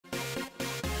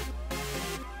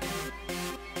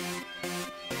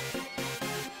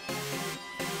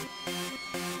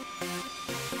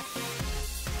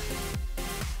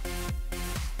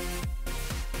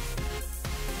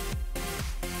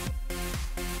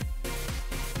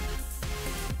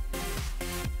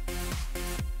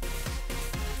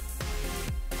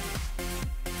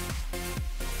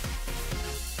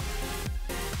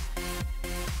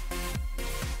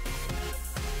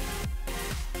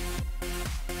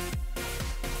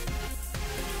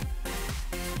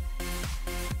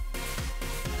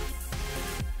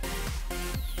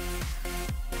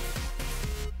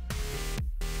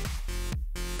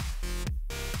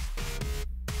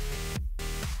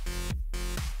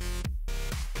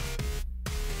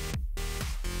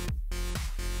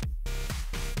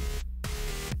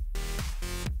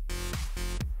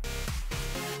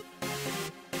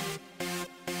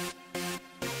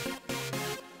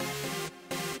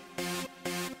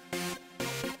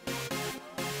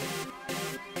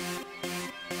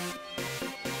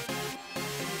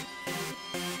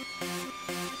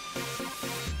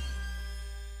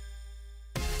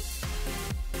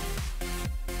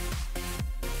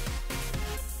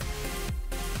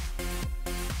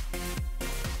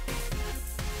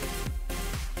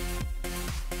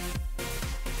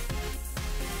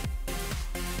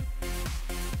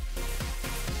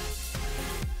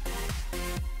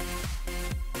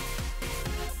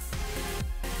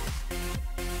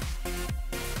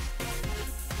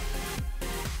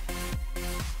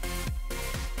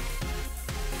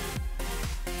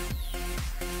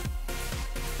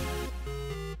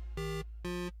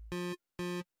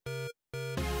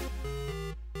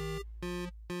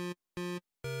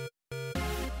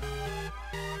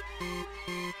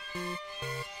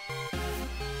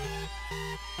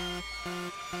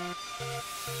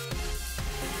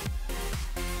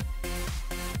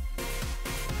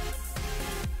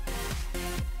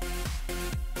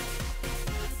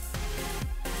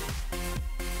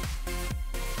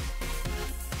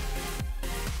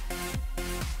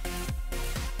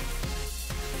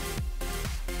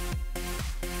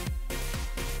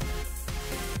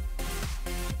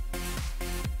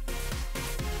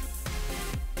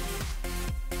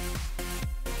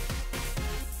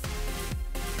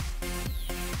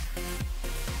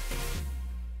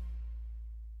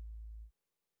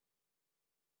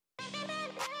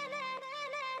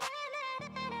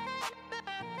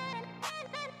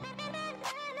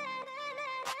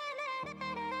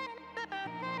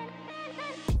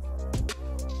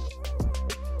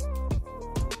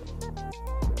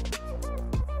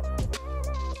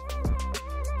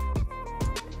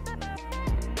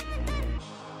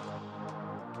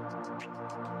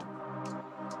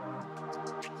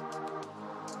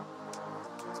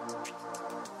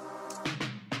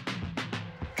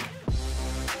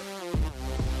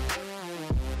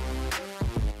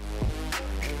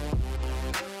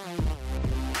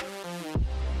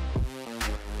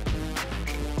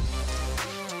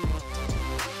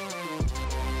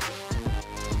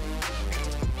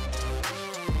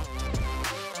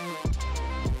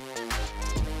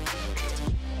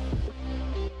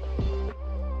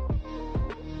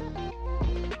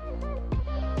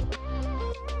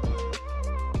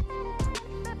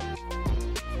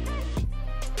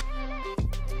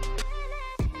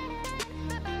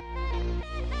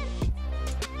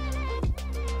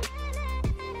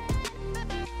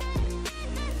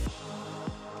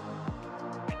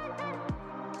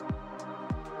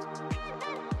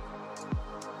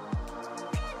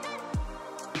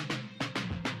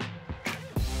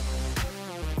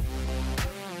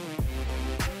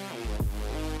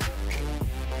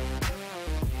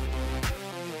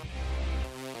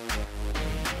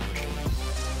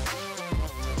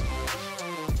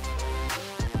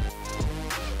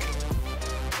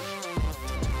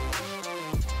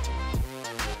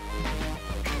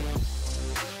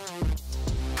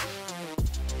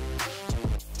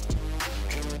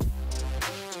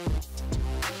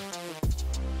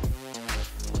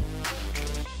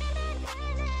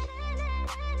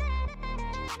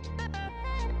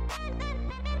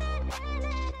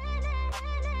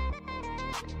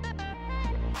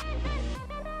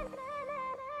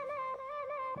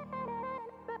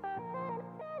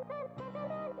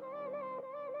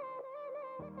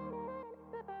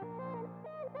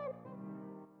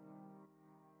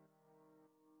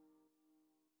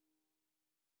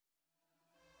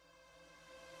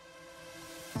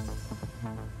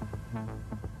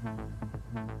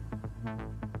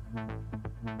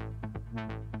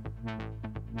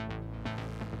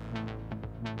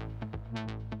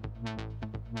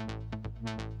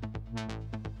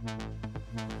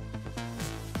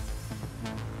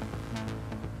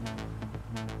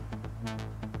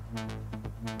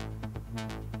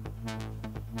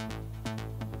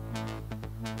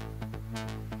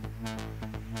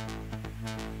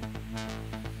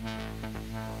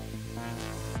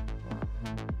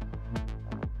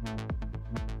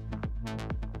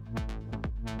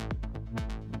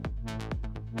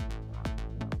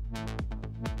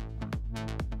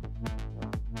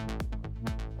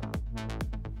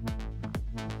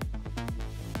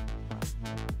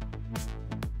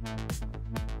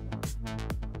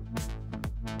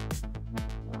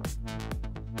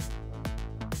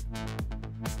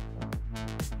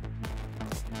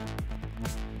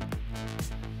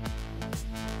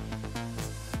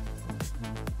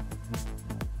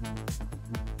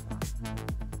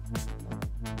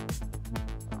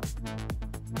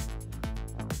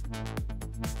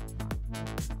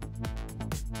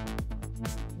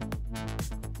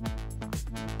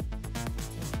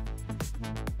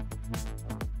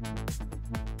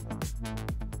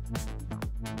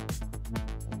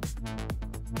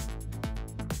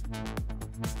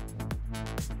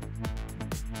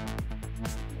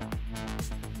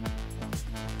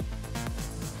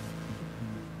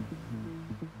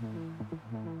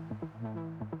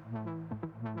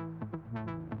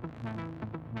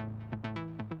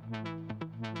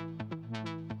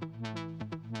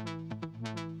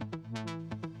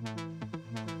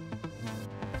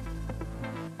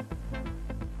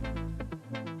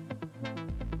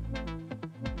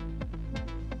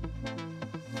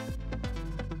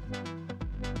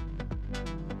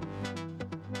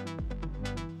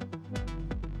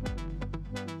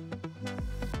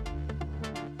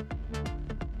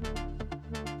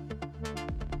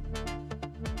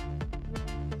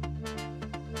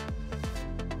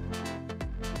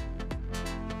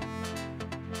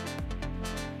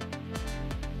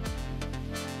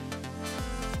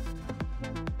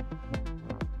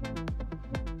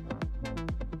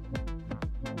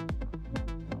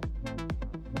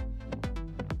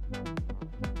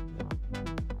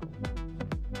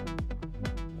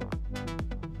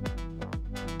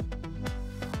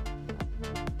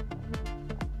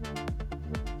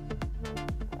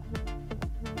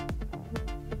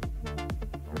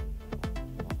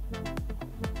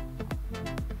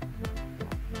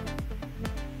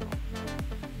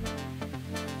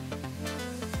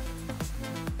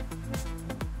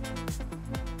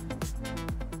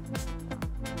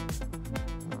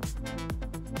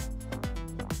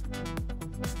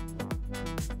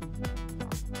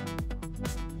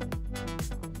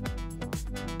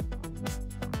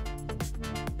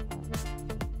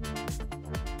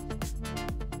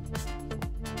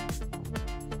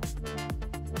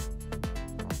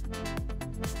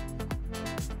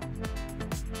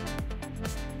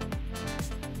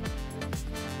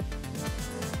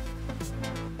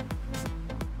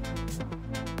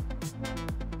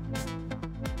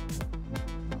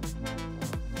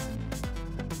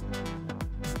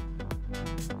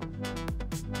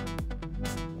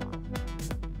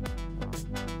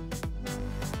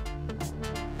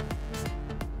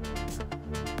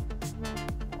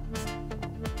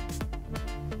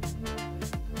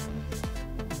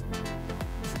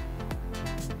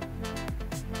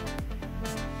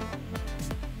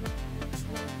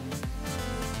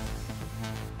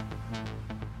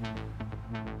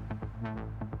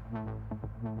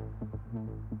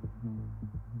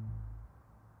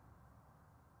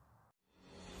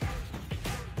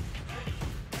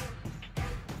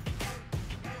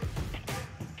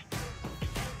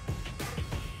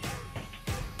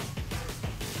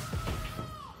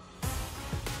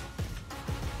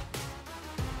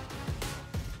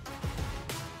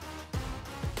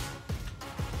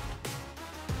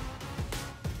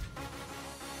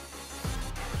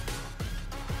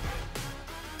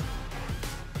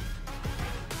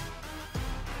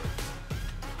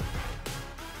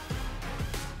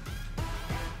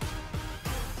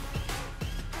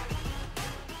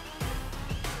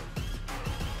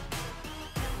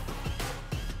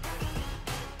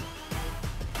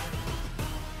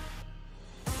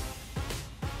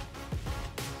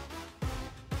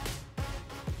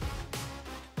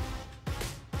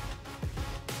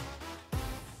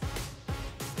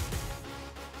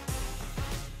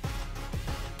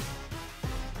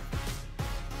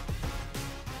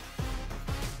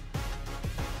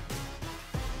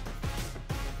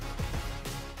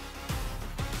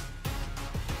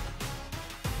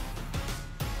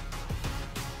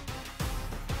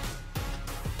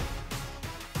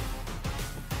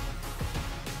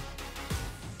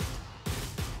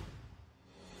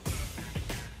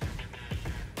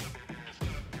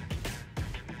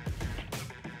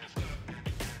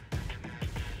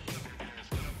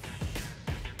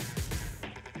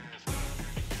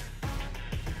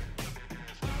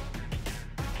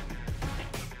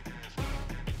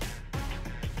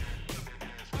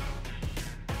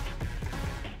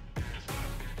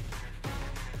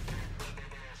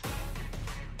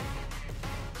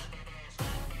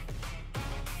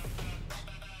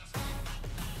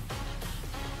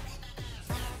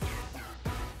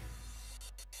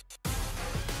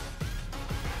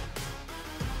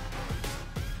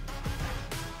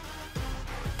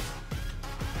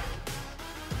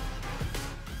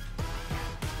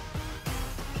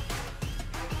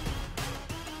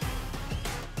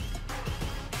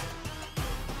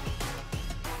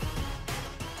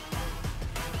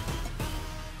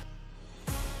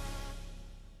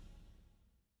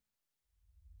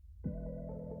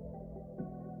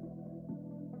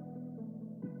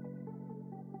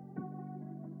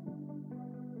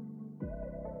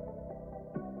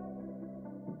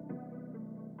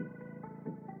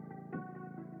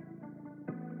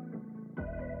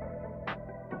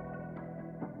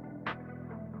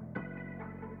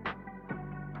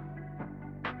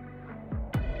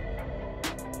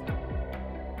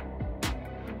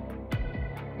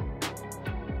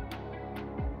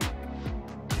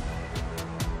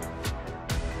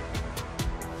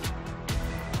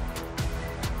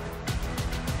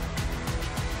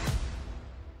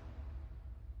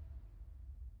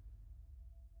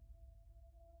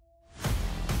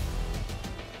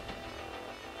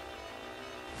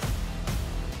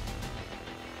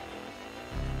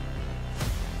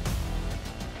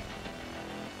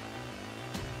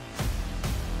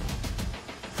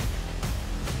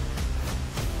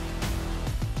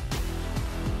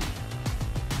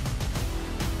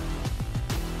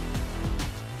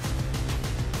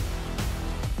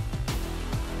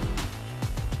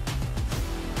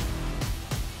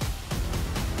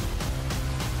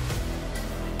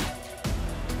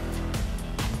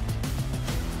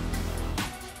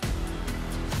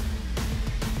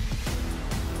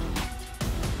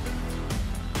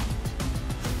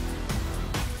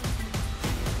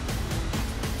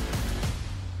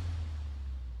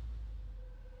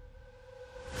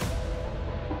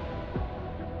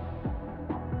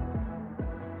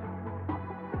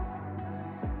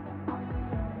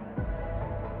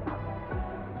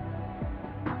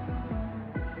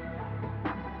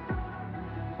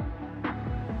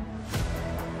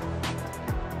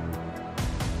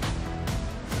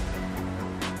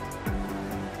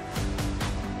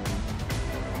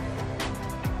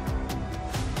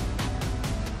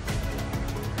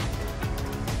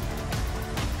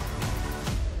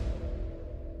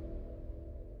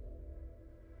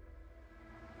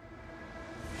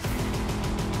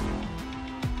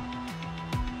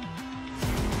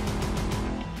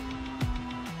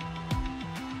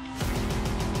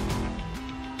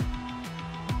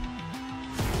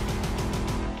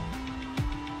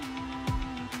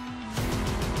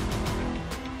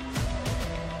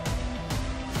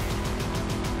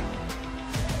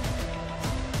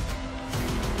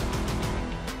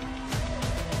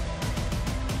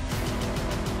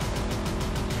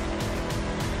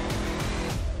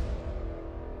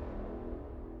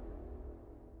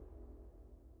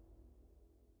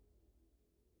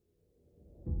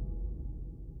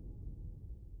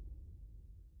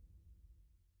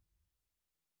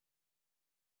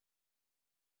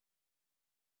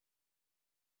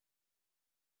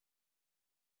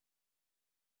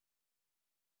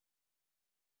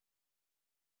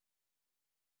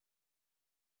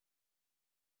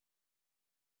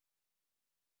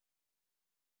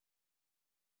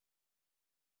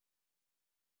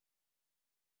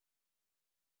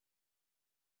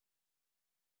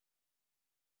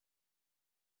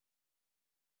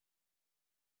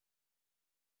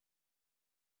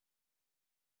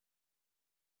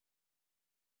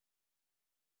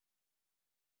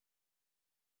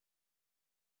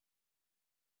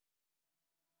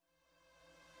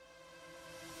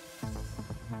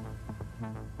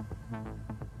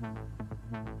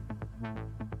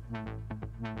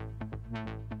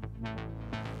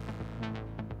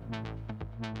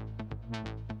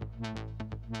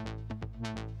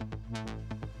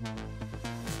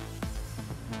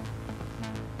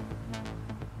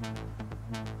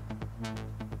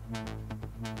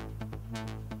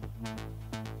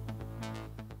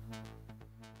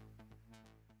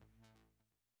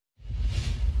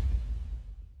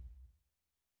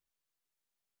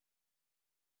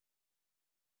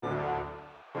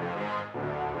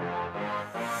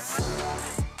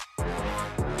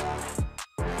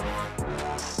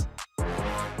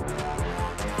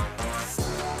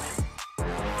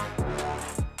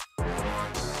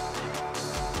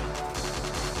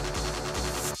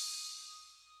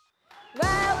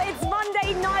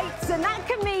And that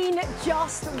can mean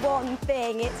just one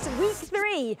thing. It's week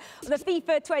 3 of the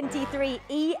FIFA 23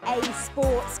 EA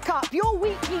Sports Cup, your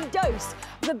weekly dose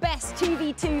of the best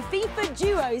 2v2 FIFA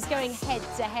duos going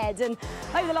head-to-head. And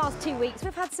over the last 2 weeks,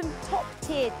 we've had some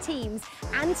top-tier teams.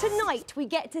 And tonight, we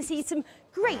get to see some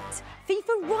great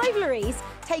FIFA rivalries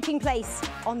taking place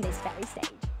on this very stage.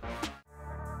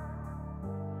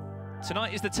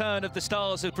 Tonight is the turn of the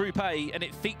stars of Group A, and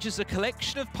it features a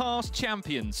collection of past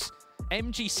champions.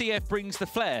 MGCF brings the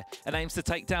flair and aims to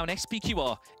take down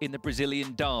SPQR in the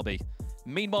Brazilian derby.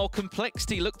 Meanwhile,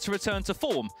 Complexity look to return to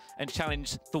form and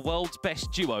challenge the world's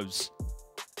best duos.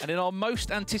 And in our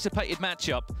most anticipated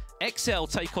matchup, XL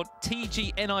take on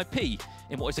TG.NIP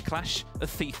in what is a clash of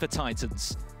FIFA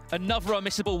titans. Another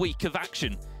unmissable week of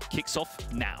action kicks off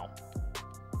now.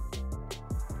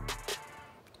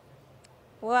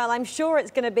 Well, I'm sure it's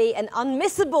going to be an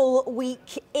unmissable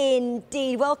week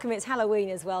indeed. Welcome, it's Halloween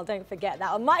as well, don't forget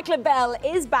that. And Mike LaBelle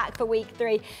is back for week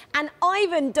 3, and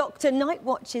Ivan, Dr.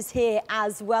 Nightwatch, is here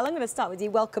as well. I'm going to start with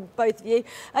you. Welcome, both of you.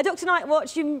 Dr.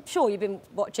 Nightwatch, I'm sure you've been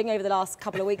watching over the last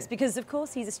couple of weeks because, of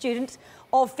course, he's a student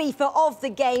of FIFA, of the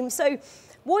game. So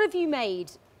what have you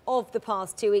made of the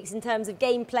past 2 weeks in terms of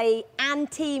gameplay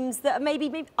and teams that are maybe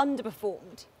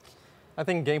underperformed? I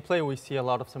think gameplay, we see a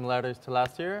lot of similarities to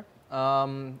last year.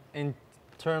 In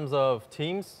terms of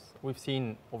teams, we've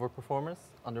seen overperformers,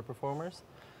 underperformers.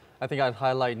 I think I'd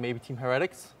highlight maybe Team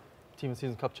Heretics, Team of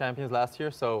Season Cup champions last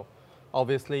year. So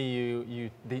obviously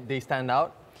they stand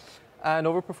out. And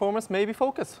overperformers, maybe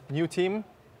Focus, new team,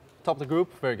 top of the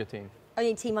group, very good team.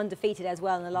 Only team undefeated as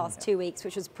well in the last 2 weeks,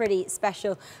 which was pretty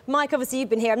special. Mike, obviously you've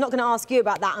been here. I'm not going to ask you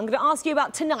about that. I'm going to ask you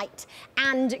about tonight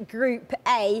and Group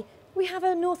A. We have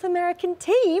a North American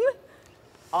team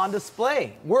on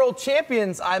display. World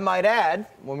champions, I might add,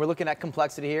 when we're looking at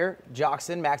complexity here.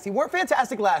 Joksan, MaXe weren't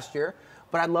fantastic last year,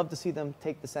 but I'd love to see them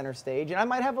take the center stage, and I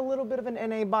might have a little bit of an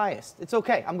NA bias. It's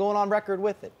okay, I'm going on record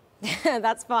with it.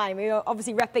 That's fine. We're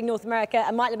obviously repping North America,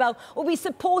 and Mike LaBelle will be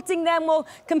supporting them. Well,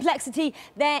 complexity,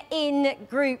 they're in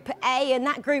Group A, and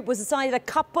that group was decided a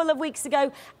couple of weeks ago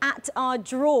at our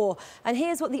draw. And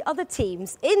here's what the other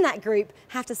teams in that group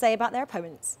have to say about their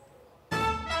opponents.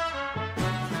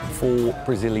 4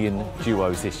 Brazilian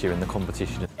duos this year in the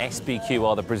competition.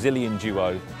 SPQR, the Brazilian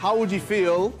duo. How would you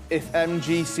feel if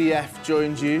MGCF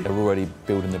joined you? They're already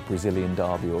building the Brazilian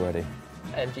derby already.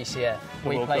 MGCF,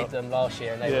 we played them last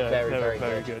year and they were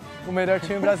very good. O melhor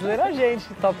time brasileiro é a gente,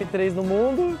 top 3 no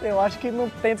mundo, eu acho que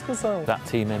não tem discussão. That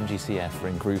team MGCF are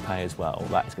in Group A as well.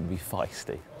 That's going to be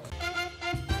feisty.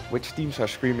 Which teams are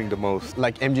screaming the most?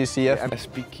 Like MGCF and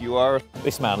SPQR.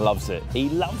 This man loves it. He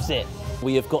loves it.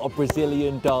 We have got a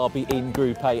Brazilian derby in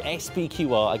Group A,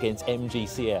 SPQR against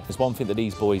MGCF. There's one thing that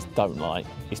these boys don't like,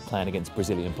 is playing against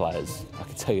Brazilian players. I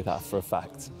can tell you that for a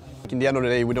fact. In the end of the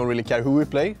day, we don't really care who we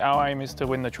play. Our aim is to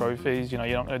win the trophies. You know,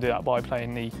 you're not going to do that by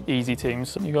playing the easy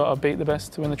teams. You got to beat the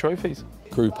best to win the trophies.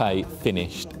 Group A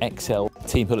finished. XL,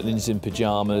 Team Hooded Ninjas in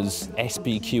Pyjamas,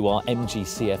 SPQR,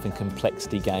 MGCF and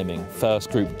Complexity Gaming. First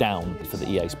group down for the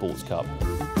EA Sports Cup.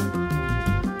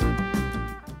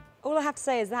 All I have to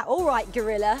say is that, all right,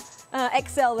 Gorilla,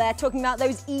 XL there, talking about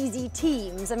those easy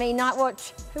teams. I mean,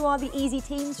 Nightwatch, who are the easy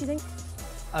teams, do you think?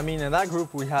 I mean, in that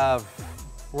group, we have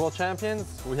world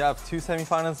champions, we have 2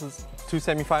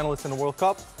 semi-finalists in the World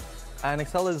Cup, and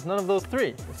XL is none of those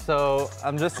 3. So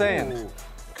I'm just saying. Ooh.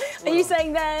 Are you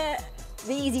saying they're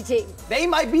the easy team? They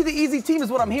might be the easy team is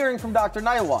what I'm hearing from Dr.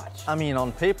 Nightwatch. I mean,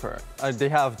 on paper, they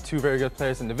have 2 very good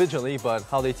players individually, but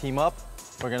how they team up,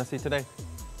 we're going to see today.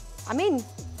 I mean,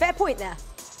 fair point there.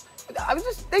 I was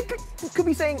just, they could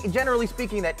be saying, generally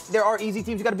speaking, that there are easy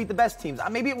teams, you got to beat the best teams.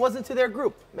 Maybe it wasn't to their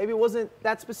group. Maybe it wasn't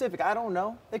that specific. I don't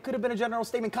know. It could have been a general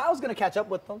statement. Kyle's going to catch up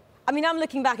with them. I mean, I'm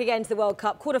looking back again to the World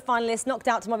Cup, quarterfinalists knocked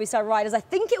out to Movistar Riders. I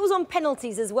think it was on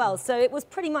penalties as well, so it was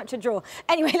pretty much a draw.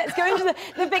 Anyway, let's go into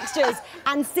the fixtures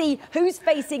and see who's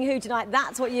facing who tonight.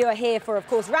 That's what you are here for, of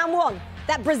course. Round one,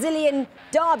 that Brazilian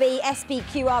derby,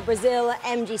 SPQR Brazil,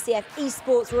 MGCF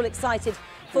Esports. We're all excited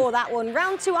for that one.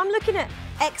 Round two, I'm looking at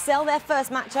XL, their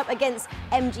first matchup against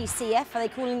MGCF. Are they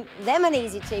calling them an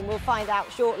easy team? We'll find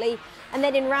out shortly. And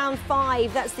then in round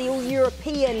five, that's the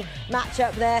all-European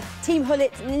matchup there. Team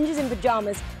Hullet, Ninjas in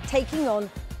Pyjamas, taking on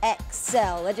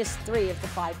XL. They're just 3 of the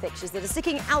 5 fixtures that are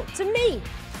sticking out to me.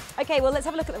 Okay, well, let's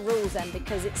have a look at the rules then,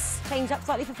 because it's changed up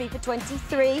slightly for FIFA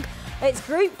 23. It's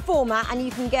group format, and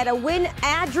you can get a win,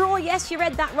 a draw. Yes, you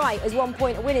read that right. As 1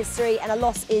 point, a win is 3, and a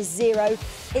loss is 0.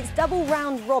 It's double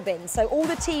round robin, so all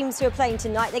the teams who are playing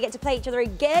tonight, they get to play each other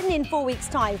again in 4 weeks'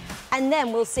 time, and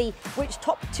then we'll see which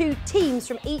top 2 teams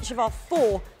from each of our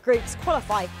 4 groups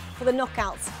qualify for the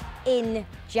knockouts in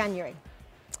January.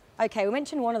 Okay, we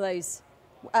mentioned one of those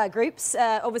groups.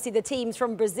 Obviously, the teams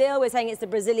from Brazil, we're saying it's the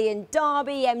Brazilian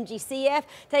derby, MGCF,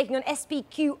 taking on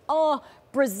SPQR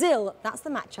Brazil. That's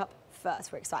the matchup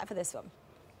first. We're excited for this one.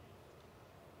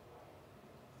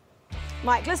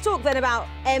 Mike, let's talk then about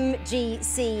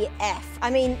MGCF. I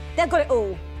mean, they've got it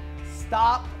all.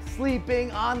 Stop sleeping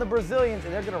on the Brazilians,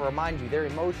 and they're going to remind you. They're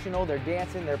emotional, they're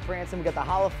dancing, they're prancing. We got the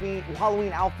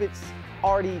Halloween outfits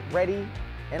already ready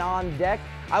and on deck.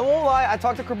 I won't lie, I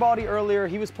talked to Cribaldi earlier.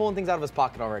 He was pulling things out of his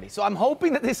pocket already. So I'm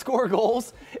hoping that they score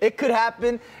goals. It could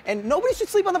happen. And nobody should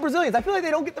sleep on the Brazilians. I feel like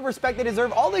they don't get the respect they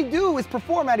deserve. All they do is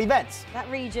perform at events. That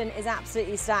region is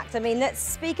absolutely stacked. I mean, let's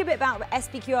speak a bit about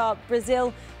SPQR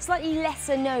Brazil, slightly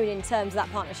lesser known in terms of that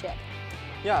partnership.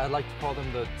 Yeah, I'd like to call them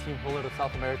the Team Hullet of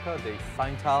South America. They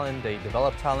sign talent, they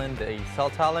develop talent, they sell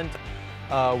talent.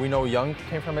 We know Young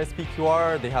came from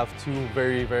SPQR. They have 2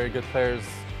 very, very good players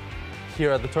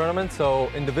here at the tournament, so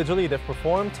individually they've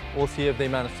performed. We'll see if they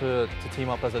manage to team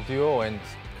up as a duo and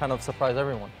kind of surprise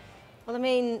everyone. Well, I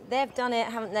mean, they've done it,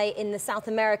 haven't they, in the South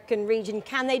American region.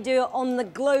 Can they do it on the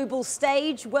global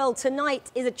stage? Well,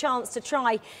 tonight is a chance to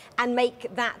try and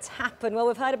make that happen. Well,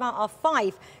 we've heard about our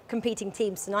 5 competing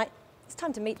teams tonight. It's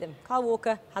time to meet them. Kyle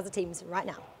Walker has the teams right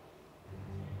now.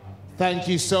 Thank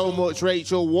you so much,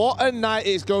 Rachel. What a night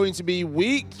it's going to be.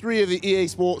 Week 3 of the EA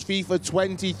Sports FIFA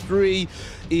 23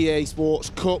 EA Sports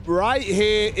Cup right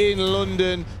here in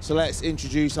London. So let's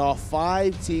introduce our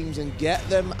 5 teams and get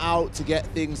them out to get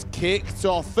things kicked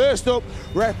off. First up,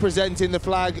 representing the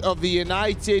flag of the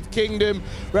United Kingdom,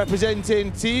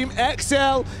 representing Team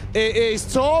XL, it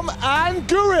is Tom and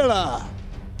Gorilla.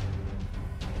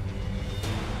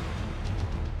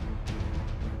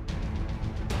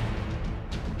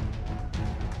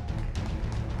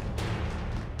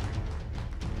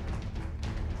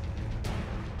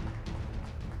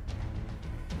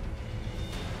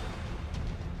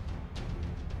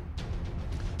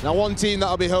 Now, one team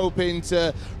that'll be hoping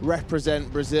to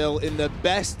represent Brazil in the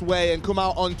best way and come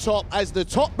out on top as the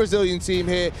top Brazilian team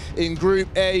here in Group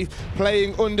A,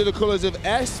 playing under the colours of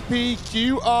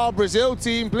SPQR Brazil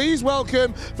team. Please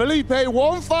welcome Felipe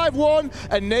 151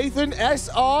 and Nathan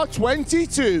SR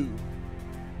 22.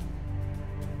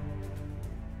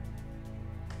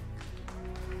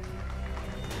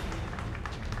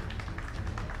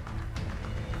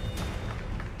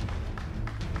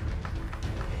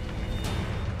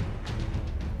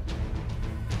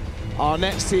 Our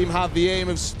next team have the aim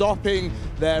of stopping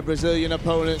their Brazilian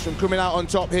opponents from coming out on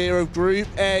top here of Group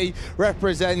A,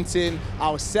 representing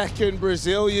our second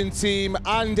Brazilian team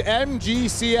and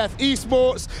MGCF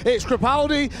Esports. It's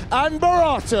Crepaldi and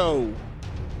FBarreto.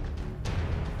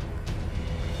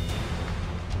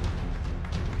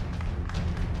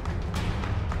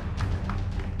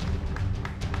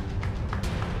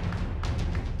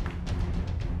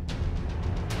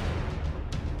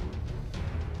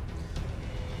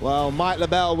 Well, Mike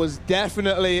LaBelle was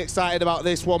definitely excited about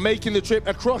this one, making the trip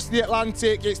across the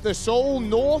Atlantic. It's the sole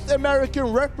North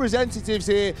American representatives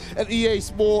here at EA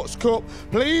Sports Cup.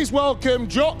 Please welcome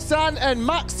Joksan and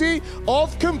MaXe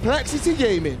of Complexity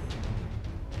Gaming.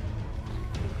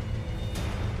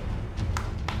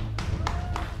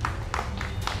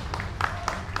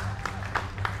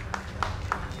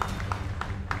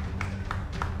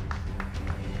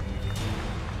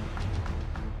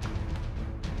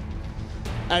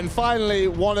 And finally,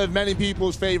 one of many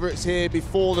people's favourites here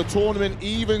before the tournament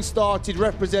even started,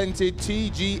 represented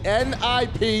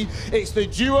TG.NIP. It's the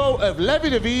duo of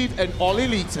Levi and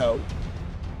Ollelito.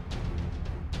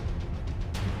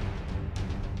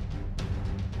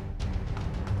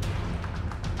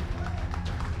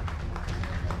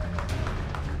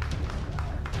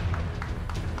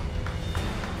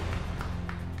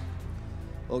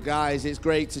 Well, guys, it's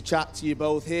great to chat to you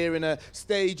both here in a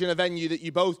stage and a venue that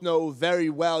you both know very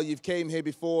well. You've came here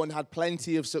before and had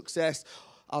plenty of success.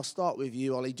 I'll start with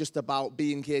you, Ollie, just about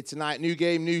being here tonight. New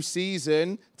game, new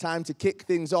season. Time to kick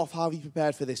things off. How have you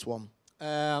prepared for this one?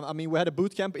 I mean, we had a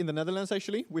boot camp in the Netherlands,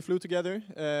 actually. We flew together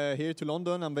here to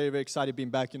London. I'm very, very excited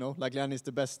being back, you know. Like, Leon is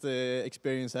the best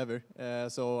experience ever.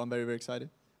 So I'm very, very excited.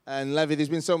 And Levi, there's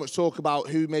been so much talk about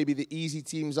who maybe the easy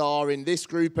teams are in this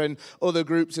group and other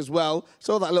groups as well.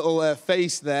 Saw that little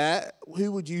face there.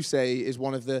 Who would you say is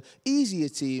one of the easier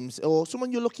teams or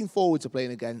someone you're looking forward to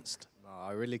playing against?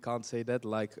 I really can't say that.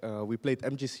 Like, we played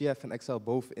MGCF and XL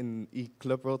both in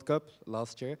E-Club World Cup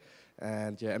last year.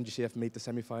 And yeah, MGCF made the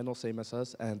semi-final, same as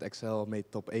us, and XL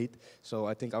made top 8. So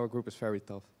I think our group is very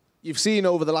tough. You've seen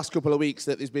over the last couple of weeks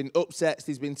that there's been upsets,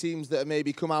 there's been teams that have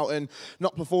maybe come out and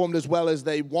not performed as well as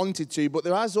they wanted to, but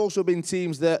there has also been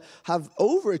teams that have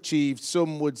overachieved,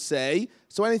 some would say.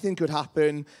 So anything could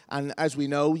happen, and as we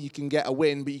know, you can get a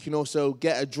win, but you can also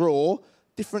get a draw.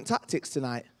 Different tactics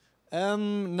tonight?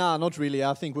 Nah, not really.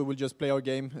 I think we will just play our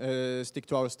game, stick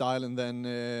to our style, and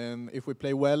then if we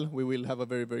play well, we will have a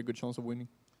very, very good chance of winning.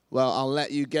 Well, I'll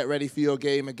let you get ready for your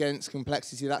game against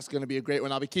Complexity. That's going to be a great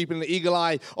one. I'll be keeping an eagle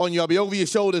eye on you. I'll be over your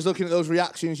shoulders looking at those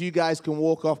reactions. You guys can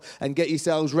walk off and get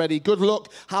yourselves ready. Good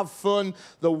luck. Have fun.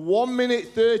 The 1 minute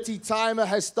 30 timer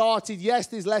has started. Yes,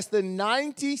 there's less than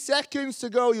 90 seconds to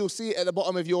go. You'll see it at the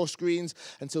bottom of your screens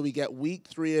until we get week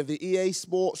 3 of the EA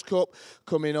Sports Cup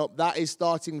coming up. That is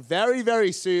starting very,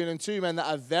 very soon. And two men that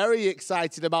are very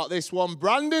excited about this one.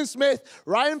 Brandon Smith,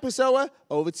 Ryan Pessoa,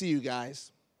 over to you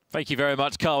guys. Thank you very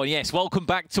much, Carl. And yes, welcome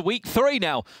back to week 3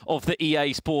 now of the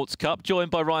EA Sports Cup, joined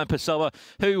by Ryan Pessoa,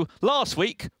 who last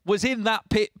week was in that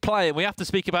pit playing. We have to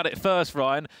speak about it first,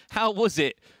 Ryan. How was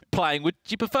it playing? Would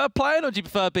you prefer playing or do you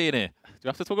prefer being here? Do you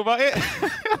have to talk about it?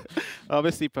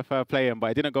 Obviously prefer playing,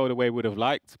 but it didn't go the way we would have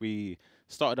liked. We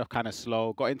started off kind of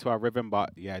slow, got into our rhythm,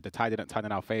 but yeah, the tide didn't turn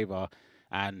in our favour.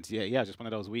 And yeah, just one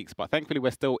of those weeks. But thankfully,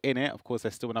 we're still in it. Of course,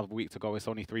 there's still another week to go. It's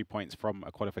only 3 points from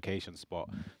a qualification spot.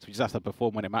 So we just have to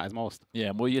perform when it matters most.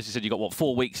 Yeah, well, as you said, you've got, what,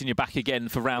 4 weeks and you're back again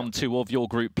for round 2 of your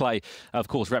group play. Of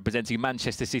course, representing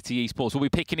Manchester City Esports. We'll be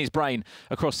picking his brain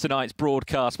across tonight's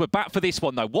broadcast. We're back for this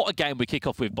one, though. What a game we kick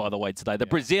off with, by the way, today. The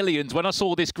Brazilians, when I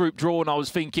saw this group drawn, I was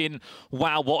thinking,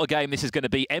 wow, what a game this is going to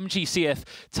be. MGCF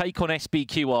take on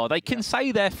SPQR. They can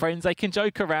say they're friends. They can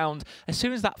joke around. As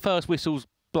soon as that first whistle's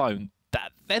blown,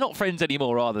 they're not friends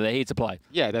anymore, are they? They're here to play.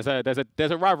 Yeah, there's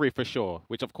a rivalry for sure,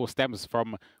 which of course stems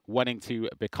from wanting to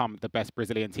become the best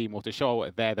Brazilian team or to show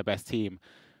they're the best team.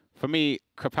 For me,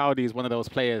 Crepaldi is one of those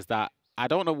players that I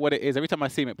don't know what it is. Every time I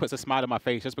see him, it puts a smile on my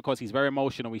face just because he's very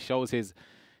emotional.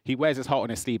 He wears his heart on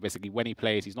his sleeve basically when he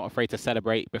plays. He's not afraid to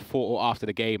celebrate before or after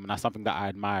the game, and that's something that I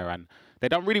admire. And they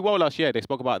done really well last year. They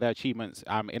spoke about their achievements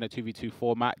in a 2v2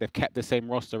 format. They've kept the same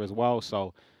roster as well,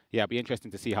 so yeah, it'll be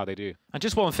interesting to see how they do. And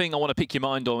just one thing I want to pick your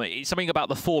mind on, it's something about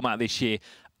the format this year.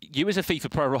 You as a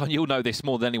FIFA pro, Ryan, you'll know this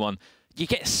more than anyone. You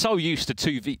get so used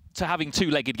to having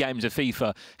two-legged games of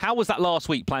FIFA. How was that last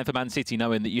week playing for Man City,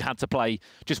 knowing that you had to play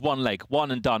just one leg,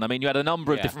 one and done? I mean, you had a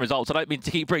number of different results. I don't mean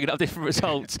to keep bringing up different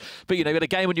results, but you know, you had a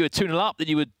game when you were 2-0 up, then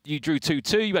you drew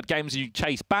 2-2. You had games you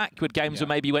chased back. You had games where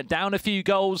maybe you went down a few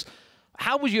goals.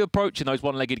 How was you approaching those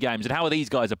one-legged games, and how are these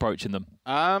guys approaching them?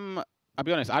 I'll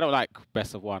be honest, I don't like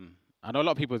best of one. I know a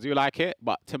lot of people do like it,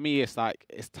 but to me, it's like,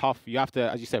 it's tough. You have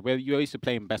to, as you said, you're used to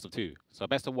playing best of 2. So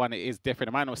best of 1, it is different.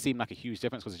 It might not seem like a huge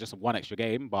difference because it's just one extra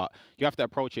game, but you have to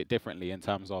approach it differently in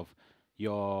terms of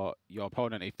your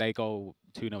opponent. If they go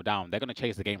 2-0 down, they're going to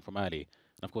chase the game from early.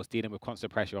 And of course, dealing with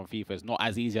constant pressure on FIFA is not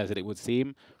as easy as it would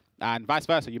seem. And vice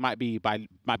versa, you might be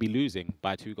losing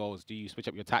by 2 goals. Do you switch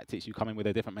up your tactics? You come in with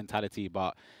a different mentality,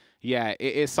 but yeah,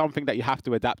 it is something that you have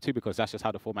to adapt to because that's just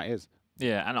how the format is.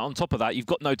 Yeah, and on top of that, you've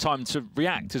got no time to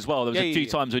react as well. There was a few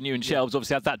times when you and Shelves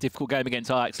obviously had that difficult game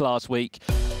against Ajax last week.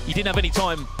 You didn't have any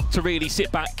time to really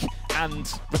sit back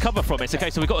and recover from it. Okay,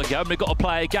 so we've got to go and we've got to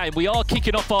play a game. We are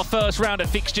kicking off our first round of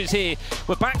fixtures here.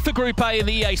 We're back for Group A in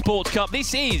the EA Sports Cup.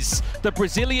 This is the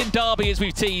Brazilian derby, as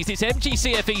we've teased. It's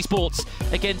MGCF Esports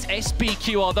against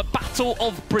SPQR, the Battle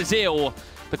of Brazil.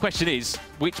 The question is,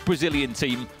 which Brazilian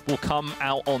team will come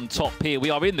out on top here?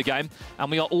 We are in the game, and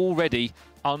we are already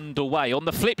underway. On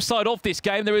the flip side of this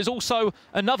game, there is also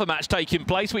another match taking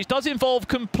place, which does involve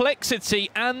Complexity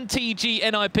and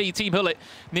TG.NIP, Team Hullet,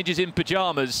 Ninjas in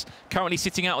Pyjamas. Currently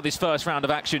sitting out of this first round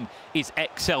of action is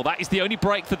XL. That is the only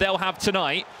break that they'll have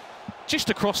tonight. Just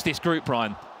across this group,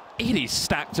 Brian, it is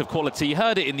stacked of quality. You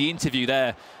heard it in the interview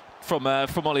there from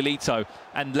Ollelito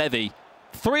and Levi.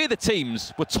 3 of the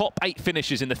teams were top 8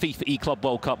 finishers in the FIFA E-Club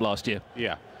World Cup last year.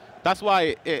 Yeah, that's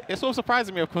why it's all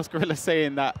surprising me, of course, Gorilla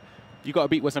saying that you got to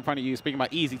beat what's in front of you. Speaking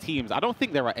about easy teams, I don't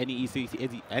think there are any easy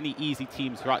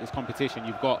teams throughout this competition.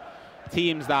 You've got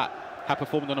teams that have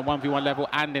performed on a 1v1 level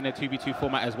and in a 2v2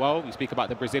 format as well. We speak about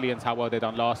the Brazilians, how well they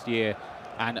done last year.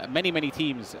 And many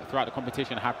teams throughout the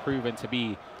competition have proven to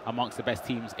be amongst the best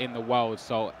teams in the world.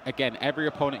 So again, every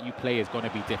opponent you play is going to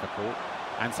be difficult.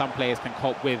 And some players can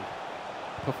cope with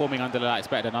performing under the lights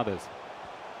better than others.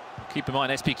 Keep in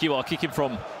mind, SPQR kicking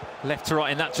from left to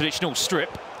right in that traditional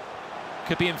strip.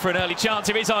 Could be in for an early chance.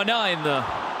 Here is R9,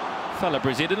 the fellow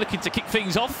Brazilian, looking to kick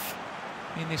things off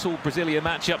in this all-Brazilian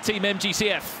matchup. Team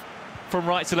MGCF from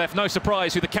right to left. No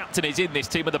surprise who the captain is in this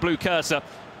team with the blue cursor.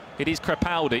 It is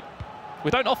Crepaldi.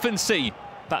 We don't often see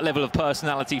that level of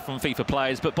personality from FIFA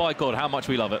players, but by God, how much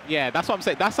we love it. Yeah, that's what I'm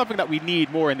saying. That's something that we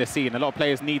need more in the scene. A lot of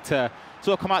players need to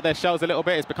sort of come out their shells a little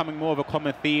bit. It's becoming more of a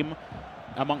common theme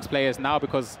amongst players now,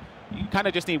 because you kind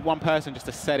of just need one person just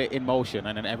to set it in motion,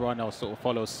 and then everyone else sort of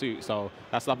follows suit. So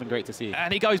that's something great to see.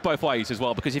 And it goes both ways as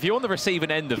well, because if you're on the receiving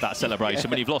end of that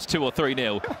celebration when you've lost 2 or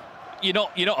 3-0, you're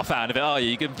not a fan of it, are you?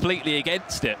 You're completely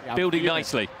against it. Yeah, building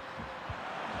nicely.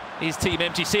 His team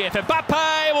MGCF.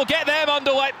 Mbappe will get them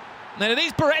underway. And it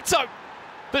is FBarreto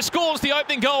that scores the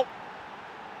opening goal.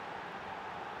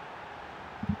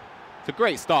 It's a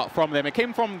great start from them. It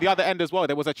came from the other end as well.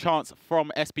 There was a chance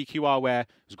from SPQR where it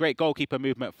was great goalkeeper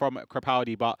movement from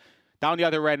Crepaldi, but down the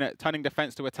other end, turning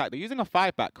defense to attack. They're using a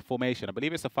 5-back formation. I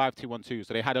believe it's a 5-2-1-2.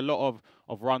 So they had a lot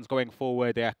of runs going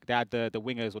forward. They had the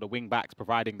wingers or the wing backs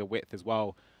providing the width as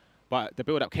well. But the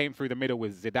build-up came through the middle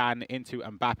with Zidane into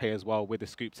Mbappe as well with the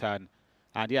scoop turn.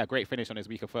 And yeah, great finish on his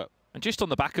weaker foot. And just on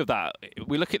the back of that,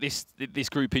 we look at this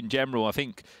group in general. I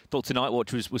think Dr.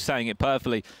 Nightwatch was saying it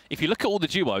perfectly. If you look at all the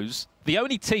duos, the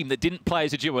only team that didn't play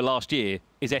as a duo last year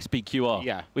is SPQR.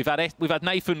 Yeah. We've had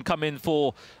Nathan come in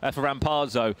for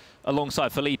Rampazzo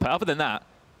alongside Felipe. Other than that,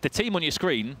 the team on your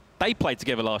screen, they played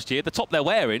together last year. The top they're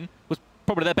wearing was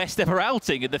probably their best ever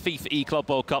outing in the FIFA E-Club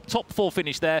World Cup. Top 4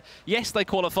 finish there. Yes, they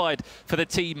qualified for the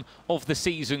Team of the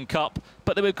Season Cup,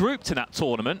 but they were grouped in that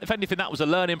tournament. If anything, that was a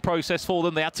learning process for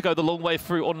them. They had to go the long way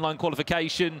through online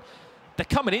qualification. They're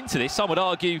coming into this, some would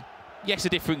argue, yes, a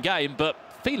different game, but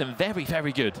feeling very,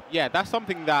 very good. Yeah, that's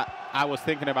something that I was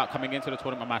thinking about coming into the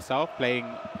tournament myself, playing,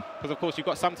 because of course you've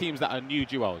got some teams that are new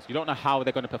duos. You don't know how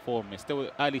they're going to perform. It's still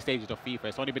early stages of FIFA.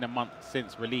 It's only been a month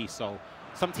since release, so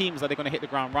some teams, are they going to hit the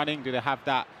ground running? Do they have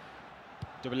the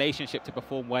relationship to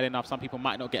perform well enough? Some people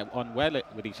might not get on well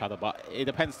with each other, but it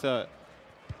depends to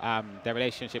their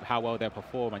relationship, how well they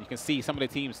perform. And you can see some of the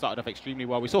teams started off extremely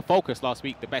well. We saw Focus last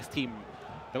week, the best team,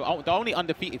 the only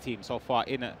undefeated team so far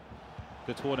in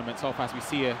the tournament. So far as we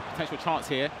see a potential chance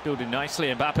here. Building nicely,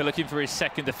 Mbappe looking for his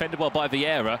second, defended well by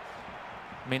Vieira.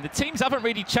 I mean, the teams haven't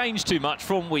really changed too much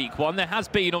from week 1. There has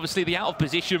been, obviously, the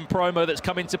out-of-position promo that's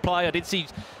come into play. I did see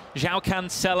João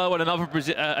Cancelo and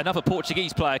another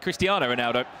Portuguese player, Cristiano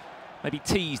Ronaldo, maybe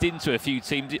teased into a few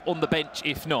teams on the bench,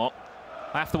 if not.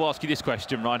 I have to ask you this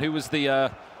question, Ryan. Who was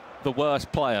the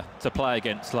worst player to play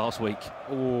against last week?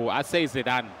 Oh, I'd say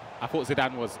Zidane. I thought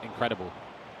Zidane was incredible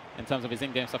in terms of his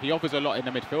in-game stuff. He offers a lot in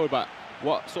the midfield, but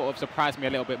what sort of surprised me a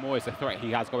little bit more is the threat he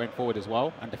has going forward as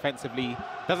well. And defensively,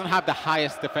 doesn't have the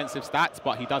highest defensive stats,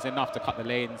 but he does enough to cut the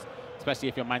lanes, especially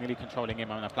if you're manually controlling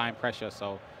him and applying pressure.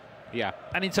 So, yeah.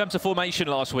 And in terms of formation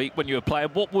last week, when you were playing,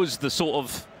 what was the sort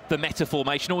of the meta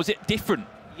formation, or was it different?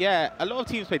 Yeah, a lot of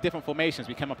teams play different formations.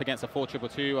 We came up against a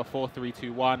 4-2-2, a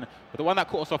 4-3-2-1. But the one that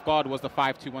caught us off guard was the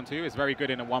 5-2-1-2. It's very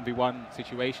good in a 1v1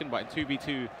 situation, but in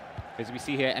 2v2, as we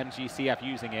see here, MGCF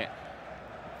using it.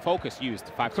 Focus used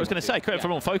 5-2-1-2. I was going to say, correct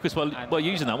from on Focus were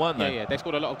using that, weren't they? Yeah, they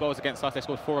scored a lot of goals against us. They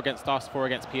scored 4 against us, 4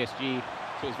 against PSG.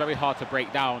 So it's very hard to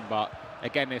break down, but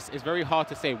again, it's very hard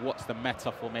to say what's the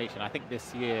meta formation. I think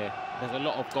this year there's a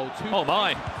lot of go-to. Oh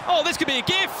my! Oh, this could be a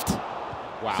gift!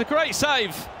 Wow. It's a great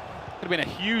save. Could have been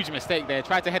a huge mistake there.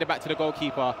 Tried to head it back to the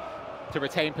goalkeeper to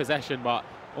retain possession, but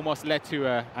almost led to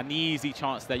an easy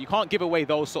chance there. You can't give away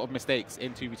those sort of mistakes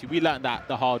in 2v2. We learned that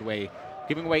the hard way.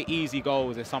 Giving away easy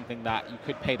goals is something that you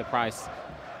could pay the price.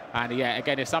 And yeah,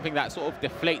 again, it's something that sort of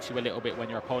deflates you a little bit when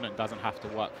your opponent doesn't have to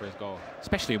work for his goal.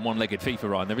 Especially in one-legged FIFA,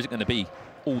 Ryan. There isn't going to be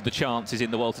all the chances in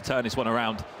the world to turn this one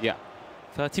around. Yeah.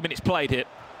 30 minutes played here.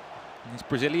 This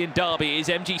Brazilian derby is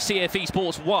MGCF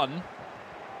Esports 1.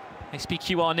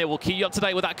 SPQR 0. We'll keep you up to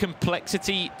date with that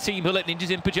complexity Team Hullet Ninjas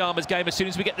in Pyjamas game as soon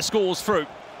as we get the scores through.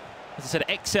 As I said,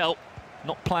 XL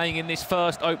not playing in this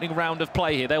first opening round of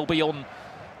play here. They'll be on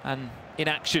and in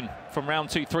action from round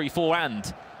 2, 3, 4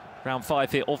 and round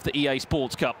 5 here of the EA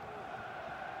Sports Cup.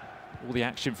 All the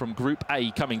action from Group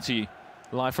A coming to you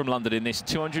live from London in this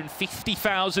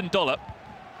 $250,000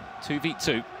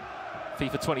 2v2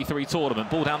 FIFA 23 tournament.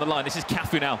 Ball down the line. This is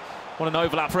Cafu now. What an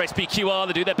overlap for SPQR.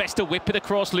 They do their best to whip it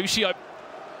across. Lucio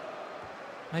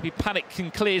maybe panics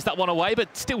and clears that one away,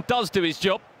 but still does do his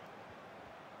job.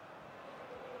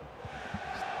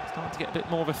 Starting to get a bit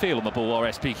more of a feel on the ball, or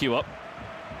SPQ up.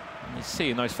 And you're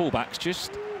seeing those fullbacks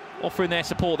just offering their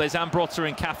support. There's Zambrotta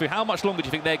and Cafu. How much longer do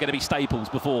you think they're going to be staples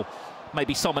before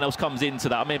maybe someone else comes into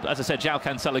that? I mean, as I said, João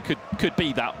Cancelo could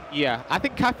be that. Yeah, I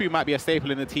think Cafu might be a staple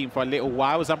in the team for a little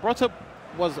while. Zambrotta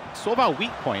was sort of our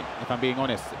weak point, if I'm being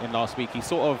honest, in last week.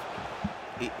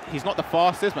 He's not the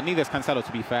fastest, but neither is Cancelo,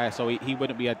 to be fair, so he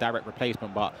wouldn't be a direct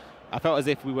replacement. But I felt as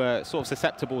if we were sort of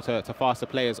susceptible to faster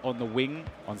players on the wing,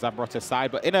 on Zambrotta's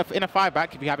side. But in a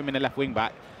five-back, if you have him in a left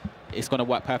wing-back, it's going to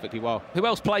work perfectly well. Who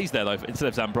else plays there, though, instead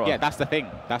of Zambrotta? Yeah, that's the thing.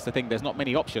 That's the thing. There's not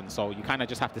many options, so you kind of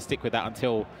just have to stick with that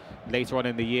until later on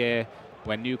in the year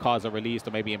when new cards are released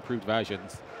or maybe improved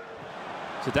versions.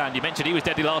 So, Dan, you mentioned he was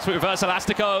deadly last week. Reverse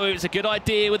Elastico. It was a good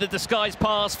idea with a disguised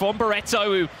pass from FBarreto,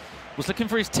 who was looking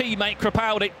for his teammate,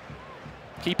 Crapaldi.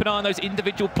 Keep an eye on those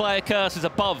individual player cursors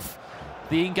above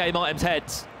the in-game items'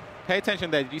 heads. Pay attention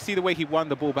there. Did you see the way he won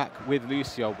the ball back with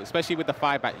Lucio, especially with the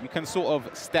five-back? You can sort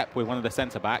of step with one of the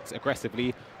centre-backs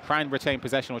aggressively, try and retain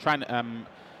possession, or try and...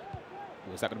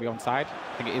 is that going to be onside?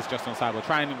 I think it is just onside. We'll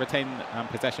try and retain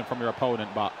possession from your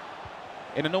opponent, but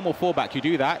in a normal fullback, you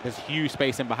do that. There's huge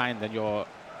space in behind, and you're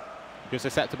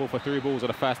susceptible for through balls or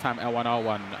the first-time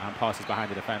L1R1 passes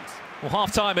behind the defence. Well,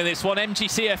 half-time in this one.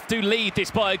 MGCF do lead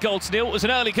this by a goal to nil. It was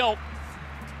an early goal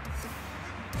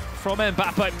from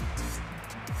Mbappe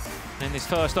in this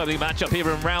first opening matchup here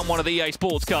in round one of the EA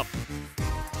Sports Cup.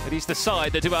 It is the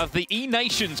side that do have the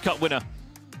E-Nations Cup winner.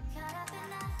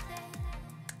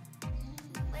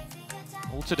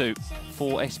 All to do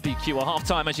for SPQR.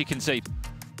 Half-time, as you can see.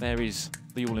 There is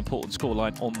the all-important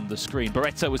scoreline on the screen.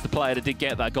 FBarreto was the player that did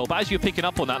get that goal. But as you're picking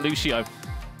up on that, Lucio,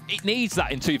 it needs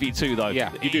that in 2v2, though.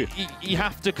 Yeah, you do. You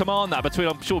have to command that between,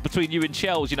 I'm sure, between you and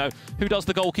Chels. You know, who does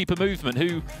the goalkeeper movement?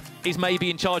 Who is maybe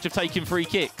in charge of taking free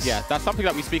kicks? Yeah, that's something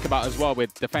that we speak about as well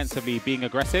with defensively being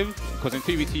aggressive. Because in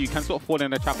 2v2, you can sort of fall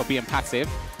in the trap of being passive.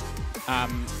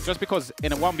 Just because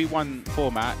in a 1v1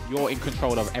 format, you're in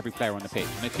control of every player on the pitch.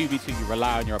 In a 2v2, you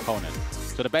rely on your opponent.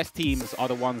 So the best teams are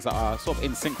the ones that are sort of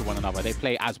in sync with one another. They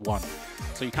play as one.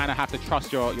 So you kind of have to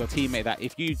trust your teammate that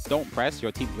if you don't press,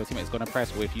 your teammate's going to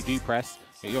press. Or if you do press,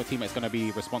 your teammate's going to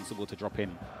be responsible to drop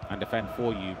in and defend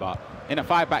for you. But in a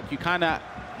five-back, you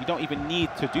don't even need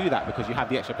to do that because you have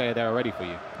the extra player there already for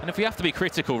you. And if we have to be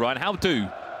critical, Ryan, how do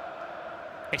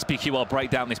SPQR break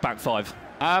down this back five?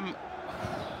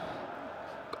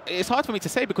 It's hard for me to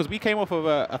say because we came off of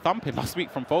a thumping last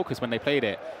week from Focus when they played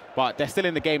it. But they're still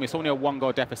in the game. It's only a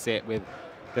one-goal deficit with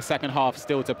the second half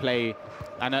still to play.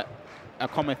 And a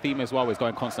common theme as well is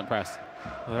going constant press.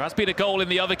 Well, there has been a goal in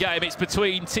the other game. It's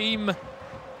between Team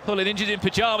Hull and Injured in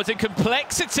Pyjamas and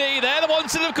Complexity. They're the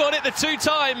ones that have got it, the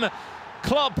two-time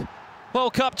Club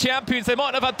World Cup champions. They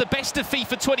might have had the best of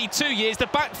FIFA 22 years. They're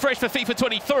back fresh for FIFA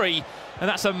 23. And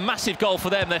that's a massive goal for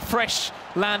them. They're fresh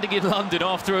landing in London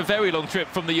after a very long trip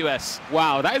from the US.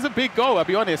 Wow, that is a big goal, I'll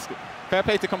be honest. Fair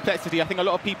play to Complexity. I think a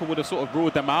lot of people would have sort of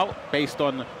ruled them out based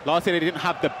on last year they didn't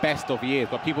have the best of years,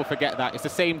 but people forget that it's the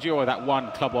same duo that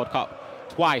won Club World Cup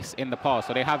twice in the past.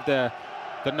 So they have the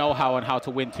know-how on how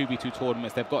to win 2v2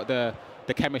 tournaments. They've got the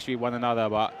chemistry with one another.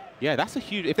 But yeah, that's a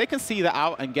huge... If they can see that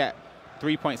out and get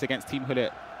 3 points against Team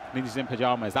Hullet Ninjas in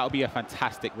Pyjamas, that would be a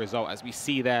fantastic result. As we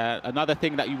see there, another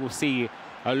thing that you will see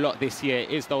a lot this year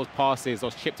is those passes,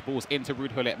 those chipped balls into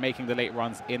Ruud Hullet, making the late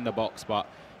runs in the box, but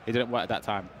it didn't work at that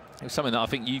time. It was something that I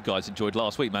think you guys enjoyed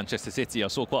last week, Manchester City. I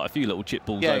saw quite a few little chip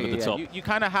balls over the top. You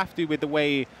kind of have to with the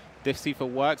way this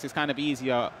FIFA works. It's kind of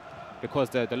easier because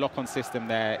the lock-on system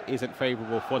there isn't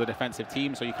favourable for the defensive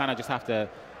team, so you kind of just have to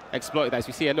exploit that. As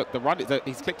we see here, look, the run,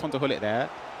 he's clicked onto Hullet there.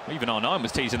 Even R9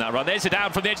 was teasing that run. There's a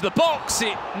down from the edge of the box.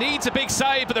 It needs a big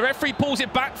save, but the referee pulls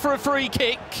it back for a free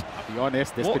kick. I'll be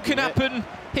honest, this what can happen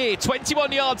here?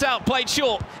 21 yards out, played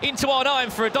short into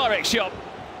R9 for a direct shot.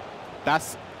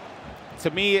 That's, to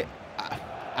me,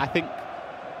 I think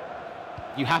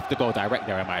you have to go direct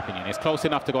there, in my opinion. It's close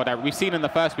enough to go direct. We've seen in the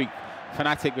first week,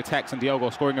 Fnatic with Tex and Diogo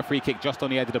scoring a free kick just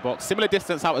on the edge of the box. Similar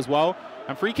distance out as well.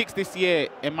 And free kicks this year,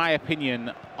 in my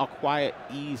opinion, are quite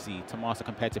easy to master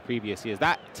compared to previous years.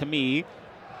 That, to me,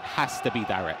 has to be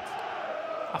direct.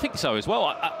 I think so as well.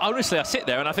 Honestly, I sit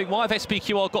there and I think, why have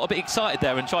SPQR got a bit excited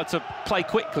there and tried to play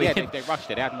quickly? Yeah, they rushed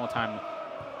it. They had more time.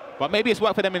 But maybe it's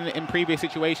worked for them in previous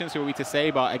situations, who are we to say?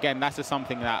 But again, that's just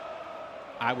something that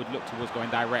I would look towards going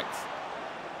direct.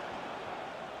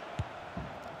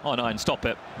 Oh, no, and stop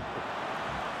it.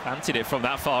 Fancied it from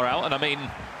that far out. And I mean,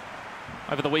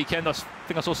 over the weekend. I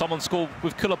think I saw someone score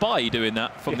with Kulabai doing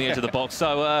that from the edge of the box.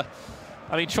 So,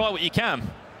 I mean, try what you can.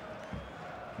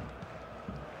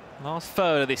 Last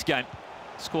third of this game.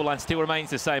 Scoreline still remains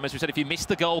the same. As we said, if you missed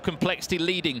the goal, Complexity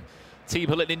leading Team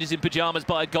Hullet Ninjas in Pyjamas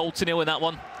by a goal to 0 in that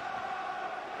one.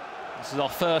 This is our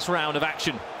first round of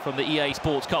action from the EA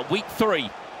Sports Cup, week 3,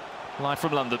 live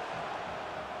from London.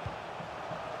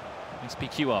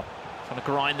 SPQR trying to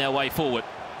grind their way forward.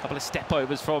 A couple of step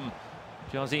overs from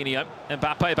Jarzinho.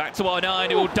 Mbappe back to R9,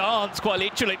 who will dance quite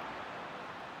literally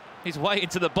his way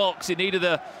into the box. He needed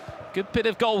a good bit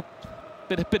of goal,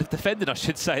 bit of defending, I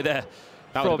should say, there.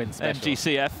 That would have been special.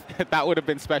 MGCF. That would have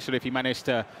been special if he managed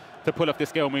to pull off the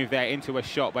skill move there into a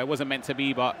shot, but it wasn't meant to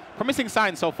be. But promising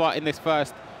signs so far in this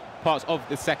first parts of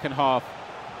the second half.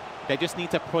 They just need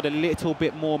to put a little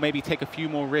bit more, maybe take a few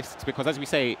more risks, because as we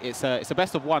say, it's a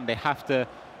best of one. They have to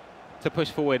push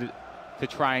forward to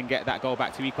try and get that goal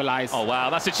back to equalise. Oh, wow,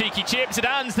 that's a cheeky chip.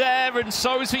 Zidane's there, and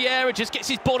so's Vieira, just gets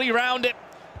his body around it.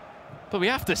 But we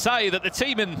have to say that the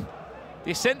team in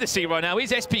the ascendancy right now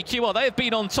is SPQR. They have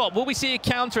been on top. Will we see a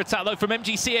counter-attack, though, from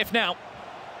MGCF now?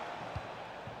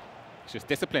 It's just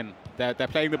discipline. They're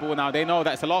playing the ball now. They know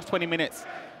that it's the last 20 minutes.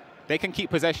 They can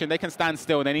keep possession. They can stand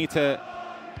still. They need to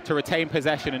retain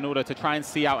possession in order to try and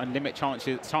see out and limit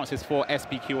chances for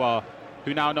SPQR,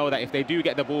 who now know that if they do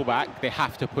get the ball back, they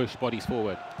have to push bodies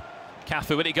forward.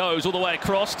 Cafu, when it goes all the way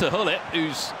across to Hullet,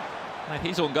 who's made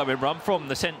his ongoing run from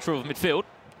the centre of midfield.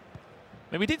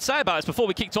 I mean, we did say about this before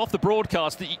we kicked off the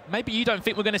broadcast that maybe you don't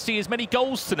think we're going to see as many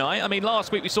goals tonight. I mean,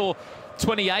 last week we saw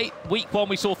 28. Week 1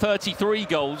 we saw 33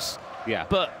 goals. Yeah.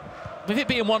 But with it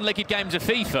being one-legged games of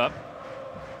FIFA,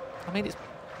 I mean, it's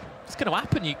going to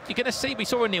happen. You're going to see, we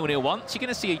saw a 0-0 once, you're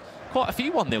going to see quite a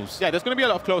few 1-0s. Yeah, there's going to be a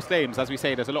lot of close games. As we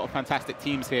say, there's a lot of fantastic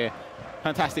teams here,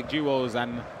 fantastic duos,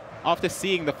 and after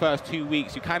seeing the first 2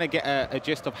 weeks, you kind of get a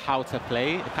gist of how to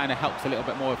play. It kind of helps a little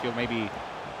bit more if you're maybe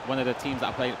one of the teams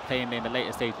that are playing in the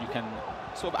later stage. You can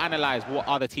sort of analyze what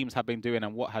other teams have been doing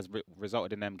and what has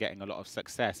resulted in them getting a lot of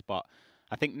success. But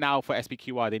I think now for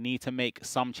SPQR, they need to make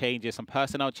some changes, some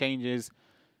personnel changes,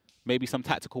 maybe some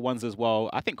tactical ones as well.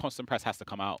 I think constant press has to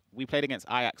come out. We played against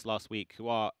Ajax last week, who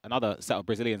are another set of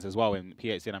Brazilians as well in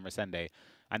PHC and Resende,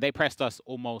 and they pressed us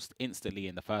almost instantly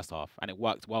in the first half, and it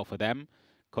worked well for them,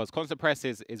 because constant press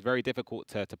is very difficult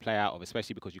to play out of,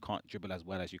 especially because you can't dribble as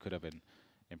well as you could have in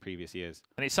previous years.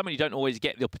 And it's something you don't always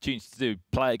get the opportunity to do,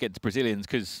 play against Brazilians,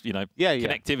 because, you know,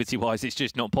 connectivity-wise, it's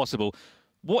just not possible.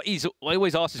 I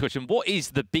always ask this question, what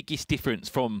is the biggest difference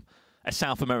from a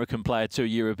South American player to a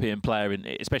European player, and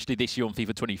especially this year on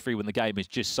FIFA 23 when the game is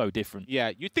just so different? Yeah,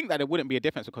 you'd think that there wouldn't be a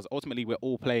difference because ultimately we're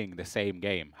all playing the same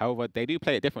game. However, they do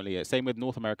play it differently. Same with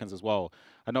North Americans as well.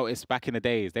 I noticed back in the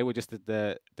days, they were just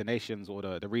the nations or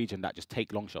the region that just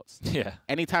take long shots. Yeah.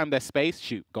 Anytime there's space,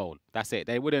 shoot, goal. That's it.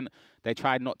 They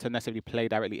tried not to necessarily play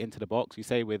directly into the box. You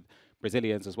say with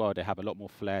Brazilians as well, they have a lot more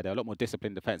flair. They're a lot more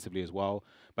disciplined defensively as well.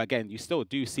 But again, you still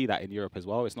do see that in Europe as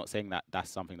well. It's not saying that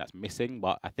that's something that's missing,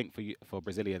 but I think for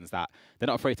Brazilians that they're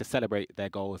not afraid to celebrate their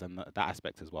goals and that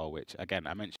aspect as well, which again,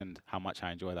 I mentioned how much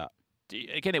I enjoy that.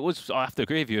 Again, I have to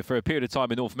agree with you, for a period of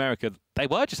time in North America, they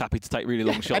were just happy to take really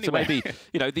long shots. Anyway. So maybe,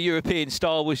 you know, the European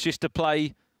style was just to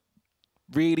play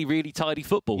really, really tidy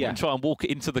football and try and walk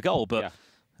it into the goal. But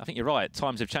I think you're right.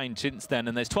 Times have changed since then,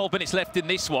 and there's 12 minutes left in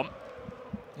this one,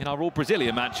 in our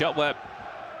all-Brazilian matchup, where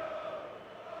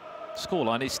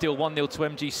scoreline is still 1-0 to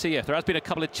MGCF. There has been a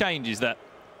couple of changes that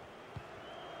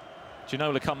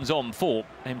Ginola comes on for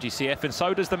MGCF, and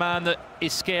so does the man that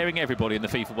is scaring everybody in the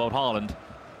FIFA world, Haaland.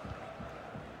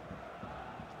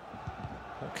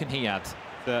 What can he add?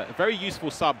 A very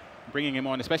useful sub, bringing him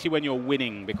on, especially when you're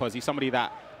winning, because he's somebody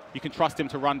that you can trust him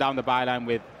to run down the byline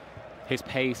with his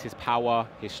pace, his power,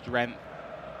 his strength.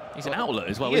 He's an outlet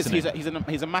as well, isn't he?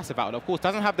 He's a massive outlet. Of course,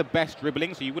 doesn't have the best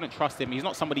dribbling, so you wouldn't trust him. He's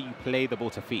not somebody you play the ball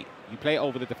to feet. You play it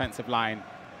over the defensive line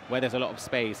where there's a lot of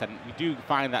space, and you do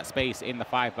find that space in the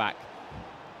 5-back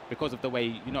because of the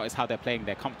way you notice how they're playing.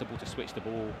 They're comfortable to switch the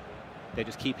ball. They're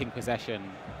just keeping possession.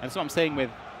 And that's what I'm saying with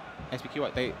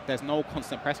SPQR. There's no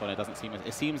constant press on it.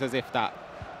 It seems as if that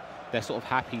they're sort of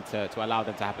happy to allow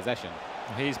them to have possession.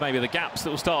 Here's maybe the gaps that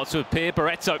will start to appear.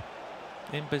 Barreto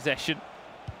in possession.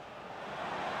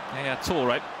 Yaya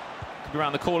Toure could be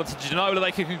around the corner to Ginola.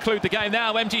 They can conclude the game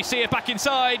now. MGCF back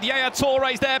inside. Yaya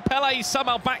Toure's there. Pele's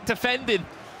somehow back defending.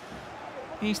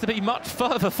 He needs to be much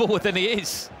further forward than he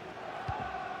is.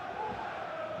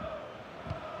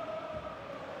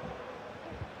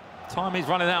 Time is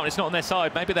running out and it's not on their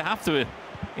side. Maybe they have to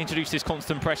introduce this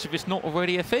constant pressure if it's not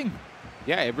already a thing.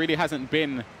 Yeah, it really hasn't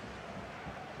been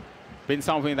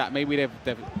something that maybe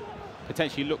they've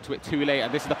potentially look to it too late,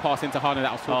 and this is the pass into Hana that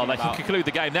I was talking about. They can conclude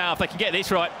the game now if they can get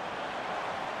this right.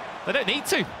 They don't need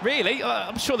to, really.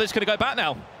 I'm sure they're just going to go back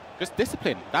now. Just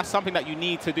discipline. That's something that you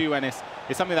need to do, and it's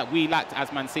something that we lacked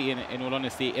as Man City, in all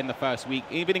honesty, in the first week.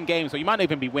 Even in games where you might not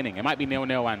even be winning. It might be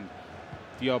 0-0, and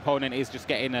your opponent is just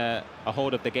getting a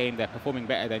hold of the game. They're performing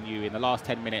better than you in the last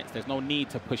 10 minutes. There's no need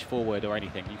to push forward or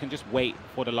anything. You can just wait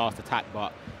for the last attack,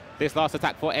 but this last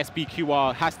attack for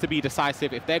SPQR has to be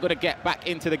decisive if they're going to get back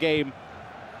into the game.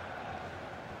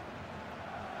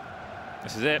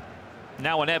 This is it.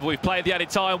 Now or never. We've played the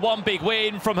added time. One big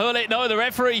win from Ollelito. No, the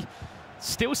referee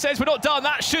still says we're not done.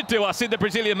 That should do us in the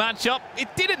Brazilian matchup.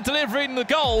 It didn't deliver in the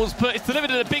goals, but it's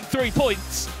delivered in the big 3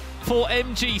 points for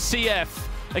MGCF.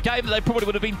 A game that they probably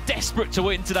would have been desperate to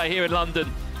win today here in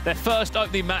London. Their first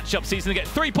opening matchup season to get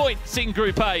 3 points in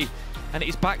Group A. And it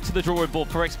is back to the drawing board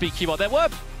for SPQR. There were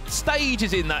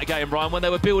stages in that game, Ryan, when they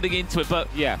were building into it, but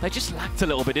yeah, they just lacked a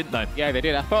little bit, didn't they? Yeah, they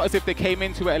did. I felt as if they came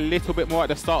into it a little bit more at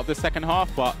the start of the second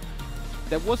half, but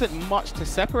there wasn't much to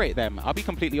separate them. I'll be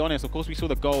completely honest. Of course, we saw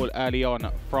the goal early on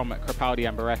from Crepaldi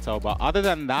and Barreto, but other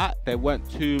than that, there weren't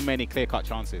too many clear-cut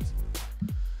chances.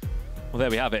 Well, there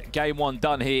we have it. Game 1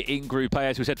 done here in Group A.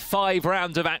 As we said, 5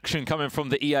 rounds of action coming from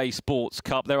the EA Sports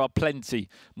Cup. There are plenty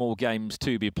more games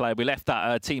to be played. We left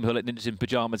that Team Hullet Ninjas in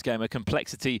Pyjamas game. A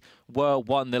Complexity were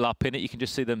 1-0 up in it. You can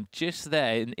just see them just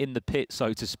there in the pit,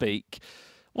 so to speak.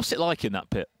 What's it like in that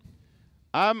pit?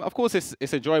 Of course,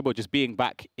 it's enjoyable just being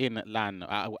back in LAN,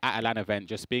 at a LAN event,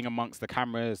 just being amongst the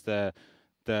cameras,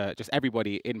 just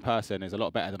everybody in person is a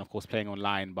lot better than, of course, playing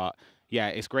online. But yeah,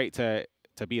 it's great to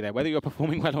be there. Whether you're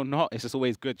performing well or not, it's just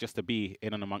always good just to be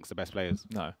in and amongst the best players.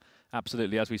 No,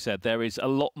 absolutely. As we said, there is a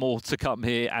lot more to come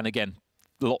here. And again,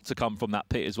 a lot to come from that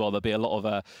pit as well. There'll be a lot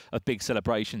of big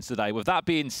celebrations today. With that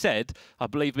being said, I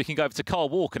believe we can go over to Carl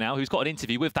Walker now, who's got an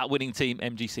interview with that winning team,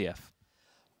 MGCF.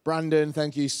 Brandon,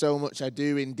 thank you so much. I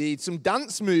do indeed. Some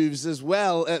dance moves as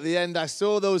well at the end. I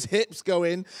saw those hips go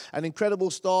in. An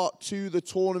incredible start to the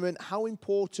tournament. How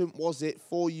important was it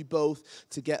for you both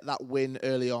to get that win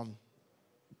early on?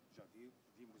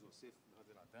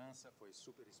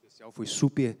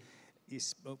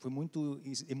 Foi muito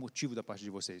emotivo da parte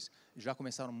de vocês. Já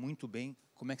começaram muito bem.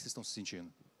 Como é que vocês estão se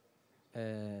sentindo?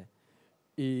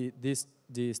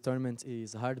 This tournament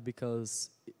is hard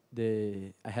because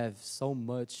I have so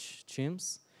much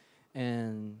teams,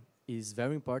 and it's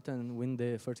very important win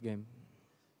the first game.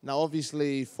 Now,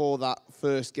 obviously, for that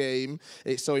first game,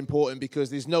 it's so important because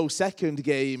there's no second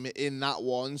game in that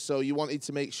one. So you wanted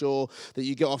to make sure that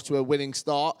you get off to a winning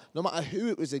start, no matter who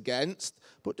it was against.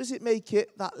 But does it make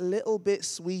it that little bit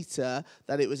sweeter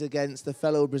that it was against the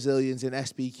fellow Brazilians in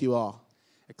SPQR?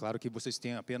 É claro que vocês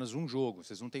têm apenas um jogo,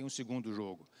 vocês não têm um segundo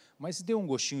jogo. Mas deu um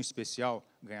gostinho especial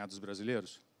ganhar dos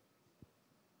brasileiros?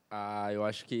 Eu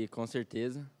acho que com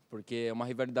certeza, porque é uma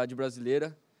rivalidade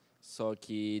brasileira. Só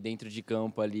que dentro de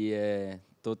campo ali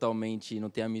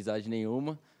não tem amizade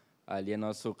nenhuma. Ali é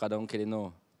cada um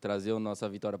querendo trazer a nossa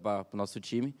vitória para o nosso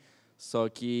time. Só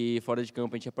que fora de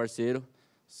campo a gente é parceiro.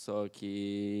 Só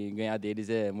que ganhar deles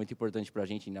é muito importante para a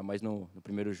gente, ainda mais no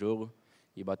primeiro jogo.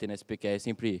 E bater na SPQR é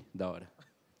sempre da hora.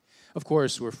 Of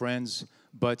course, we're friends,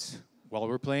 but while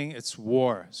we're playing, it's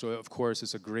war. So of course,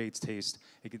 it's a great taste.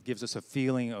 It gives us a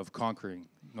feeling of conquering,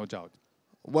 no doubt.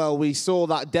 Well, we saw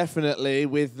that definitely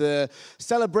with the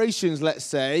celebrations, let's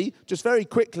say. Just very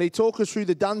quickly, talk us through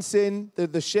the dancing,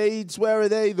 the shades, where are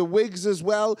they? The wigs as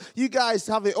well. You guys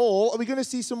have it all. Are we going to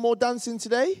see some more dancing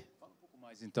today? Fala um pouco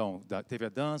mais então. Teve a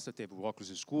dança, teve o óculos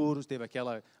escuros, teve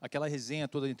aquela resenha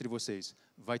toda entre vocês.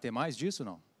 Vai ter mais disso ou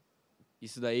não?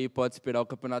 Isso daí pode esperar o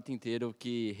campeonato inteiro,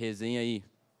 que resenha aí,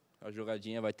 a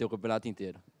jogadinha vai ter o campeonato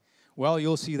inteiro. Well,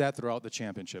 you'll see that throughout the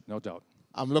championship, no doubt.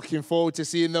 I'm looking forward to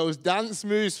seeing those dance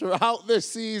moves throughout the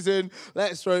season.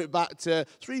 Let's throw it back to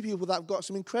 3 people that have got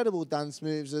some incredible dance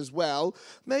moves as well.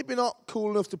 Maybe not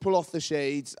cool enough to pull off the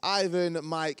shades. Ivan,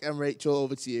 Mike, and Rachel,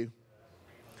 over to you.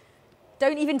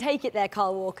 Don't even take it there,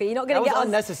 Carl Walker. You're not going to get us.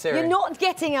 Unnecessary. You're not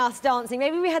getting us dancing.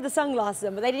 Maybe we had the sunglasses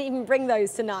on, but they didn't even bring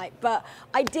those tonight. But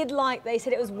I did like, they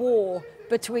said it was war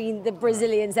between the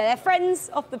Brazilians. They're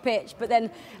friends off the pitch, but then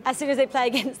as soon as they play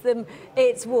against them,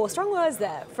 it's war. Strong words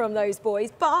there from those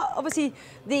boys. But obviously,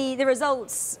 the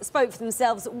results spoke for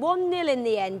themselves. 1-0 in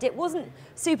the end. It wasn't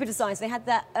super decisive. They had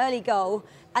that early goal,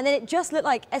 and then it just looked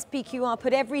like SPQR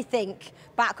put everything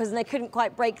backwards, and they couldn't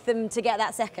quite break them to get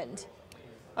that second.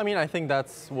 I mean, I think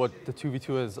that's what the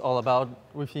 2v2 is all about.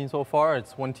 We've seen so far,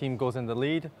 it's one team goes in the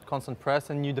lead, constant press,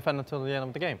 and you defend until the end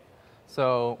of the game.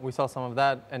 So we saw some of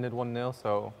that, ended 1-0,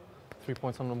 so 3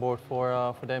 points on the board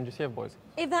for the MGCF boys.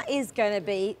 If that is going to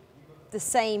be the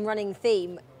same running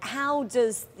theme. How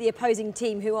does the opposing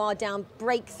team who are down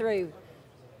break through?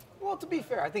 Well, to be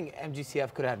fair, I think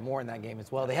MGCF could have had more in that game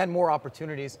as well. They had more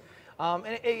opportunities. And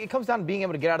it comes down to being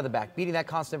able to get out of the back, beating that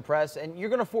constant press, and you're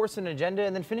going to force an agenda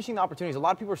and then finishing the opportunities. A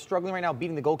lot of people are struggling right now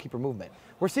beating the goalkeeper movement.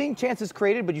 We're seeing chances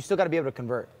created, but you still got to be able to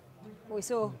convert. We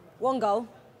saw one goal,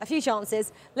 a few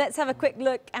chances. Let's have a quick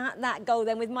look at that goal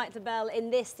then with Mike LaBelle in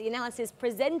this, the analysis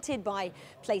presented by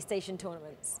PlayStation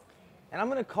Tournaments. And I'm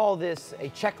going to call this a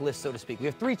checklist, so to speak. We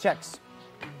have 3 checks.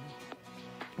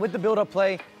 With the build-up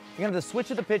play, you're going to have the switch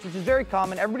of the pitch, which is very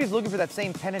common. Everybody's looking for that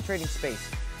same penetrating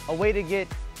space, a way to get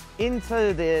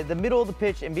into the middle of the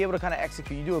pitch and be able to kind of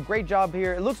execute. You do a great job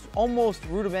here. It looks almost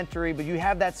rudimentary, but you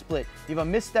have that split. You have a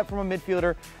misstep from a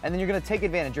midfielder, and then you're going to take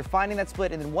advantage. You're finding that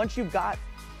split, and then once you've got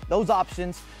those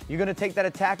options, you're going to take that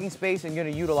attacking space and you're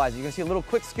going to utilize it. You're going to see a little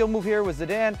quick skill move here with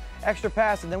Zidane, extra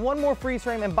pass, and then one more freeze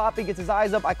frame, and Mbappe gets his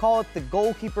eyes up. I call it the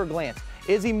goalkeeper glance.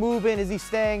 Is he moving? Is he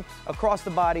staying across the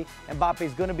body? Mbappe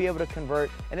is going to be able to convert,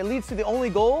 and it leads to the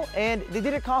only goal, and they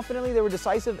did it confidently. They were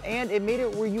decisive, and it made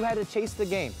it where you had to chase the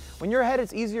game. When you're ahead,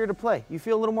 it's easier to play. You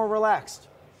feel a little more relaxed.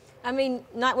 I mean,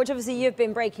 Nightwatch, obviously you've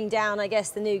been breaking down, I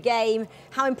guess, the new game.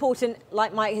 How important,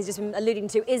 like Mike has just been alluding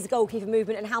to, is goalkeeper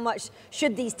movement, and how much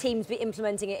should these teams be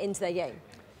implementing it into their game?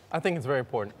 I think it's very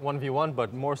important, 1v1,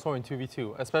 but more so in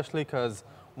 2v2, especially because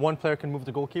one player can move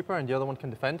the goalkeeper and the other one can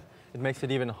defend. It makes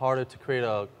it even harder to create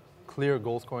a clear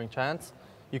goal-scoring chance.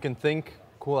 You can think,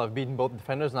 cool, I've beaten both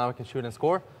defenders, now I can shoot and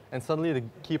score, and suddenly the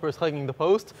keeper is hugging the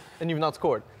post and you've not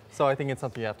scored. So I think it's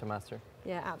something you have to master.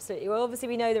 Yeah, absolutely. Well, obviously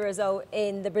we know the result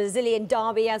in the Brazilian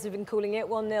derby, as we've been calling it,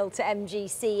 1-0 to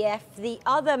MGCF. The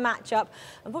other matchup,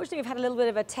 unfortunately we've had a little bit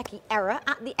of a techie error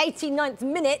at the 89th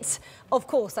minute. Of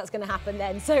course that's going to happen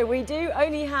then. So we do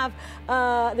only have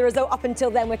the result up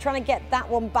until then. We're trying to get that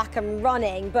one back and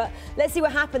running. But let's see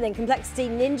what happened then. Complexity,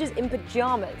 ninjas in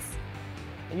pajamas.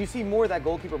 And you see more of that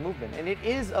goalkeeper movement. And it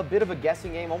is a bit of a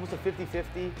guessing game, almost a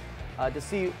 50-50. To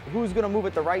see who's going to move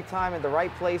at the right time at the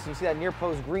right place. You see that near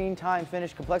post green time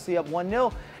finish, Complexity up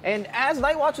 1-0. And as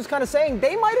Nightwatch was kind of saying,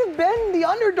 they might have been the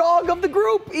underdog of the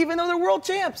group, even though they're world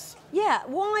champs. Yeah,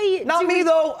 why? Not me,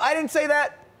 though. I didn't say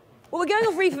that. Well, we're going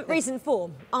off recent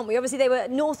form, aren't we? Obviously, they were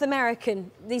North American,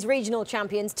 these regional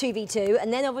champions, 2v2.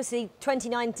 And then, obviously,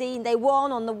 2019, they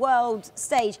won on the world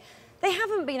stage. They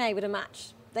haven't been able to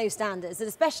match those standards, and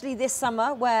especially this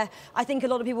summer, where I think a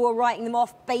lot of people were writing them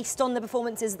off based on the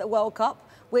performances at the World Cup,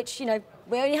 which, you know,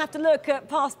 we only have to look at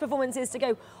past performances to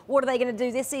go, what are they going to do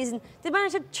this season? They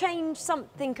managed to change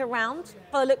something around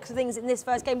by the looks of things in this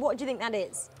first game. What do you think that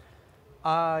is?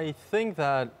 I think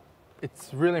that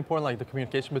it's really important, like the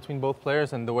communication between both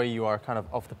players and the way you are kind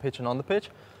of off the pitch and on the pitch.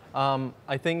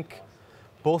 I think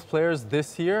both players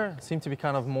this year seem to be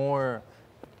kind of more,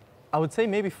 I would say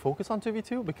maybe focus on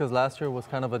 2v2, because last year was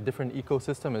kind of a different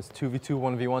ecosystem. It's 2v2,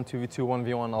 1v1, 2v2,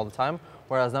 1v1 all the time,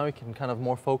 whereas now we can kind of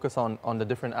more focus on the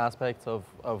different aspects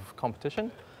of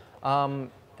competition. And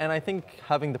I think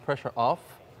having the pressure off,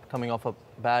 coming off a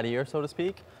bad year, so to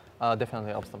speak,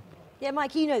 definitely helps them. Yeah,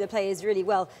 Mike, you know the players really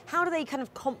well. How do they kind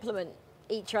of complement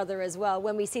each other as well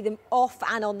when we see them off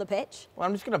and on the pitch? Well,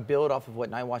 I'm just going to build off of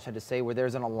what Nightwatch had to say, where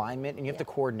there's an alignment and you have to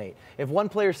coordinate. If one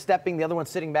player's stepping, the other one's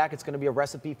sitting back, it's going to be a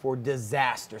recipe for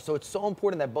disaster. So it's so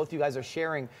important that both you guys are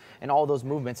sharing in all those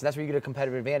movements, and that's where you get a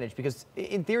competitive advantage, because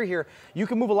in theory here, you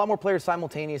can move a lot more players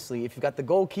simultaneously. If you've got the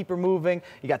goalkeeper moving,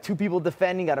 you got 2 people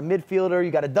defending, you got a midfielder,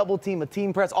 you got a double team, a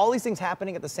team press, all these things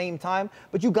happening at the same time,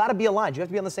 but you got to be aligned. You have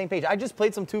to be on the same page. I just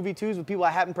played some 2v2s with people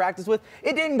I haven't practiced with.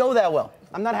 It didn't go that well.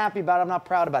 I'm not happy about it. I'm not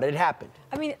proud about it. It happened.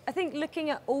 I mean, I think looking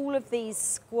at all of these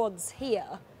squads here,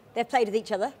 they've played with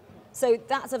each other. So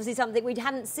that's obviously something we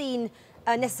hadn't seen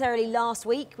necessarily last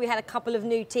week. We had a couple of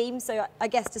new teams. So I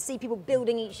guess to see people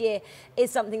building each year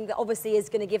is something that obviously is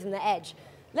going to give them the edge.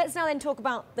 Let's now then talk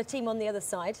about the team on the other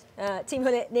side. Team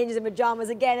Ninjas in Pajamas,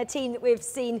 again, a team that we've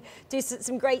seen do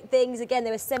some great things. Again,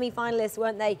 they were semi-finalists,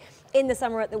 weren't they, in the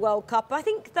summer at the World Cup. I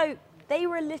think, though, they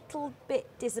were a little bit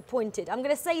disappointed. I'm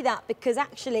going to say that because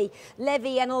actually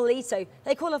Levi and Ollelito,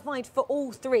 they qualified for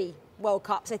all 3 World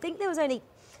Cups. I think there was only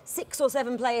 6 or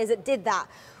 7 players that did that,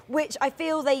 which I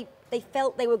feel they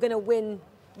felt they were going to win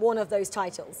one of those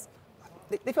titles.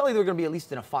 They felt like they were going to be at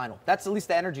least in a final. That's at least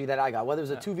the energy that I got. Whether it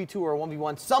was a 2v2 or a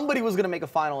 1v1, somebody was going to make a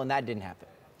final, and that didn't happen.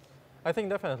 I think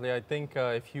definitely. I think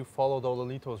if you followed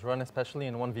Ollelito's run, especially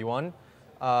in 1v1,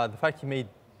 the fact he made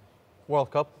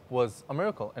World Cup was a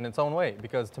miracle in its own way,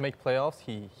 because to make playoffs,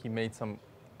 he made some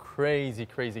crazy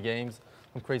games,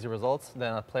 some crazy results.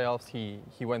 Then at playoffs,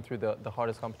 he went through the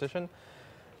hardest competition.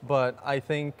 But I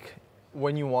think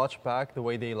when you watch back the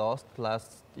way they lost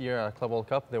last year at Club World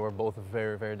Cup, they were both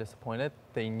very, very disappointed.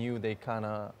 They knew they kind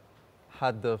of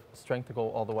had the strength to go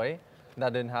all the way.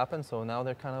 That didn't happen, so now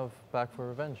they're kind of back for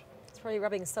revenge. It's probably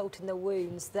rubbing salt in the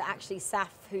wounds that actually Saf,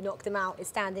 who knocked them out, is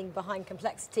standing behind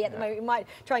Complexity at the moment. We might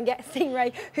try and get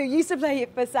Stingray, who used to play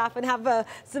for Saf, and have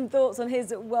some thoughts on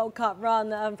his World Cup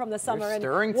run from the summer and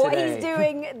what he's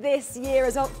doing this year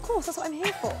as well. Of course, that's what I'm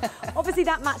here for. Obviously,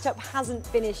 that matchup hasn't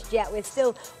finished yet. We're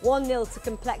still 1-0 to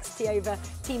Complexity over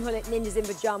Team Hullet Ninjas in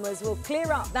Pyjamas. We'll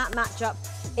clear up that matchup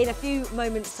in a few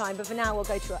moments' time, but for now, we'll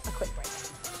go to a quick break.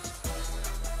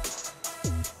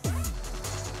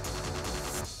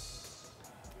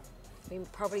 We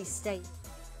probably stay.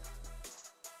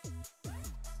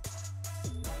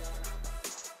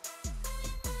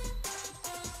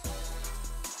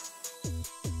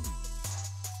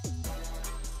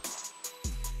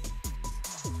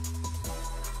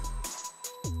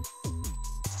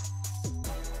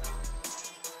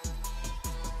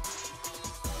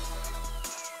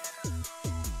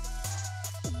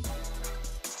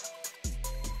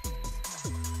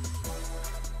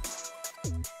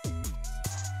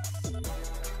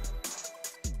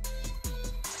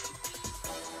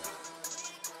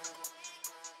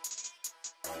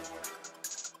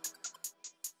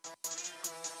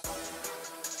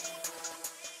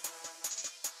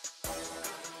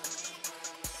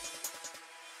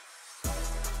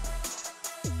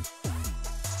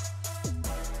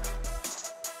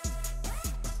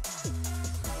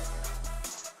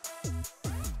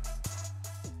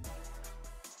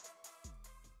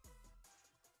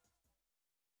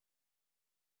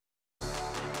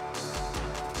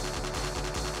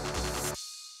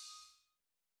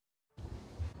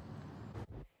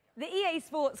 The EA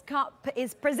Sports Cup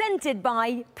is presented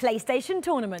by PlayStation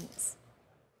Tournaments.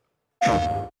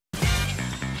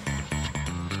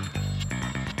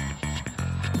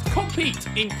 Compete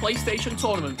in PlayStation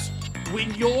Tournaments.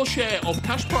 Win your share of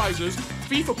cash prizes,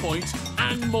 FIFA points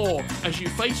and more as you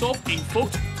face off in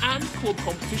FUT and club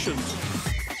competitions.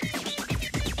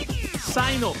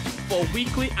 Sign up for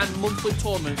weekly and monthly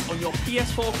tournaments on your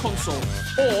PS4 console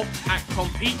or at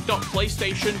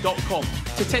compete.playstation.com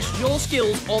to test your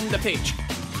skills on the pitch.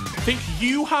 Think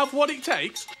you have what it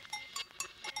takes?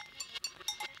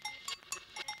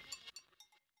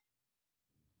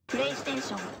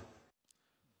 PlayStation.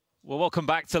 Well, welcome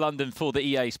back to London for the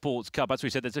EA Sports Cup. As we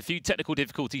said, there's a few technical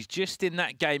difficulties just in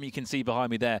that game you can see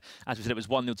behind me there. As we said, it was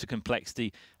 1-0 to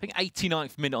Complexity. I think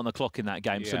 89th minute on the clock in that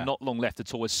game, so not long left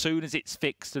at all. As soon as it's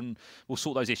fixed and we'll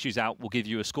sort those issues out, we'll give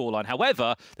you a scoreline.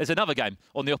 However, there's another game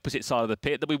on the opposite side of the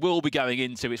pit that we will be going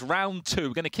into. It's round 2.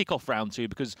 We're going to kick off round 2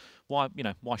 because why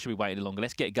should we wait any longer?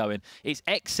 Let's get going. It's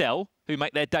XL who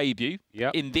make their debut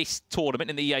in this tournament,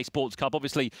 in the EA Sports Cup.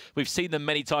 Obviously, we've seen them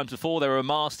many times before. They were a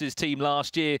Masters team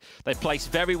last year. They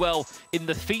placed very well in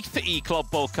the FIFA E-Club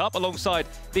World Cup alongside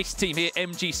this team here,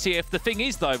 MGCF. The thing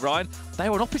is, though, Ryan, they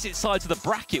were on opposite sides of the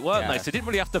bracket, weren't they? So they didn't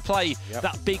really have to play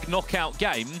that big knockout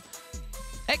game.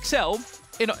 XL,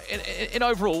 in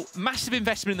overall, massive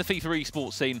investment in the FIFA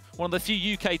esports scene. One of the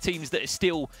few UK teams that is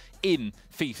still in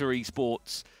FIFA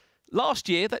esports. Last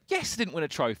year, yes, they didn't win a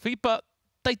trophy, but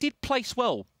they did place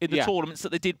well in the tournaments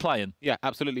that they did play in. Yeah,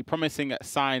 absolutely. Promising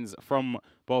signs from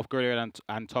both Guerrero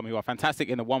and Tom, who are fantastic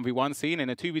in the 1v1 scene. In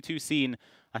the 2v2 scene,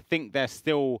 I think they're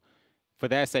still, for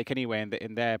their sake anyway,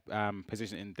 in their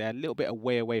position, they're a little bit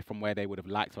away from where they would have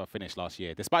liked to have finished last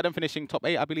year. Despite them finishing top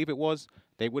 8, I believe it was,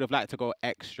 they would have liked to go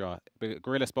extra.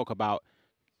 Guerrero spoke about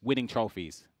winning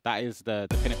trophies. That is the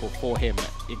pinnacle for him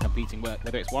in competing,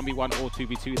 whether it's 1v1 or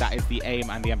 2v2. That is the aim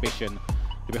and the ambition.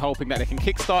 We're hoping that they can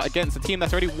kickstart against a team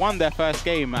that's already won their first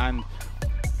game, and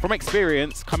from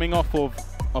experience, coming off of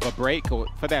a break, or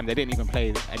for them, they didn't even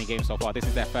play any games so far. This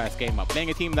is their first game up. Playing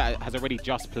a team that has already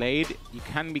just played, you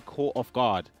can be caught off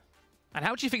guard. And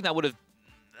how do you think that would have,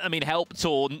 helped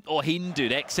or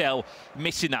hindered XL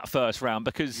missing that first round?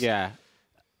 Because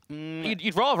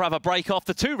you'd rather have a break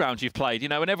after 2 rounds you've played,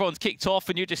 when everyone's kicked off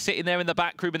and you're just sitting there in the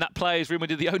back room in that players' room and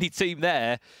you're the only team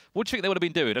there. What do you think they would have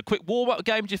been doing? A quick warm-up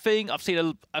game, do you think? I've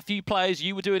seen a few players,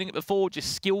 you were doing it before,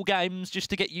 just skill games, just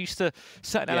to get used to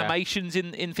certain animations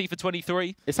in FIFA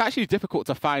 23. It's actually difficult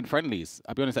to find friendlies,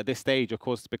 I'll be honest, at this stage, of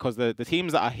course, because the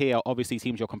teams that are here are obviously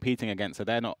teams you're competing against, so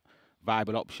they're not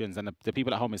viable options, and the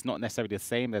people at home is not necessarily the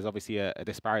same. There's obviously a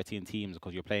disparity in teams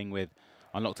because you're playing with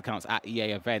unlocked accounts at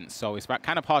EA events, so it's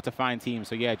kind of hard to find teams.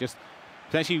 So yeah, just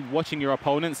potentially watching your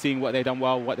opponents, seeing what they've done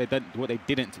well, what they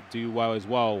didn't do well as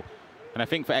well. And I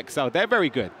think for XL, they're very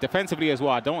good defensively as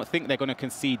well. I don't think they're going to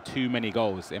concede too many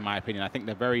goals, in my opinion. I think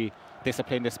they're very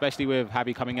disciplined, especially with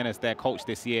Javi coming in as their coach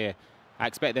this year. I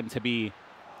expect them to be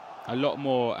a lot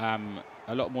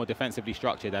more defensively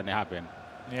structured than they have been.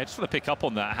 Yeah, just want to pick up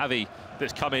on that. Javi,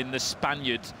 that's come in, the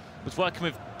Spaniard, was working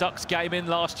with Ducks Gaming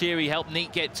last year. He helped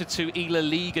NIP get to 2 La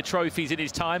Liga trophies in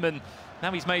his time, and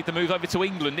now he's made the move over to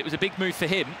England. It was a big move for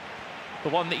him, the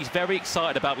one that he's very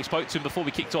excited about. We spoke to him before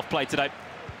we kicked off play today.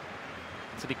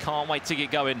 So he can't wait to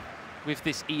get going with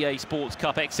this EA Sports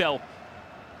Cup XL. Of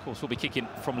course, we'll be kicking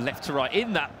from left to right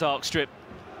in that dark strip,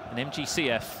 and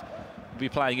MGCF will be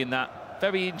playing in that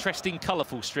very interesting,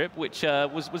 colourful strip, which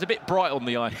was a bit bright on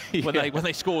the eye when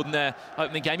they scored in their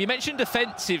opening game. You mentioned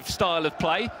defensive style of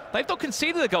play. They've not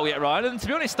conceded a goal yet, Ryan, and to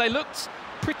be honest, they looked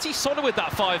pretty solid with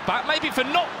that 5-back, maybe for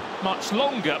not much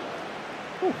longer.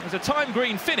 There's a time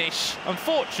green finish.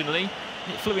 Unfortunately,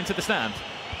 it flew into the stand.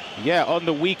 Yeah, on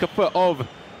the weaker foot of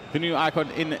the new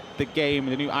icon in the game,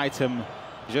 the new item,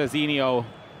 Jorginho.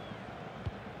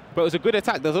 But it was a good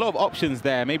attack. There's a lot of options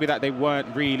there, maybe that they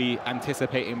weren't really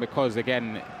anticipating, because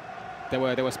again, there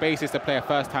were spaces to play a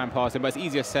first-time pass in, but it's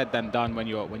easier said than done when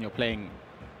you're playing.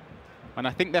 And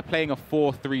I think they're playing a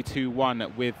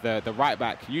 4-3-2-1 with the right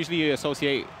back. Usually you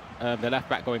associate the left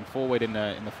back going forward in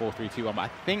the 4-3-2-1, but I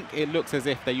think it looks as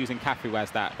if they're using Cafu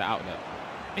as the outlet.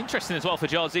 Interesting as well for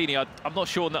Jorginho. I'm not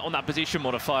sure on that position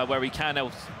modifier where he can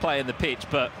play in the pitch,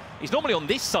 but he's normally on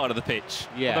this side of the pitch,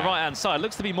 on the right-hand side.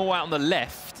 Looks to be more out on the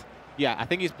left. Yeah, I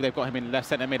think they've got him in left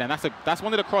centre mid, and that's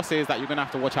one of the crosses that you're going to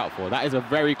have to watch out for. That is a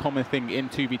very common thing in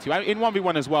 2v2, in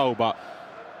 1v1 as well, but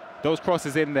those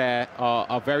crosses in there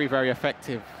are very, very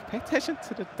effective. Pay attention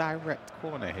to the direct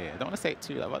corner here. I don't want to say it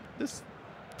too loud, but this,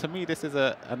 to me, this is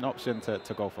an option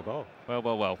to go for goal.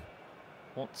 Well.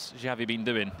 What's Xavi been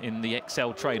doing in the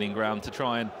XL training ground to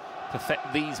try and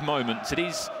perfect these moments? It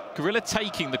is Gorilla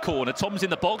taking the corner. Tom's in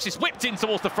the box. It's whipped in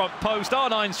towards the front post.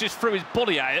 R9's just threw his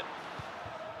body at it.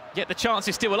 Yet the chance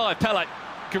is still alive. Pele,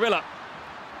 Gorilla,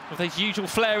 with his usual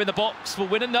flair in the box, will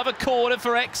win another corner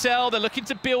for XL. They're looking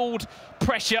to build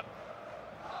pressure.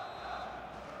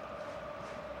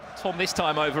 Tom this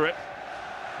time over it.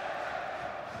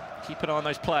 Keep an eye on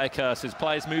those player cursors.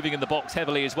 Players moving in the box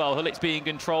heavily as well. Hulit's being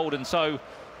controlled, and so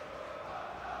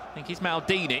I think he's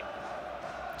Maldini.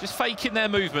 Just faking their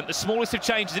movement. The smallest of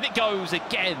changes, and it goes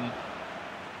again.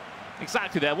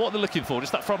 Exactly there. What are they looking for?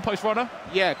 Just that front post runner?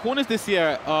 Yeah, corners this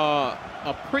year are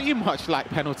pretty much like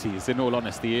penalties, in all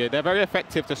honesty. They're very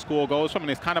effective to score goals from,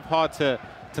 and it's kind of hard to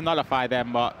nullify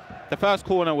them. But the first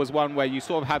corner was one where you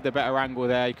sort of had the better angle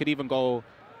there. You could even go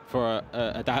for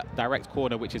a direct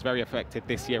corner, which is very effective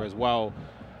this year as well.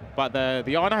 But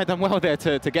the R9 done well there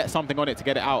to get something on it, to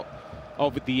get it out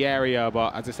of the area.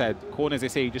 But as I said, corners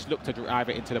this year, you just look to drive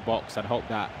it into the box and hope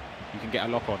that you can get a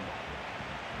lock on.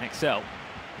 XL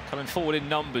coming forward in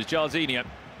numbers. Jorginho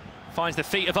finds the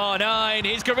feet of R9.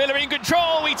 Here's Gorilla in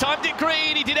control. He timed it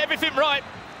green. He did everything right.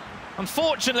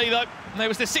 Unfortunately, though, there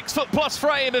was the 6-foot-plus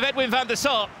frame of Edwin van der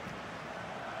Sar,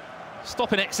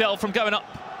 stopping XL from going up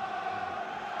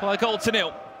by a goal to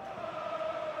nil.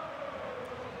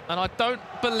 And I don't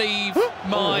believe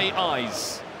my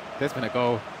eyes. There's been a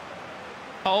goal.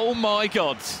 Oh my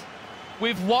God.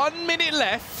 With 1 minute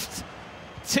left,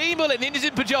 Team Ullet Ninjas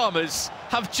in Pyjamas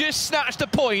have just snatched a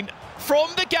point from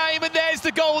the game, and there's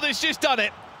the goal that's just done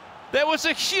it. There was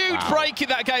a huge break in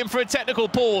that game for a technical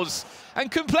pause, and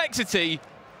Complexity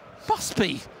must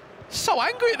be so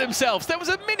angry at themselves. There was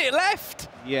a minute left.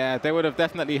 Yeah, they would have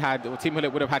definitely had, or Team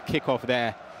Ullet would have had kickoff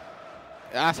there.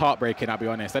 That's heartbreaking, I'll be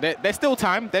honest. There's still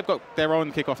time. They've got their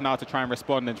own kickoff now to try and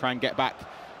respond and try and get back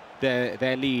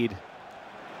their lead.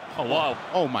 Oh, wow.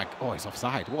 Oh, my. Oh, he's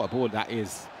offside. What a ball that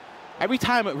is. Every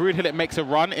time Weerd makes a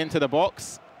run into the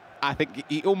box, I think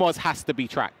he almost has to be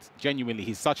tracked. Genuinely,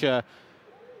 he's such a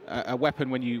weapon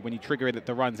when you trigger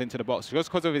the runs into the box. Just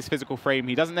because of his physical frame,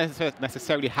 he doesn't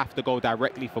necessarily have to go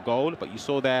directly for goal, but you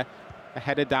saw there a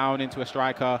header down into a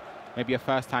striker, maybe a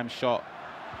first-time shot.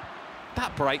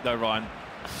 That break, though, Ryan,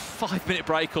 5-minute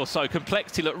break or so.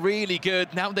 Complexity looked really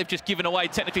good. Now they've just given away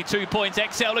technically 2 points.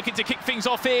 XL looking to kick things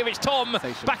off here. It's Tom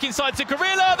back inside to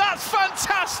Gorilla. That's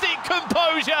fantastic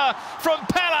composure from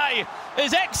Pele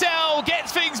as XL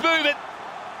gets things moving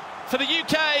for the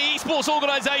UK Esports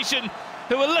organisation,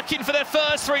 who are looking for their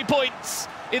first 3 points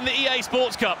in the EA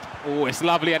Sports Cup. Oh, it's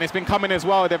lovely, and it's been coming as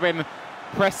well. They've been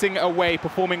pressing away,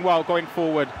 performing well, going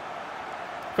forward.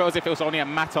 Felt as if it was only a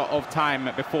matter of time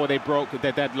before they broke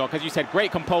their deadlock. As you said,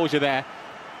 great composure there.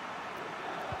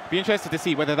 Be interested to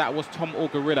see whether that was Tom or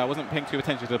Gorilla. I wasn't paying too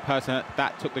attention to the person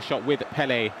that took the shot with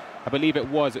Pele. I believe it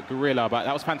was Gorilla, but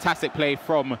that was fantastic play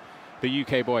from the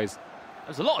UK boys.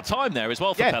 There's a lot of time there as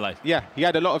well for Pele. Yeah, he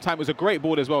had a lot of time. It was a great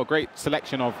ball as well. Great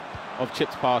selection of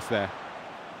chips pass there.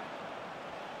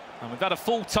 And we've had a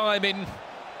full time in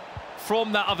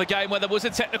from that other game where there was a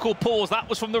technical pause. That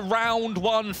was from the round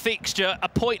 1 fixture. A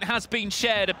point has been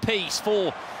shared apiece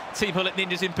for Team Hullet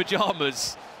Ninjas in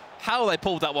pyjamas. How they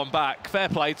pulled that one back, fair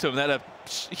play to them. They had a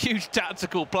huge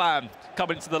tactical plan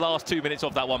coming into the last 2 minutes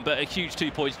of that one, but a huge 2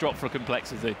 points drop for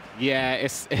complexity. Yeah,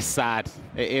 it's sad.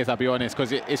 It is, I'll be honest,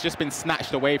 because it's just been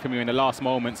snatched away from you in the last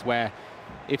moments where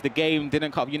if the game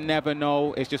didn't come, you never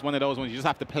know. It's just one of those ones you just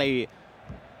have to play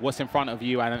what's in front of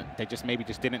you, and they just maybe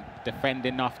just didn't defend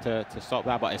enough to stop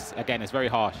that. But again, it's very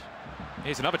harsh.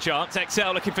 Here's another chance.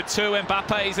 XL looking for 2.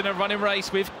 Mbappe's in a running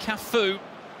race with Cafu.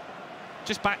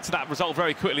 Just back to that result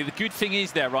very quickly. The good thing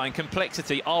is there, Ryan,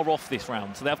 Complexity are off this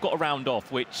round, so they've got a round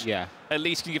off, which at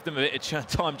least can give them a bit of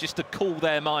time just to cool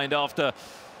their mind after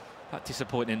that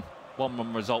disappointing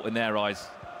 1-1 result in their eyes.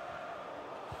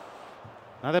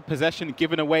 Another possession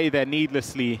given away there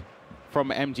needlessly from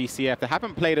MGCF. They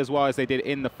haven't played as well as they did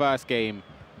in the first game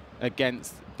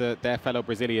against their fellow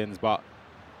Brazilians, but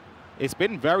it's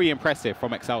been very impressive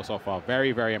from XL so far.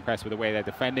 Very, very impressed with the way they're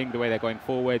defending, the way they're going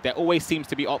forward. There always seems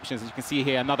to be options. As you can see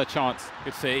here, another chance.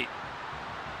 Good see.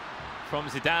 From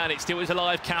Zidane, it still is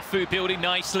alive. Cafu building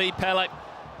nicely. Pele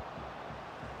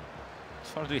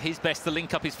trying to do his best to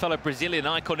link up his fellow Brazilian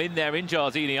icon in there in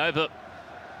Jarzinho, but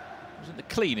wasn't the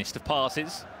cleanest of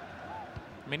passes.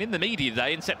 I mean, in the media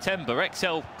day in September,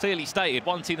 XL clearly stated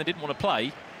one team they didn't want to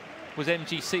play was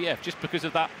MGCF, just because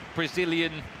of that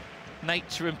Brazilian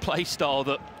nature and play style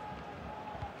that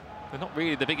they're not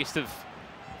really the biggest of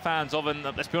fans of, and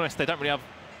let's be honest, they don't really have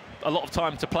a lot of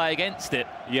time to play against it.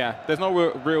 Yeah, there's no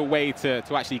real way to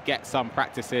actually get some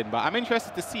practice in, but I'm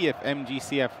interested to see if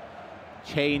MGCF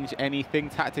change anything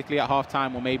tactically at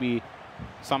halftime, or maybe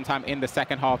sometime in the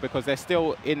second half, because they're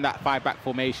still in that 5-back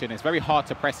formation. It's very hard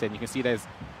to press in. You can see there's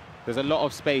a lot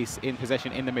of space in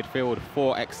possession in the midfield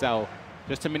for XL,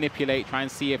 just to manipulate, try and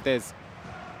see if there's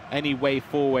any way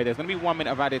forward. There's going to be 1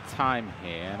 minute of added time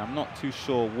here, and I'm not too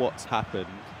sure what's happened.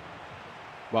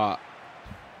 But,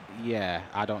 yeah,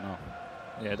 I don't know.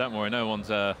 Yeah, don't worry. No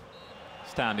one's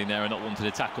standing there and not wanting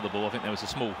to tackle the ball. I think there was a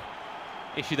small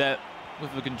issue there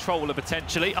with the controller,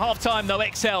 potentially. Half-time, though,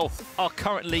 XL are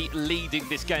currently leading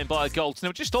this game by a goal.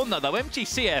 Now, just on that, though,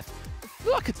 MGCF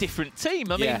look like a different team.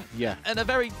 I mean, and a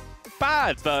very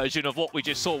bad version of what we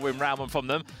just saw in round 1 from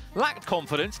them. Lacked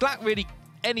confidence, lacked really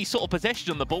any sort of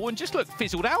possession on the ball, and just looked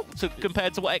fizzled out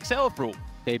compared to what XL have brought.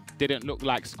 They didn't look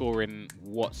like scoring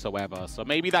whatsoever. So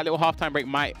maybe that little halftime break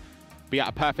might be at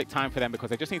a perfect time for them, because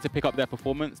they just need to pick up their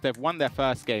performance. They've won their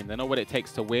first game. They know what it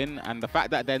takes to win. And the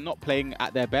fact that they're not playing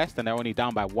at their best and they're only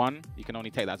down by 1, you can only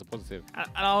take that as a positive. And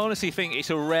I honestly think it's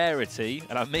a rarity,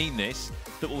 and I mean this,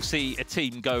 that we'll see a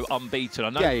team go unbeaten. I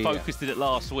know Focus did it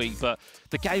last week, but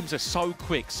the games are so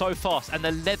quick, so fast, and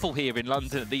the level here in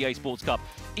London at the EA Sports Cup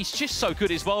is just so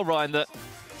good as well, Ryan, that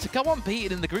to go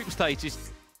unbeaten in the group stage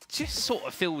is just sort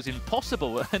of feels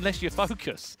impossible unless you're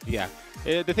Focus. Yeah.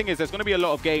 The thing is, there's going to be a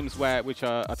lot of games which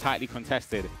are tightly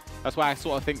contested. That's why I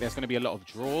sort of think there's going to be a lot of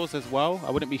draws as well.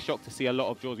 I wouldn't be shocked to see a lot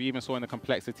of draws. We even saw in the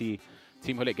Complexity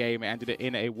Team Hullet game, it ended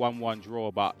in a 1-1 draw.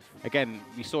 But again,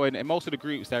 we saw in most of the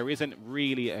groups, there isn't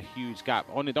really a huge gap.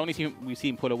 The only team we've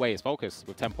seen pull away is Focus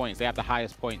with 10 points. They have the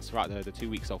highest points throughout the 2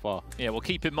 weeks so far. Yeah, well,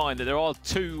 keep in mind that there are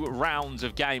 2 rounds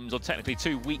of games, or technically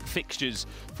 2 week fixtures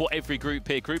for every group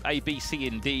here. Group A, B, C,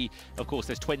 and D. Of course,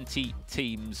 there's 20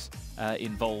 teams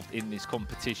involved in this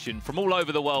competition from all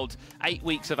over the world. 8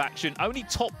 weeks of action. Only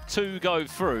top 2 go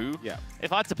through. Yeah.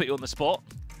 If I had to put you on the spot,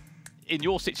 in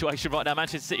your situation right now,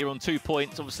 Manchester City are on 2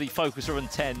 points, obviously Focus are on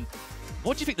 10.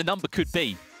 What do you think the number could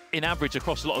be in average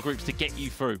across a lot of groups to get you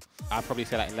through? I'd probably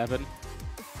say like 11,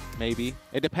 maybe.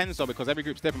 It depends though, because every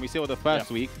group's different. We see the first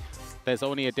week, there's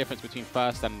only a difference between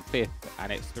 1st and 5th,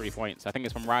 and it's 3 points. I think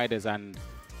it's from Riders and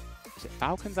is it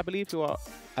Falcons, I believe,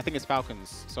 I think it's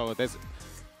Falcons. So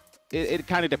it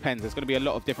kind of depends. There's going to be a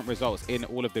lot of different results in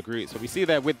all of the groups. But we see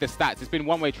there with the stats, it's been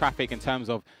one-way traffic in terms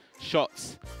of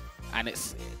shots. And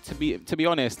it's, to be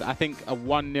honest, I think a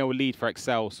 1-0 lead for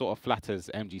XL sort of flatters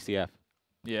MGCF.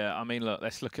 Yeah, I mean, look,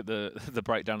 let's look at the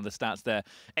breakdown of the stats there.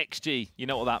 XG, you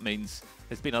know what that means.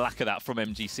 There's been a lack of that from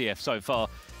MGCF so far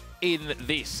in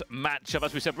this matchup.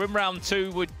 As we said, we're in round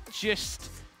 2. We're just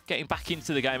getting back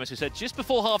into the game, as we said, just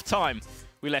before half-time.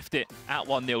 We left it at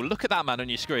 1-0. Look at that man on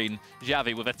your screen,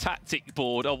 Javi, with a tactic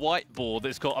board, a whiteboard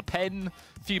that's got a pen,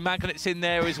 a few magnets in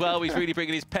there as well. He's really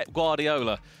bringing his Pep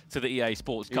Guardiola to the EA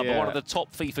Sports Cup. One of the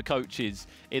top FIFA coaches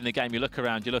in the game. You look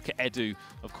around, you look at Edu,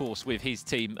 of course, with his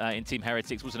team in Team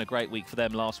Heretics. Wasn't a great week for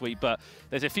them last week, but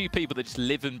there's a few people that just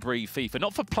live and breathe FIFA,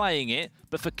 not for playing it,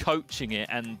 but for coaching it,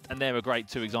 and they're a great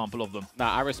 2 example of them.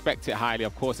 Nah, I respect it highly,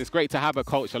 of course. It's great to have a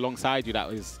coach alongside you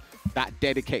that is that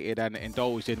dedicated and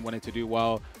indulged in wanting to do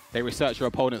well. They research your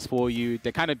opponents for you.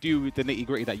 They kind of do the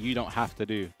nitty-gritty that you don't have to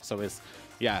do. So it's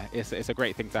a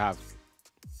great thing to have.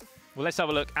 Well, let's have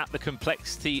a look at the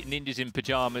Complexity Ninjas in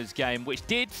Pyjamas game, which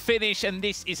did finish, and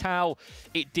this is how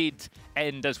it did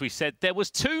end, as we said. There was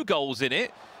 2 goals in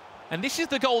it, and this is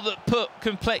the goal that put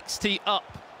Complexity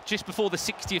up just before the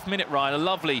 60th minute, Ryan. A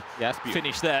lovely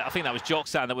finish there. I think that was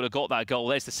Joksan that would have got that goal.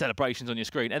 There's the celebrations on your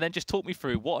screen. And then just talk me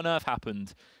through what on earth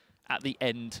happened at the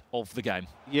end of the game.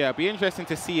 Yeah, it'd be interesting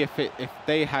to see if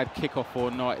they had kickoff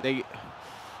or not.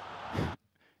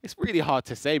 It's really hard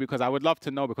to say, because I would love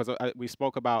to know, because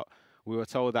we were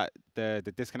told that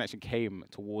the disconnection came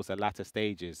towards the latter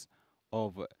stages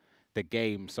of the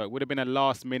game. So it would have been a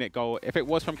last-minute goal. If it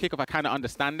was from kickoff, I kind of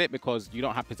understand it, because you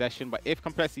don't have possession. But if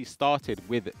Complexity started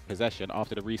with possession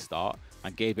after the restart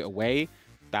and gave it away,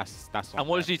 that's and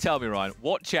what did you tell me, Ryan?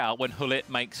 Watch out when Ollelito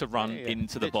makes a run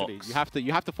into the box.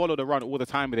 You have to follow the run all the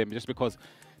time with him, just because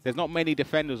there's not many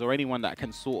defenders or anyone that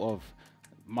can sort of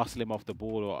muscle him off the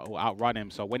ball or outrun him.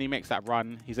 So when he makes that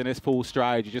run, he's in his full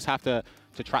stride. You just have to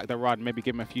track the run, maybe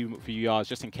give him a few yards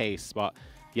just in case. But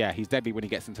yeah, he's deadly when he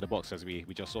gets into the box, as we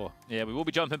just saw. Yeah, we will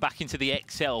be jumping back into the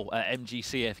XL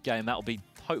MGCF game. That will be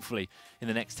hopefully in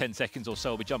the next 10 seconds or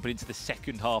so. We'll be jumping into the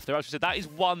second half there. As we said, that is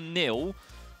 1-0.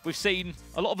 We've seen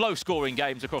a lot of low-scoring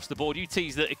games across the board. You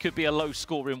teased that it could be a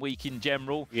low-scoring week in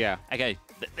general. Yeah. Okay,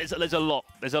 there's a lot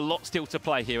still to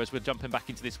play here as we're jumping back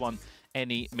into this one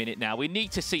any minute now. We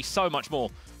need to see so much more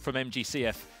from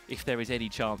MGCF if there is any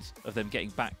chance of them getting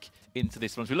back into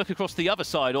this one. As we look across the other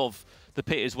side of the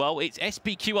pit as well, it's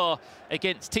SPQR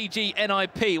against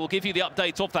TG.NIP. We'll give you the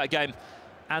update of that game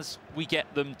as we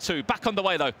get them too. Back on the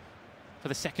way, though, for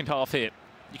the second half here.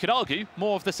 You could argue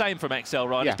more of the same from XL,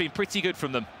 Ryan. Yeah. It's been pretty good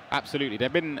from them. Absolutely.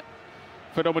 They've been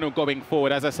phenomenal going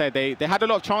forward. As I said, they had a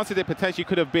lot of chances. It potentially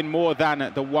could have been more than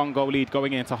the 1-goal lead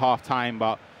going into half-time,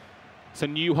 but it's a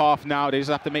new half now. They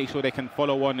just have to make sure they can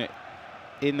follow on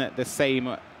in the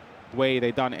same way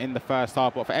they done in the first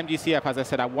half. But for MGCF, as I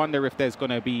said, I wonder if there's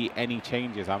going to be any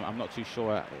changes. I'm not too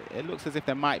sure. It looks as if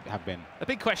there might have been. A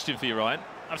big question for you, Ryan.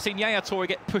 I've seen Yaya Toure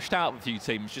get pushed out of a few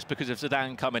teams just because of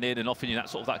Zidane coming in and offering you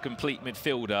that complete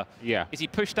midfielder. Yeah. Is he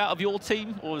pushed out of your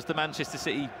team, or is the Manchester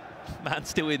City man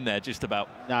still in there just about?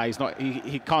 No, he's not.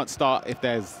 He can't start if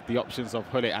there's the options of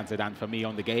Ollelito and Zidane for me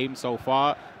on the game so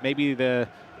far. Maybe the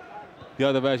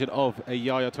other version of a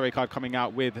Yaya Toure card coming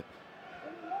out with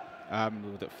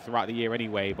throughout the year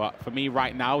anyway. But for me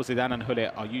right now, Zidane and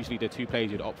Ollelito are usually the 2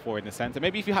 players you'd opt for in the centre.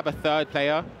 Maybe if you have a third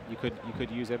player, you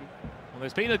could use him. Well,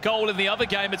 there's been a goal in the other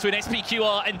game between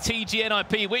SPQR and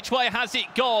TG.NIP. Which way has it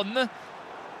gone?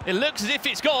 It looks as if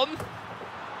it's gone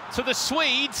to the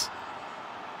Swedes.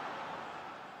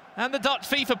 And the Dutch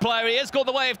FIFA player, he has gone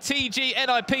the way of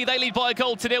TG.NIP. They lead by a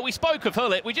goal to 0. We spoke of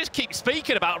Ollelito. We just keep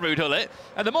speaking about Ruud Ollelito.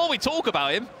 And the more we talk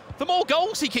about him, the more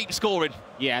goals he keeps scoring.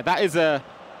 Yeah, that is a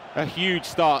huge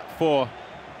start for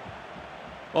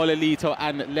Ollelito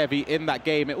and Levi in that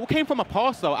game. It all came from a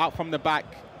pass, though, out from the back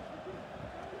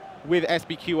with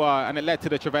SPQR, and it led to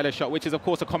the Travella shot, which is, of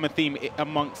course, a common theme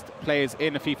amongst players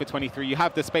in the FIFA 23. You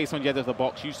have the space on the edge of the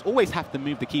box. You always have to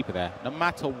move the keeper there, no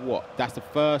matter what. That's the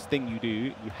first thing you do.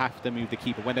 You have to move the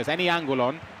keeper. When there's any angle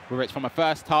on, whether it's from a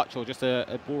first touch or just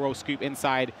a ball roll scoop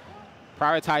inside,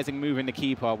 prioritizing moving the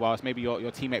keeper whilst maybe your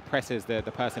teammate presses the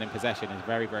person in possession is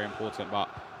very, very important. But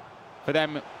for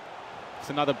them,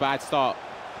 it's another bad start.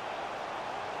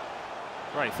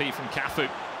 Great feed from Cafu.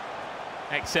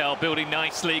 XL building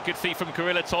nicely. Good feed from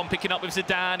Gorilla Tom, picking up with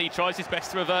Zidane. He tries his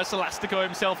best to reverse Elastico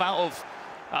himself out of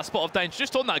that spot of danger.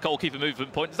 Just on that goalkeeper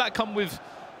movement point, does that come with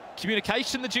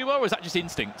communication, the duo, or is that just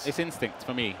instinct? It's instinct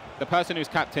for me. The person who's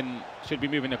captain should be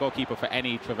moving the goalkeeper for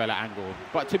any Travella angle.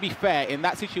 But to be fair, in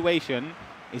that situation,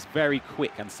 it's very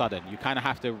quick and sudden. You kind of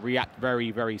have to react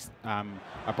very, very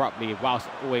abruptly, whilst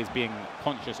always being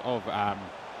conscious of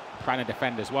trying to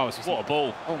defend as well. What a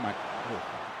ball. Oh my. Oh.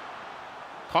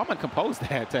 Calm and composed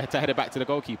there to head it back to the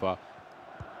goalkeeper.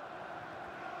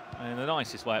 And in the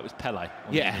nicest way, it was Pele.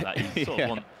 Yeah.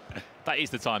 That is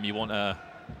the time you want a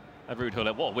Ruud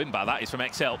Ollelito. What a win back that is from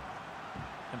XL.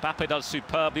 Mbappe does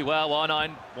superbly well.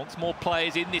 R9 wants more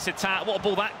players in this attack. What a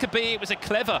ball that could be. It was a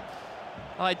clever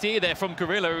idea there from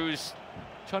Gorilla, who's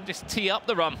trying to just tee up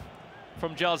the run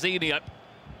from Jarzinho.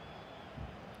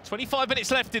 25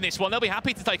 minutes left in this one. They'll be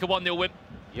happy to take a 1-0 win.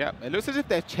 Yeah, it looks as if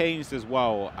they've changed as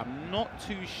well. I'm not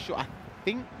too sure. I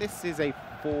think this is a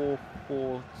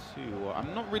 4-4-2.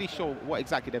 I'm not really sure what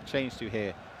exactly they've changed to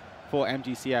here for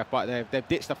MGCF, but they've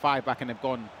ditched the 5 back and they've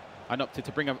gone and opted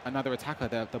to bring another attacker.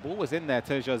 The ball was in there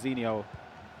to Jarzinho.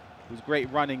 It was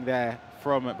great running there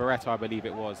from FBarreto, I believe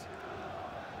it was.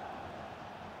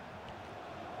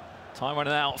 Time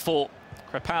running out for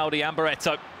Crepaldi and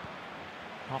Barreto.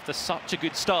 After such a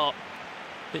good start,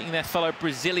 beating their fellow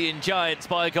Brazilian giants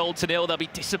by a goal to nil, they'll be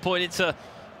disappointed to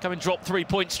come and drop 3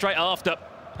 points straight after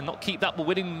and not keep that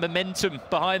winning momentum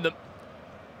behind them.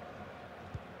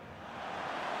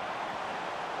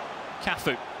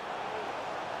 Cafu.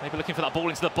 Maybe looking for that ball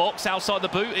into the box, outside the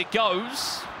boot, it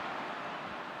goes.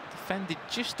 Defended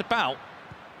just about.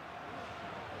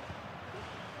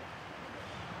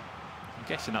 I'm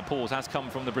guessing that pause has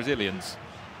come from the Brazilians.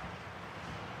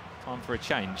 Time for a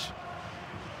change.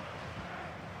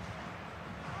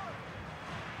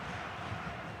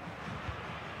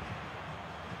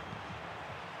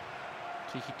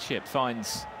 Cheeky chip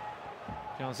finds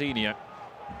Jarzinho.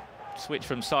 Switch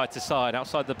from side to side,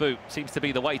 outside the boot. Seems to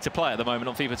be the way to play at the moment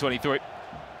on FIFA 23.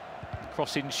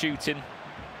 Crossing, shooting.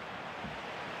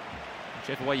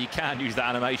 Whichever way you can use that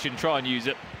animation, try and use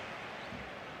it.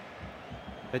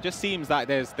 It just seems like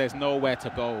there's nowhere to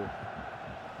go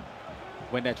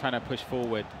when they're trying to push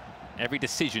forward. Every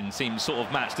decision seems sort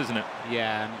of matched, doesn't it?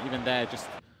 Yeah, and even there, just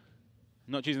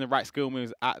not choosing the right skill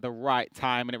moves at the right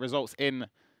time, and it results in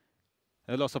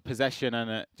a loss of possession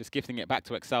and just gifting it back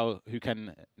to Excel, who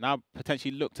can now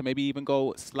potentially look to maybe even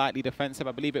go slightly defensive.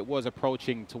 I believe it was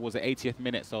approaching towards the 80th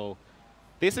minute, so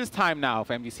this is time now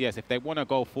for MGCS. If they want to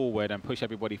go forward and push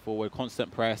everybody forward,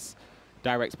 constant press,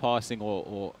 direct passing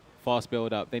or fast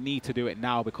build-up, they need to do it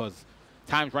now because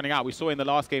time's running out. We saw in the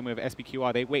last game with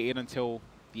SPQR, they waited until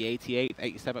the 88th,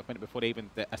 87th minute before they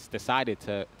even decided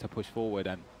to push forward,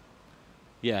 and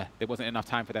yeah, there wasn't enough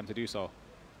time for them to do so.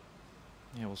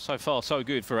 Yeah, well, so far so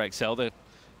good for Excel. They're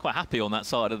quite happy on that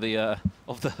side of the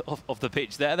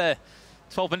pitch there. They're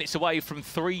 12 minutes away from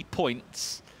 3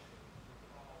 points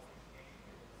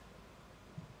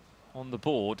on the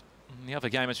board. In the other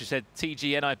game, as we said,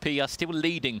 TG.NIP are still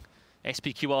leading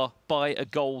SPQR by a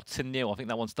goal to nil. I think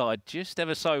that one's died just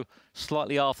ever so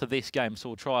slightly after this game, so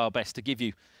we'll try our best to give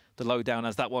you the lowdown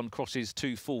as that one crosses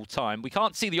to full time. We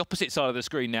can't see the opposite side of the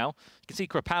screen now. You can see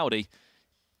Crepaldi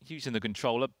using the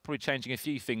controller, probably changing a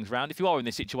few things around. If you are in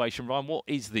this situation, Ryan, what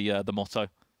is the motto?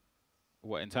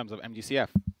 What, in terms of MGCF?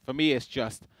 For me, it's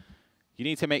just you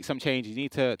need to make some changes. You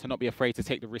need to not be afraid to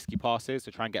take the risky passes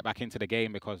to try and get back into the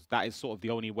game, because that is sort of the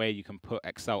only way you can put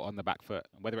Excel on the back foot.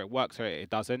 Whether it works or it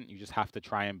doesn't, you just have to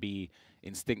try and be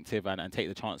instinctive and take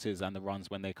the chances and the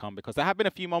runs when they come, because there have been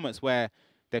a few moments where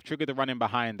they've triggered the run in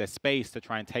behind. There's space to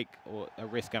try and take a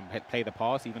risk and play the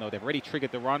pass, even though they've already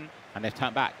triggered the run and they've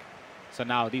turned back. So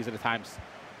now these are the times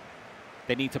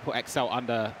they need to put Excel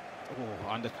under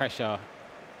pressure.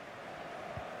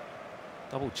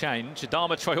 Double change.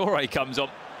 Adama Traore comes on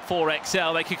for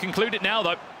Excel. They could conclude it now,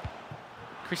 though.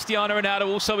 Cristiano Ronaldo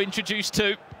also introduced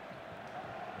too.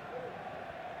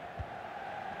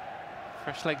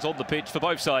 Fresh legs on the pitch for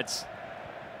both sides.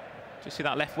 Just see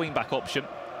that left wing-back option.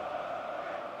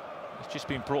 It's just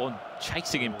been brought on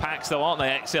chasing in packs, though, aren't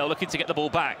they, Excel? Looking to get the ball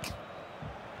back.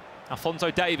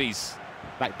 Alphonso Davies.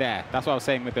 Like there. That's what I was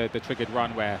saying with the triggered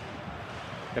run, where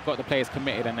they've got the players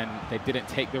committed and then they didn't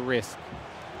take the risk.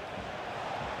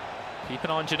 Keep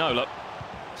an eye on Ginola.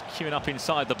 He's queuing up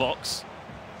inside the box.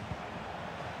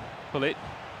 Pull it.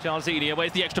 Jarzinho,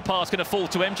 where's the extra pass going to fall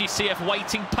to? MGCF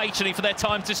waiting patiently for their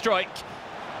time to strike.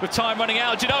 With time running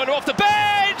out, Ginola off the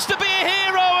bench to be a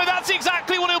hero, and that's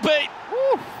exactly what he'll be.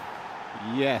 Woo.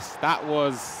 Yes, that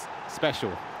was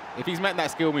special. If he's met that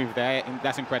skill move there,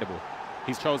 that's incredible.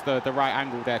 He's chose the right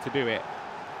angle there to do it.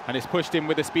 And it's pushed him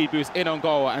with the speed boost in on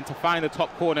goal. And to find the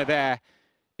top corner there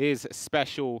is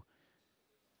special.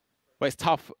 But it's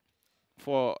tough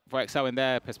for Excel in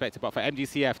their perspective. But for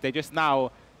MGCF, they just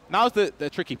now's the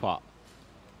tricky part.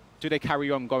 Do they carry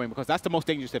on going? Because that's the most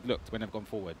dangerous they've looked when they've gone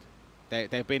forward.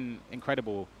 They've been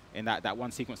incredible in that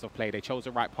one sequence of play. They chose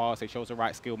the right pass, they chose the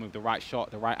right skill move, the right shot,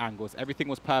 the right angles. Everything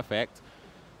was perfect.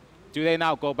 Do they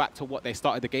now go back to what they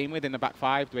started the game with in the back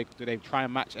five? Do they try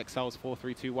and match Excel's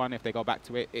 4-3-2-1 if they go back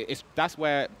to it? That's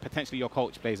where potentially your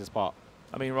coach plays his part.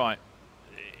 I mean, right.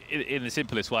 In the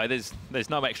simplest way, there's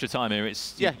no extra time here.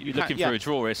 It's you're looking for a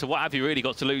draw here. So what have you really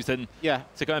got to lose then? Yeah.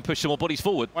 To go and push some more bodies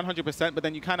forward. 100%. But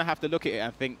then you kind of have to look at it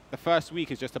and think the first week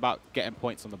is just about getting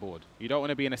points on the board. You don't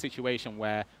want to be in a situation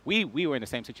where we were in the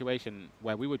same situation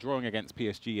where we were drawing against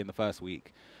PSG in the first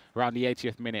week, around the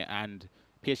 80th minute, and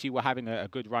PSG were having a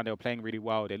good run. They were playing really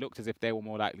well. They looked as if they were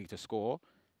more likely to score.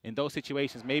 In those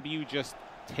situations, maybe you just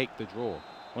take the draw.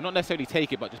 Well, not necessarily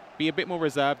take it, but just be a bit more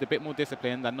reserved, a bit more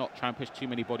disciplined, and not try and push too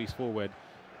many bodies forward,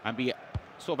 and be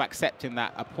sort of accepting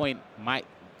that a point might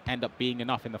end up being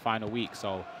enough in the final week.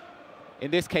 So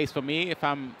in this case, for me, if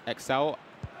I'm Excel,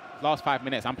 last 5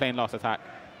 minutes, I'm playing last attack.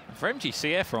 For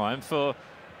MGCF, Ryan, for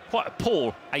quite a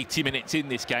poor 80 minutes in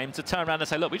this game to turn around and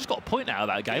say, look, we just got a point out of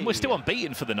that game. We're still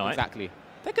unbeaten for the night. Exactly.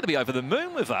 They're going to be over the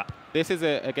moon with that. This is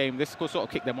a game, this could sort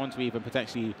of kick them on to even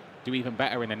potentially do even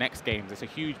better in the next games. It's a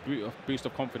huge boost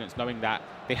of confidence knowing that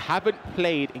they haven't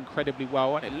played incredibly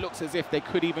well, and it looks as if they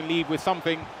could even leave with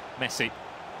something. Messi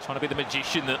trying to be the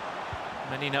magician that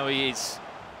many know he is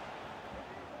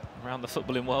around the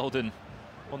footballing world and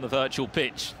on the virtual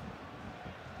pitch.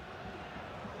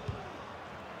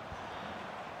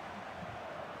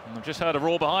 I've just heard a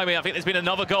roar behind me. I think there's been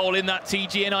another goal in that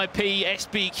TG.NIP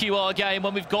SPQR game.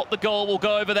 When we've got the goal, we'll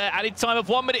go over there. Added time of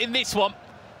 1 minute in this one.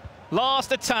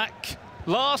 Last attack,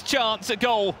 last chance at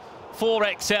goal for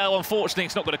XL. Unfortunately,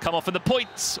 it's not going to come off, and the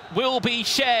points will be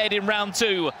shared in round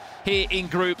 2 here in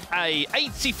Group A.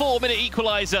 84-minute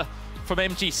equaliser from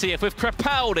MGCF with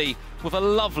Crapaldi with a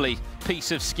lovely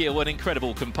piece of skill and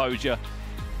incredible composure.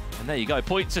 And there you go,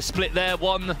 points are split there,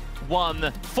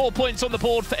 1-1. 4 points on the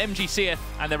board for MGCF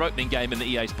and their opening game in the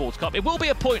EA Sports Cup. It will be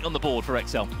a point on the board for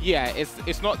XL. Yeah,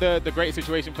 it's not the great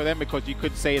situation for them, because you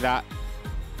could say that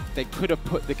they could have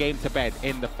put the game to bed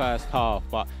in the first half.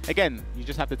 But again, you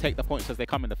just have to take the points as they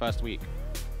come in the first week.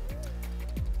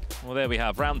 Well, there we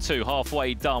have round 2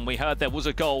 halfway done. We heard there was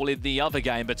a goal in the other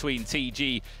game between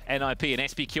TG.NIP and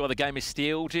SPQR. The game is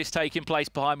still just taking place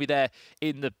behind me there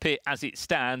in the pit as it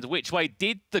stands. Which way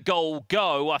did the goal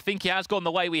go? I think it has gone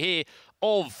the way we hear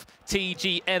of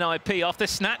TG.NIP after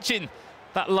snatching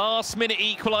that last-minute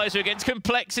equaliser against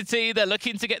Complexity. They're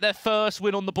looking to get their first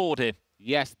win on the board here.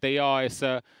 Yes, they are. It's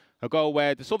a goal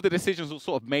where the decisions were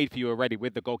sort of made for you already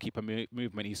with the goalkeeper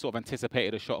movement. He sort of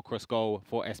anticipated a shot across goal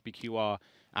for SPQR.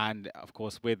 And of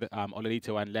course, with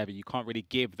Ollelito and Levi, you can't really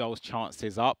give those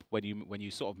chances up when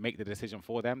you sort of make the decision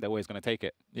for them. They're always going to take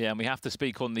it. Yeah, and we have to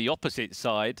speak on the opposite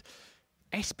side.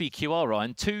 SPQR,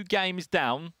 Ryan, 2 games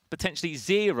down, potentially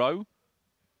 0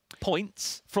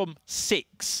 points from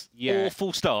 6. Yeah,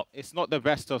 awful start. It's not the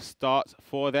best of starts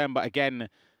for them, but again,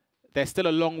 there's still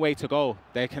a long way to go.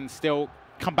 They can still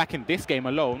come back in this game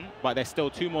alone, but there's still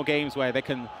 2 more games where they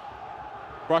can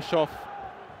brush off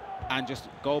and just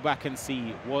go back and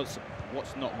see what's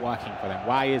not working for them.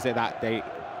 Why is it that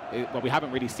well, we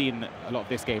haven't really seen a lot of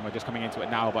this game. We're just coming into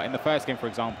it now. But in the first game, for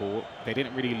example, they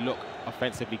didn't really look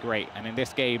offensively great. And in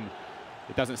this game,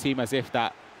 it doesn't seem as if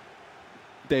that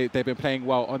they've been playing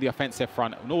well on the offensive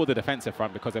front, nor the defensive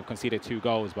front, because they've conceded 2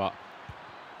 goals. But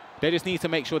they just need to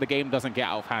make sure the game doesn't get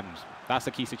out of hand. That's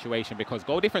the key situation, because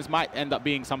goal difference might end up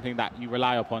being something that you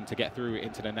rely upon to get through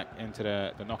into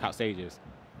the knockout stages.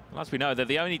 Well, as we know, they're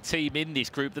the only team in this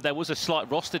group that there was a slight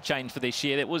roster change for this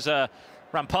year. It was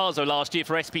Rampazzo last year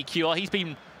for SPQR. He's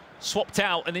been swapped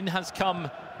out, and in has come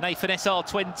Nathan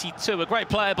SR22, a great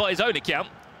player by his own account.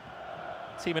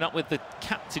 Teaming up with the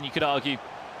captain, you could argue,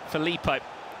 Felipe.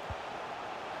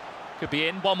 Could be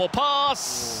in. One more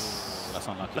pass. Ooh, that's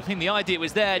unlucky. I think the idea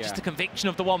was there, just the conviction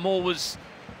of the one more was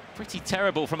pretty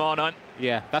terrible from R9.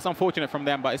 Yeah, that's unfortunate from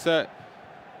them, but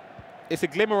it's a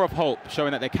glimmer of hope,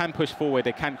 showing that they can push forward,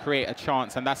 they can create a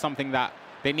chance, and that's something that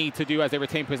they need to do as they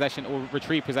retain possession, or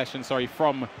retrieve possession, sorry,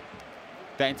 from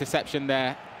the interception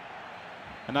there.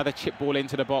 Another chip ball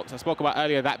into the box. I spoke about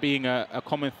earlier that being a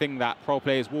common thing that pro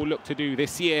players will look to do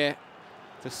this year,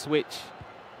 to switch.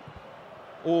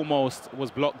 Almost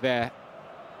was blocked there.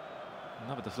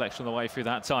 Another deflection on the way through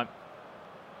that time.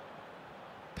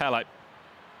 Pele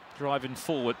driving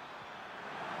forward.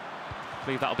 I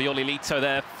believe that'll be Ollelito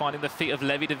there, finding the feet of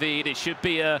Levi. It should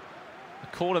be a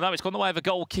corner. No, it's gone the way of a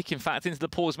goal kick, in fact. Into the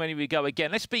pause menu we go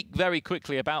again. Let's speak very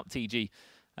quickly about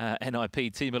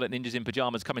TG.NIP, Team Elite Ninjas in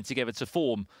Pyjamas, coming together to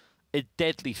form a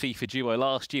deadly FIFA duo.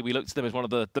 Last year, we looked at them as one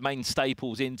of the main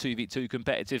staples in 2v2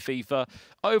 competitive FIFA.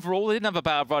 Overall, they didn't have a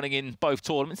bad running in both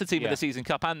tournaments, the Team of the Season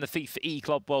Cup and the FIFA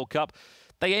E-Club World Cup.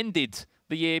 They ended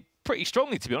the year pretty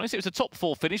strongly, to be honest. It was a top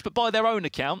 4 finish, but by their own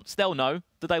accounts, they'll know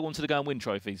that they wanted to go and win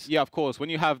trophies. Yeah, of course. When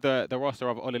you have the roster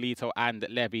of Ollelito and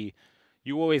Levi,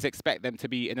 you always expect them to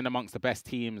be in and amongst the best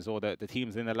teams, or the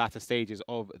teams in the latter stages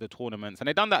of the tournaments. And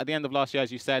they've done that at the end of last year,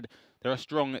 as you said. They're a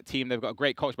strong team. They've got a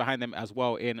great coach behind them as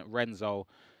well in Renzo.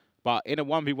 But in a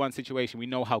 1v1 situation, we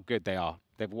know how good they are.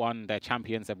 They've won, they're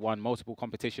champions, they've won multiple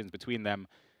competitions between them.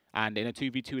 And in a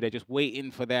 2v2, they're just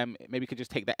waiting for them. Maybe could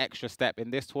just take the extra step in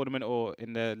this tournament or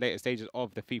in the later stages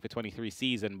of the FIFA 23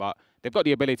 season. But they've got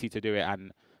the ability to do it.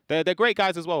 And they're great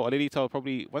guys as well. Ollelito,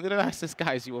 probably one of the nicest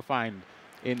guys you will find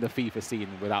in the FIFA scene,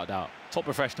 without doubt. Top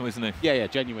professional, isn't he? Yeah,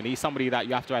 genuinely. He's somebody that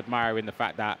you have to admire in the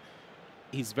fact that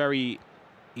he's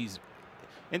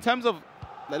in terms of,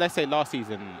 let's say last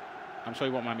season, I'm sure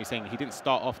you won't mind me saying, he didn't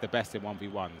start off the best in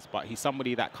 1v1s, but he's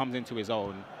somebody that comes into his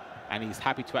own, and he's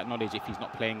happy to acknowledge if he's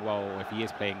not playing well or if he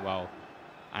is playing well.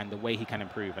 and the way he can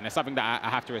improve. And it's something that I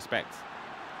have to respect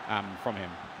from him.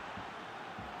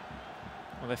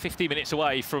 Well, they're 15 minutes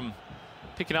away from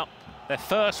picking up their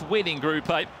first win in Group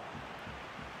A.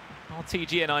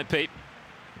 TG.NIP.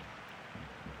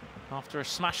 After a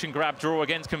smash and grab draw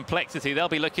against Complexity, they'll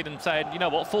be looking and saying, you know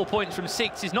what, 4 points from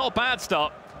 6 is not a bad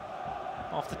start.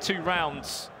 After 2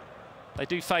 rounds, they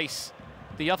do face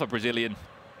the other Brazilian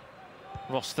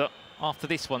roster after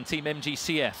this one, Team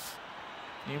MGCF,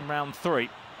 in round 3.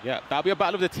 Yeah, that'll be a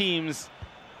battle of the teams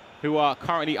who are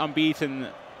currently unbeaten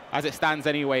as it stands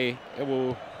anyway. It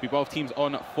will be both teams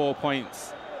on 4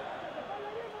 points.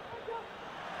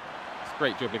 It's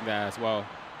great dribbling there as well.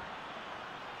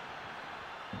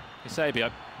 Eusebio,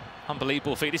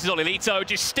 unbelievable feat. This is Ollelito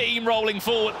just steamrolling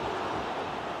forward.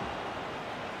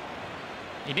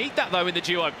 You need that though in the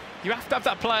duo. You have to have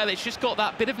that player that's just got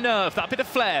that bit of nerve, that bit of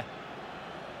flair.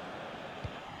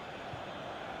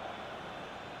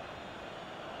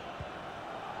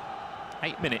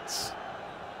 Eight minutes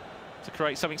to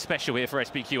create something special here for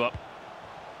SPQR. What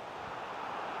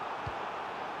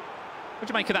do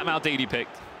you make of that Maldini pick?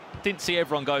 Didn't see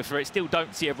everyone go for it, still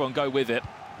don't see everyone go with it.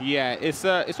 Yeah, it's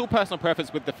all personal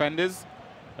preference with defenders.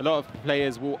 A lot of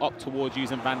players will opt towards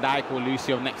using Van Dijk or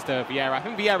Lucio next to Vieira. I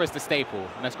think Vieira is the staple,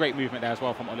 and that's great movement there as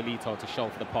well from Ollelito to show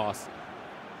for the pass.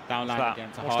 Down line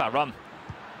again to Hart. Watch that run.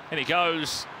 In it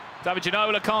goes. David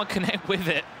Ginola can't connect with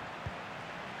it.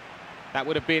 That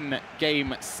would have been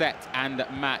game, set, and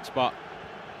match, but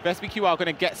if SPQR are going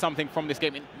to get something from this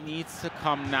game, it needs to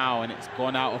come now, and it's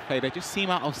gone out of play. They just seem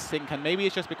out of sync, and maybe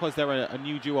it's just because they're a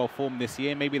new duo formed this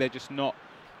year. Maybe they're just not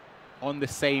on the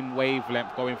same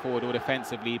wavelength going forward or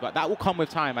defensively, but that will come with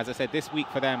time. As I said, this week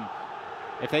for them,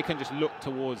 if they can just look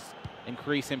towards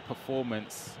increasing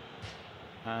performance.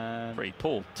 Pretty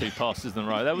poor 2 passes in a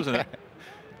row there, wasn't it?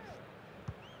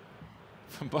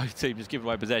 From both teams, just giving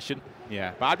away possession.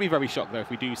 Yeah, but I'd be very shocked though if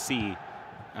we do see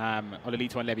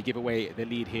Ollelito and Levi give away the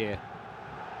lead here.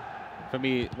 For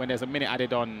me, when there's a minute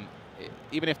added on,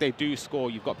 even if they do score,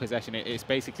 you've got possession, it's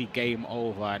basically game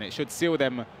over, and it should seal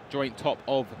them joint top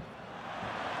of.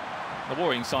 The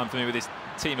worrying sign for me with this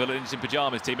team, of Ninjas in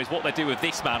Pyjamas team, is what they do with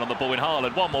this man on the ball in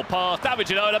Haaland. One more pass, David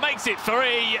Ginola makes it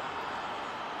 3.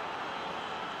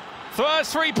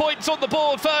 First 3 points on the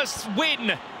board, first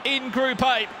win in Group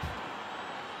A.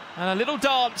 And a little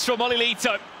dance from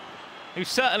Ollelito, who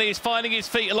certainly is finding his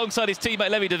feet alongside his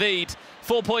teammate Levi David.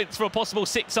 4 points for a possible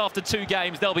 6 after 2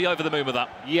 games. They'll be over the moon with that.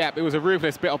 Yeah, it was a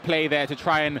ruthless bit of play there to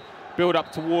try and build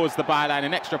up towards the byline.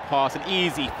 An extra pass, an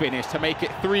easy finish to make it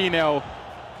 3-0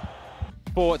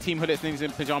 for Team Hoodits Ninjas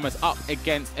in Pyjamas up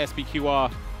against SPQR.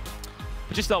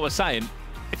 But just like I was saying,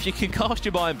 if you can cast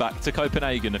your mind back to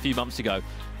Copenhagen a few months ago,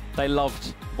 they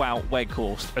loved Wout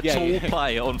Weghorst, a tall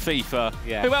player on FIFA.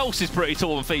 Yeah. Who else is pretty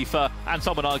tall on FIFA? And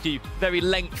some would argue very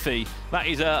lengthy. That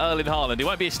is Erling Haaland. He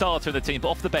won't be a starter in the team, but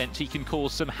off the bench he can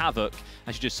cause some havoc.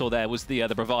 As you just saw there was the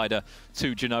provider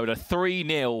to Ginola.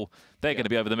 3-0. They're going to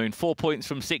be over the moon. 4 points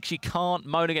from 6. You can't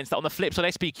moan against that. On the flip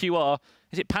side, SPQR,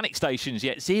 is it panic stations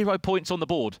yet? 0 points on the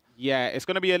board. Yeah, it's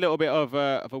going to be a little bit of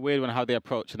a weird one how they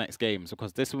approach the next games,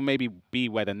 because this will maybe be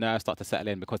where the nerves start to settle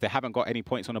in, because they haven't got any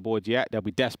points on the board yet. They'll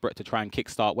be desperate to try and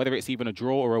kickstart, whether it's even a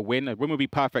draw or a win. A win would be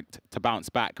perfect to bounce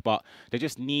back, but they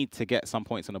just need to get some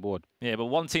points on the board. Yeah, but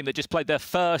one team that just played their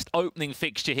first opening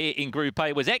fixture here in Group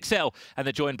A was XL, and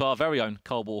they're joined by our very own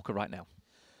Carl Walker right now.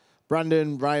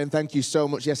 Brandon, Ryan, thank you so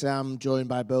much. Yes, I am joined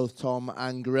by both Tom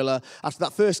and Gorilla. After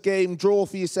that first game, draw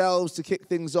for yourselves to kick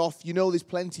things off. You know there's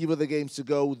plenty of other games to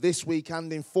go this week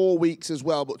and in 4 weeks as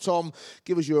well. But Tom,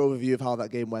 give us your overview of how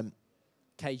that game went.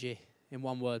 KG. In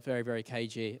one word, very, very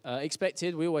KG.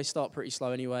 Expected, we always start pretty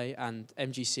slow anyway, and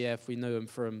MGCF, we knew them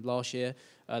from last year.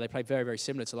 They played very, very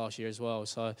similar to last year as well.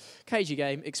 So, KG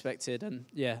game, expected, and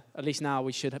yeah, at least now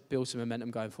we should build some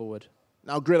momentum going forward.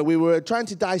 Now, Gorilla, we were trying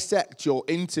to dissect your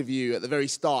interview at the very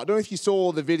start. I don't know if you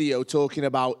saw the video talking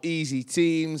about easy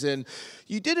teams, and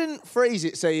you didn't phrase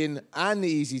it saying an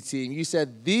easy team. You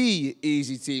said the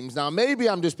easy teams. Now, maybe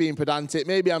I'm just being pedantic.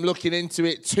 Maybe I'm looking into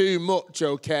it too much,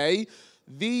 okay?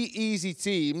 The easy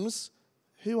teams,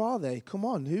 who are they? Come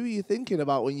on, who are you thinking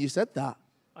about when you said that?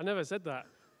 I never said that.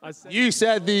 You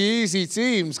said the easy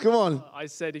teams, come on. I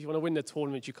said if you want to win the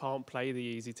tournament, you can't play the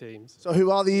easy teams. So who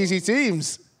are the easy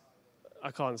teams? I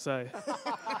can't say.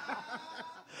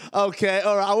 Okay,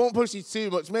 all right, I won't push you too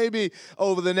much. Maybe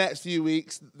over the next few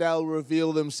weeks, they'll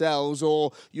reveal themselves,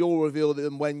 or you'll reveal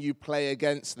them when you play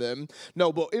against them.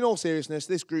 No, but in all seriousness,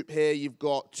 this group here, you've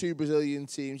got 2 Brazilian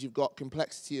teams. You've got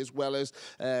Complexity as well as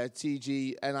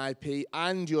TG.NIP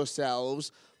and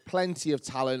yourselves. Plenty of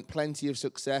talent, plenty of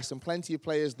success, and plenty of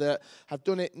players that have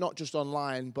done it not just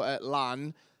online, but at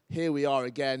LAN. here we are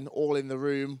again, all in the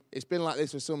room. It's been like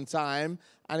this for some time,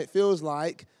 and it feels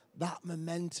like that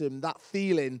momentum, that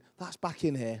feeling, that's back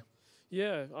in here.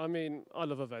 Yeah, I mean, I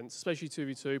love events, especially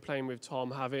 2v2, playing with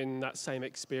Tom, having that same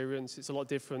experience. It's a lot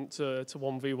different to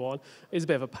 1v1. It's a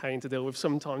bit of a pain to deal with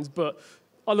sometimes, but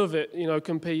I love it. You know,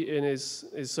 competing is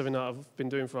something that I've been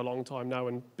doing for a long time now,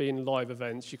 and being live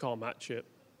events, you can't match it.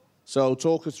 So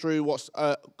talk us through what's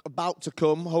about to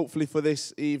come, hopefully for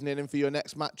this evening and for your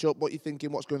next matchup. What are you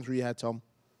thinking? What's going through your head, Tom?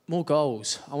 More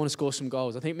goals. I want to score some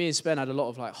goals. I think me and Spen had a lot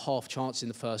of like half chances in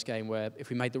the first game where if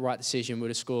we made the right decision, we'd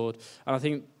have scored. And I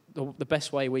think the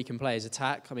best way we can play is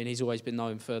attack. I mean, he's always been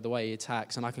known for the way he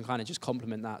attacks, and I can kind of just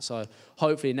complement that. So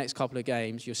hopefully, the next couple of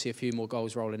games, you'll see a few more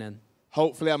goals rolling in.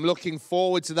 Hopefully, I'm looking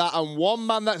forward to that. And one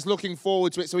man that's looking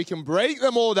forward to it so we can break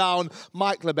them all down,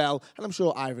 Mike LaBelle. And I'm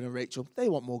sure Ivan and Rachel, they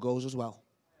want more goals as well.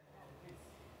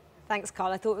 Thanks,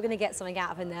 Carl. I thought we were going to get something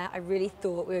out of him there. I really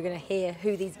thought we were going to hear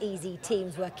who these easy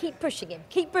teams were. Keep pushing him.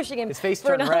 Keep pushing him. His face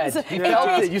turned red. You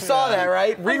felt it. You saw that,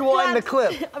 right? Rewind the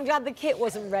clip. I'm glad the kit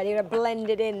wasn't ready. It would have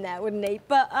blended in there, wouldn't he?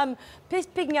 But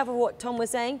picking up on what Tom was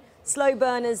saying, slow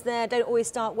burners there don't always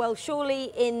start well.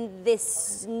 Surely in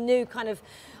this new kind of,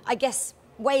 I guess,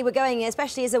 way we're going,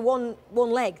 especially as a one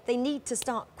leg, they need to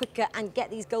start quicker and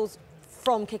get these goals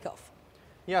from kickoff.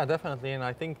 Yeah, definitely, and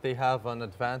I think they have an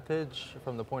advantage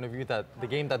from the point of view that the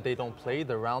game that they don't play,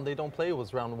 the round they don't play,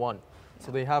 was round 1.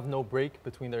 So they have no break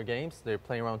between their games. They're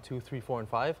playing round 2, 3, 4, and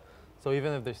 5. So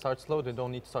even if they start slow, they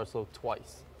don't need to start slow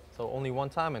twice. So only one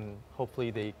time, and hopefully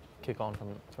they kick on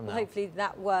from now. Hopefully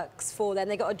that works for them.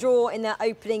 They got a draw in their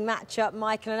opening matchup,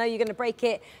 Mike, and I know you're going to break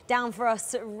it down for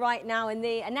us right now in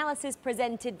the analysis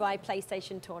presented by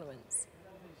PlayStation Tournaments.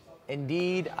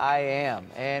 Indeed, I am.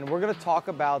 And we're going to talk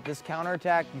about this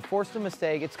counterattack. You forced a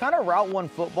mistake. It's kind of Route 1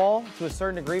 football to a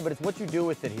certain degree, but it's what you do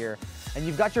with it here. And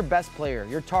you've got your best player,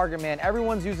 your target man.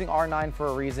 Everyone's using R9 for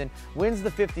a reason. Wins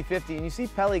the 50-50, and you see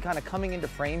Pele kind of coming into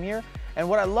frame here. And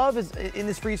what I love is, in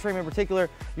this freeze frame in particular,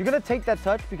 you're going to take that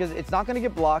touch because it's not going to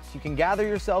get blocked. You can gather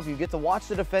yourself, you get to watch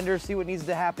the defender, see what needs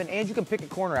to happen, and you can pick a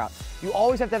corner out. You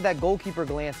always have to have that goalkeeper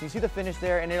glance. You see the finish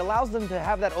there, and it allows them to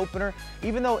have that opener.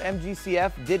 Even though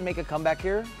MGCF did make a comeback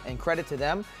here, and credit to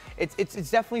them, it's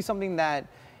definitely something that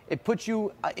it puts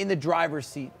you in the driver's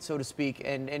seat, so to speak,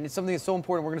 and it's something that's so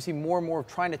important. We're going to see more and more of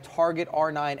trying to target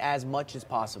R9 as much as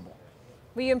possible.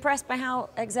 Were you impressed by how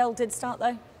Excel did start,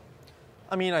 though?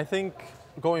 I mean, I think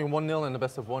going 1-0 in the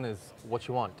best of 1 is what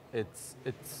you want. It's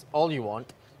all you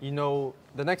want. You know,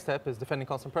 the next step is defending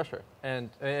constant pressure. And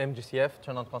MGCF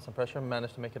turned on constant pressure,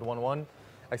 managed to make it 1-1.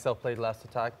 Excel played last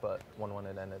attack, but 1-1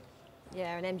 it ended.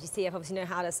 Yeah, and MGCF obviously know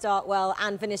how to start well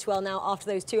and finish well now after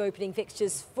those 2 opening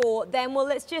fixtures for them. Well,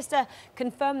 let's just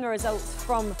confirm the results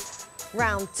from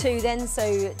round 2 then.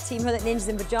 So Team Hullet Ninjas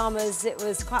in Pyjamas, it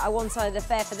was quite a one-sided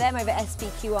affair for them over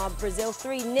SPQR Brazil,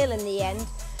 3-0 in the end.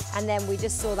 And then we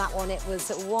just saw that one, it was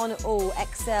 1-0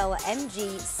 XL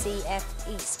MGCF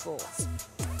Esports.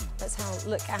 Let's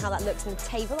look at how that looks in the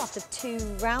table after 2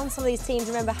 rounds. Some of these teams,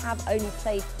 remember, have only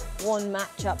played 1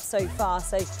 matchup so far.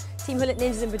 So Team Hullet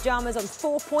Ninjas in Pyjamas on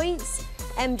 4 points.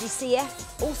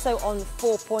 MGCF also on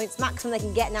 4 points. Maximum they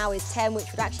can get now is 10,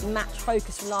 which would actually match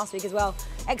Focus from last week as well.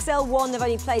 XL 1, they've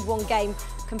only played 1 game.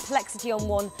 Complexity on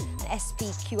 1, and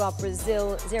SPQR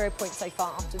Brazil 0 points so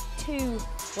far after 2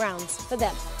 rounds for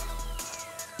them.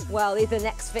 Well, these are the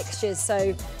next fixtures, so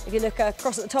if you look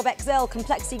across at the top, XL,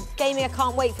 Complexity Gaming, I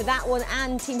can't wait for that one,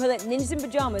 and Team Hullet Ninjas in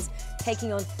Pyjamas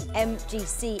taking on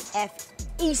MGCF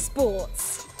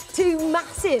Esports. 2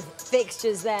 massive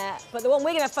fixtures there, but the one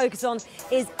we're going to focus on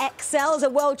is XL as a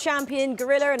world champion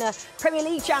Gorilla and a Premier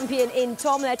League champion in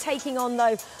Tom. They're taking on,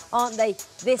 though, aren't they,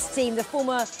 this team, the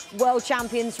former world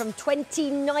champions from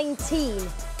 2019,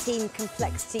 Team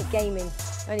Complexity Gaming.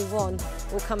 Only one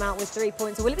will come out with 3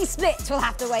 points. Or will it be split? We'll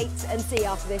have to wait and see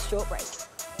after this short break.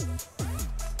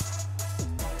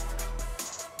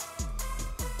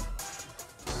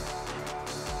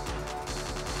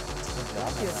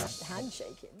 Just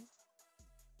handshaking.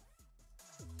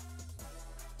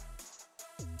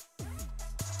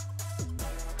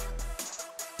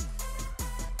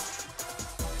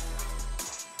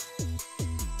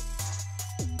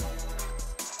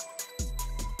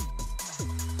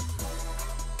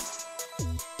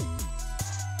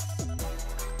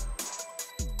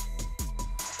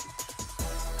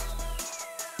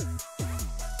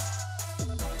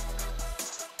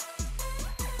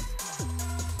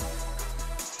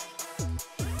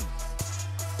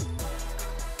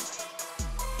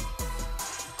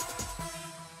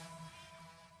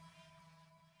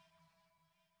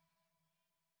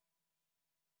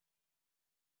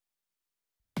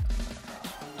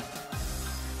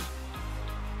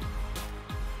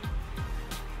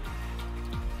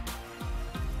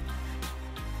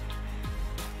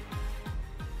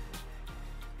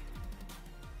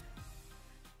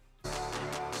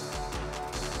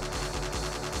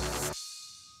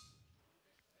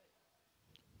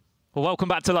 Well, welcome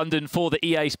back to London for the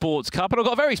EA Sports Cup. And I've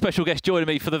got a very special guest joining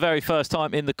me for the very first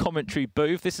time in the commentary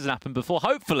booth. This hasn't happened before.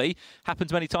 Hopefully,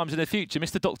 happens many times in the future.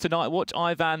 Mr. Dr. Nightwatch,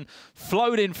 Ivan,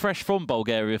 flown in fresh from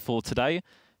Bulgaria for today.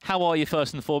 How are you,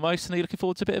 first and foremost? And are you looking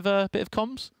forward to a bit of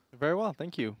comms? Very well,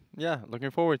 thank you. Yeah, looking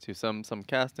forward to some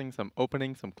casting, some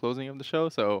opening, some closing of the show.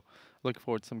 So looking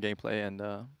forward to some gameplay and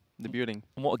debuting.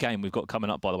 And what a game we've got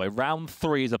coming up, by the way. Round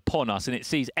 3 is upon us, and it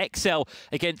sees XL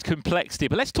against Complexity.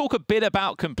 But let's talk a bit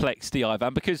about Complexity,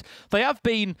 Ivan, because they have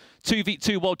been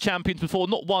 2v2 world champions before,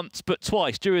 not once, but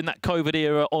twice. During that COVID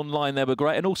era online, they were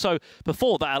great. And also,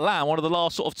 before that, LAN, one of the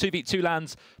last sort of 2v2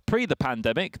 LANs pre the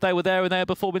pandemic, they were there and they were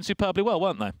performing superbly well,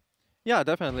 weren't they? Yeah,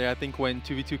 definitely. I think when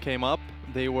 2v2 came up,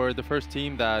 they were the first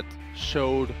team that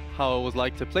showed how it was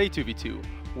like to play 2v2.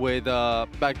 With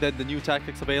back then the new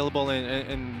tactics available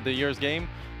in the year's game,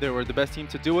 they were the best team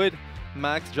to do it.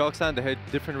 MaXe, Joksan, they had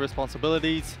different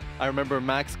responsibilities. I remember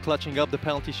MaXe clutching up the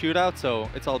penalty shootout, so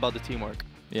it's all about the teamwork.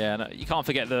 Yeah, and you can't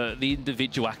forget the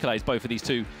individual accolades both of these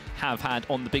two have had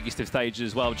on the biggest of stages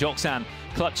as well. Joksan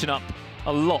clutching up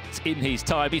a lot in his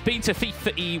time. He's been to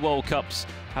FIFA E World Cups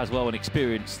as well and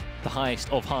experienced the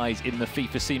highest of highs in the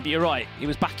FIFA scene. But you're right, it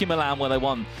was back in Milan where they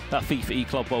won that FIFA E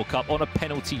Club World Cup on a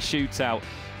penalty shootout.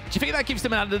 Do you think that gives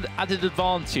them an added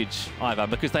advantage, Ivan,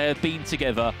 because they have been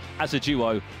together as a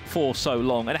duo for so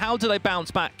long? And how do they bounce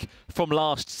back from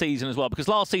last season as well? Because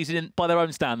last season, by their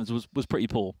own standards, was pretty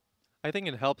poor. I think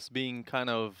it helps being kind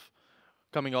of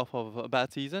coming off of a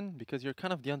bad season because you're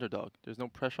kind of the underdog. There's no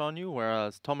pressure on you,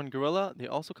 whereas Tom and Gorilla, they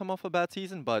also come off a bad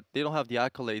season, but they don't have the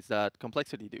accolades that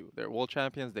Complexity do. They're world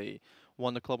champions. They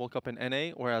won the Club World Cup in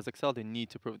NA, whereas XL, they need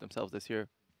to prove themselves this year.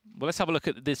 Well, let's have a look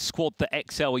at this squad that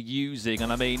XL are using.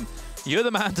 And I mean, you're the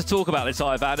man to talk about this,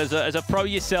 Ivan, as a pro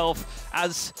yourself,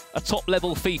 as a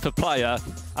top-level FIFA player.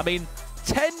 I mean,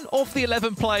 10 of the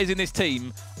 11 players in this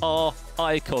team are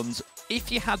icons.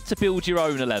 If you had to build your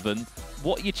own 11,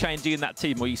 what are you changing in that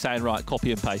team? Or are you saying, right,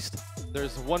 copy and paste?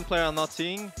 There's one player I'm not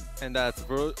seeing, and that's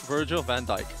Virgil van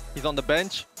Dijk. He's on the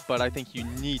bench, but I think you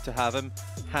need to have him.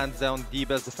 Hands down, the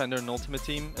best defender in Ultimate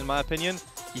Team, in my opinion.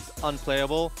 He's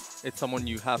unplayable. It's someone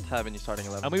you have to have in your starting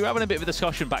 11. And we were having a bit of a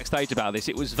discussion backstage about this.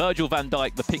 It was Virgil van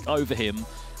Dijk, the pick over him.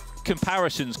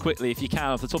 Comparisons quickly, if you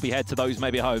can, off the top of your head to those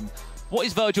maybe at home. What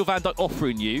is Virgil van Dijk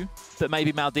offering you that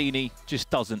maybe Maldini just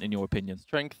doesn't, in your opinion?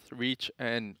 Strength, reach,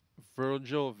 and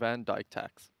Virgil van Dijk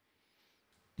tax.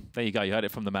 There you go, you heard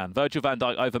it from the man. Virgil van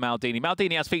Dijk over Maldini.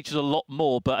 Maldini has features a lot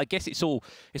more, but I guess it's all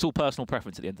personal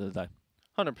preference at the end of the day.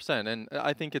 100%, and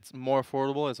I think it's more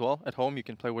affordable as well. At home, you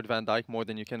can play with Van Dijk more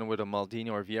than you can with a Maldini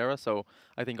or Vieira, so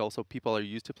I think also people are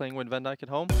used to playing with Van Dijk at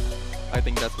home. I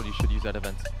think that's what you should use at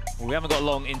events. Well, we haven't got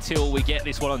long until we get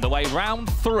this one underway. Round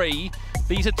 3,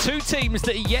 these are two teams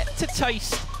that are yet to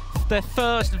taste their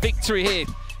first victory here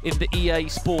in the EA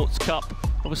Sports Cup.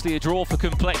 Obviously a draw for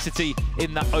Complexity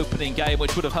in that opening game,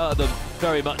 which would have hurt them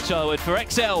very much so. And for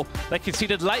XL, they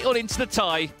conceded late on into the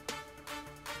tie,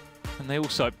 and they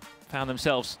also found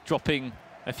themselves dropping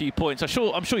a few points. I'm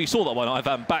sure you saw that one,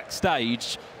 Ivan,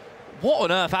 backstage. What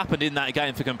on earth happened in that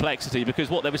game for Complexity? Because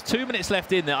there was 2 minutes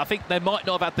left in there. I think they might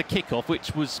not have had the kickoff,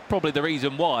 which was probably the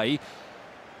reason why.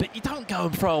 But you don't go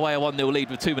and throw away a 1-0 lead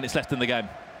with 2 minutes left in the game.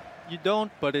 You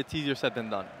don't, but it's easier said than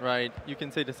done, right? You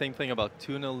can say the same thing about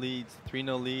 2-0 leads,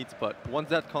 3-0 leads, but once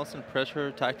that constant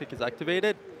pressure tactic is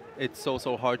activated, it's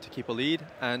so hard to keep a lead.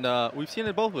 And we've seen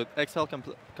it both with XL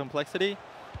Complexity.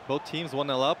 Both teams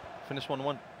 1-0 up, finish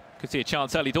 1-1. Could see a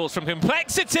chance early doors from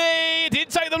Complexity.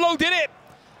 Didn't take them long, did it?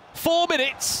 4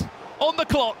 minutes on the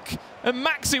clock, and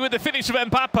MaXe with the finish of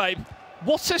Mbappe.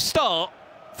 What a start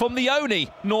from the only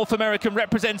North American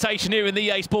representation here in the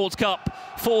EA Sports Cup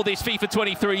for this FIFA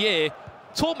 23 year.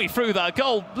 Talk me through that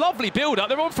goal. Lovely build-up.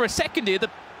 They're on for a second here.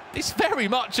 It's very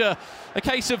much a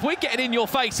case of we're getting in your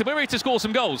face and we're ready to score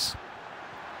some goals.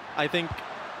 I think...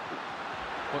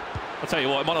 I'll tell you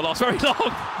what, it might not last very long.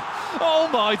 Oh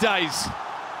my days.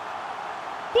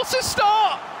 What a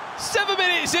start! 7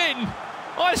 minutes in.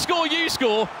 I score, you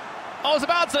score. I was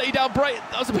about to let you down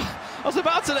I was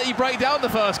about to let you break down the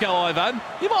first goal, Ivan.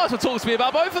 You might as well talk to me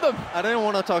about both of them. I didn't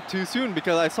want to talk too soon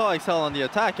because I saw XL on the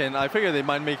attack and I figured they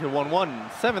might make it 1-1.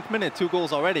 7th minute, 2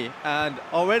 goals already. And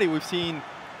already we've seen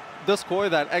the score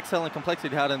that XL and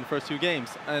Complexity had in the first 2 games.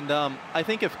 And I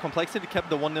think if Complexity kept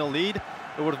the 1-0 lead,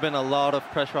 it would have been a lot of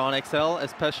pressure on XL,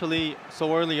 especially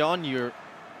so early on. You're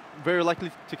very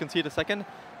likely to concede a second,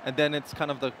 and then it's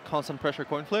kind of the constant pressure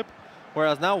coin flip.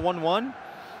 Whereas now 1-1,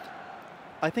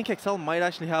 I think XL might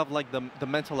actually have like the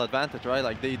mental advantage, right?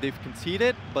 Like they've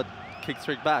conceded, but kicked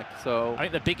straight back. So I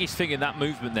think the biggest thing in that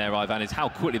movement there, Ivan, is how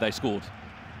quickly they scored.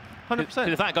 100%.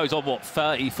 If that goes on, what,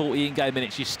 30, 40 in-game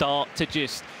minutes, you start to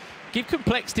just give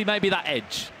Complexity maybe that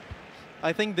edge?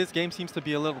 I think this game seems to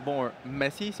be a little more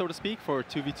messy, so to speak, for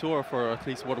 2v2, or for at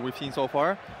least what we've seen so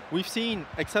far. We've seen,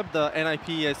 except the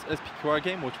NIP SPQR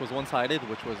game, which was one-sided,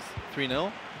 which was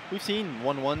 3-0, we've seen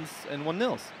 1-1s and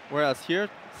 1-0s. Whereas here,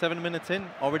 7 minutes in,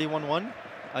 already 1-1.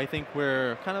 I think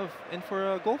we're kind of in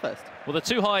for a goal fest. Well, the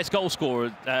two highest goal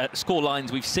score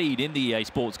lines we've seen in the EA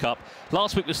Sports Cup.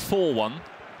 Last week was 4-1.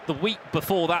 The week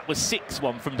before that was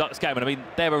 6-1 from Ducks game. And I mean,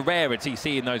 they're a rarity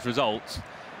seeing those results.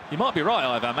 You might be right,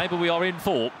 Ivan. Maybe we are in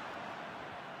for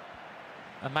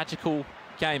a magical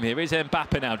game here. Here's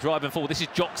Mbappe now, driving forward. This is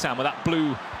Joksan with that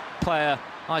blue player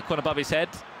icon above his head.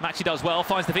 MaXe does well,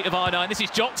 finds the feet of R9. This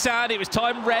is Joksan. It was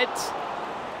time red.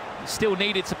 Still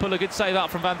needed to pull a good save out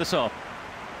from Van der Sar.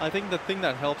 I think the thing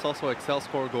that helps also Excel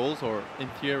score goals, or in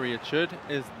theory it should,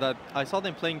 is that I saw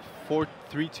them playing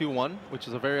 4-3-2-1, which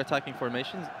is a very attacking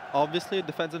formation. Obviously, it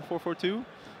defends in 4-4-2,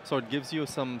 so it gives you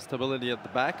some stability at the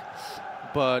back.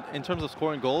 But in terms of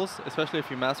scoring goals, especially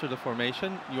if you master the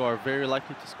formation, you are very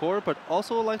likely to score, but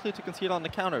also likely to concede on the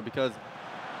counter, because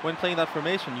when playing that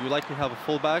formation, you likely have a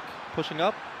fullback pushing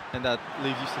up, and that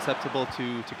leaves you susceptible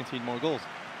to concede more goals.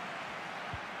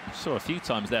 Saw a few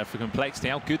times there for Complexity,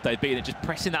 how good they've been at just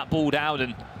pressing that ball down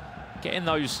and getting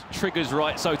those triggers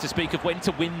right, so to speak, of when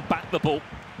to win back the ball.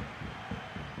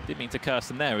 Didn't mean to curse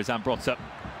them there as Zambrotta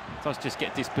does just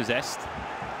get dispossessed.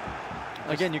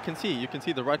 Again, you can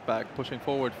see the right back pushing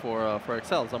forward for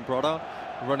Excel. Zambrotta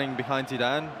running behind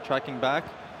Zidane, tracking back.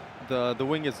 The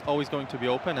wing is always going to be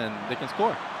open, and they can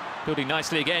score. Building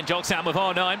nicely again, Joksan with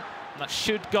R9. That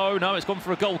should go. No, it's gone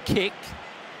for a goal kick.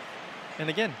 And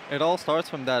again, it all starts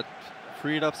from that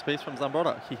freed up space from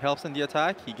Zambrotta. He helps in the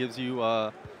attack. He gives you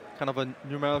kind of a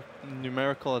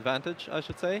numerical advantage, I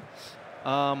should say.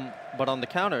 But on the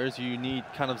counters, you need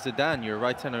kind of Zidane, your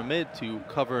right center mid, to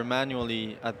cover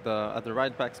manually at the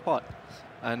right back spot.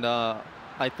 And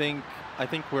I think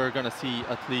we're going to see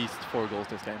at least 4 goals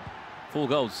this game. 4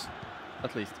 goals?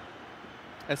 At least.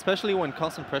 Especially when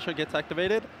constant pressure gets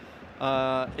activated.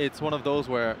 It's one of those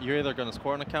where you're either going to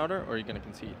score on a counter or you're going to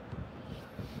concede.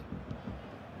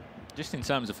 Just in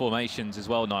terms of formations as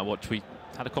well, Nightwatch, we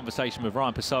had a conversation with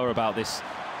Ryan Pessoa about this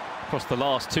across the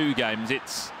last 2 games.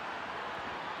 It's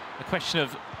a question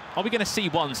of, are we going to see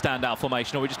one standout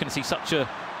formation, or are we just going to see such a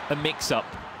mix-up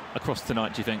across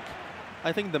tonight, do you think?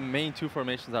 I think the main 2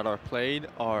 formations that are played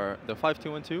are the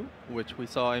 5-2-1-2, which we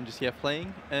saw MGCF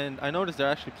playing, and I noticed they're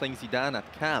actually playing Zidane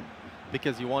at cam,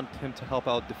 because you want him to help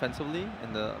out defensively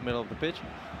in the middle of the pitch.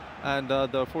 And the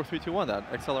 4-3-2-1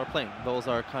 that XL are playing. Those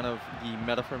are kind of the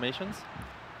meta formations.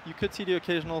 You could see the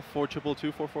occasional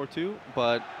 4-2-2, 4-4-2,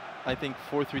 but I think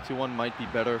 4-3-2-1 might be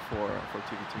better for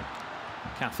 2v2.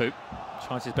 Cafu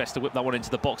tries his best to whip that one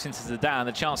into the box, into Zidane.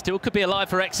 The chance still could be alive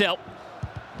for XL.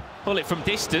 Pull it from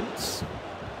distance.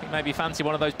 I think maybe fancy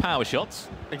one of those power shots.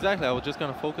 Exactly, I was just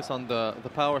going to focus on the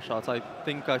power shots. I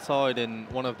think I saw it in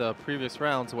one of the previous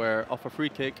rounds where off a free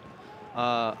kick,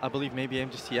 I believe maybe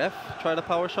MGCF tried a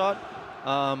power shot.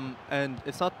 And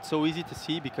it's not so easy to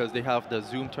see because they have the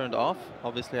zoom turned off.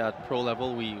 Obviously at pro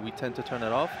level, we tend to turn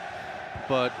it off.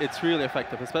 But it's really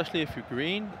effective, especially if you're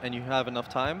green and you have enough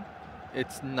time.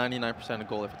 It's 99% a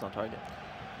goal if it's on target.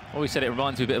 Always said it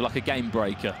reminds me a bit of like a game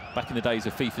breaker back in the days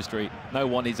of FIFA Street. No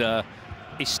one is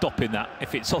stopping that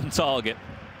if it's on target.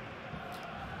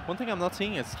 One thing I'm not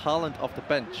seeing is Haaland off the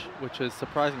bench, which is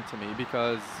surprising to me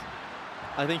because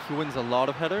I think he wins a lot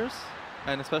of headers,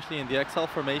 and especially in the XL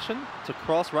formation, to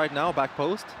cross right now back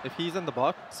post. If he's in the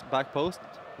box back post,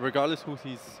 regardless who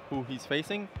he's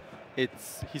facing,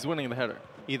 he's winning the header.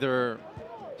 Either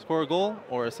score a goal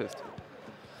or assist.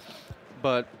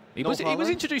 But he was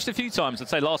introduced a few times, I'd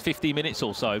say last 15 minutes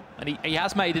or so, and he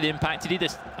has made an impact. He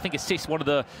did, I think, assist one of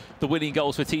the winning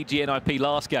goals for TG.NIP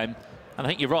last game. And I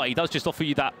think you're right, he does just offer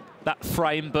you that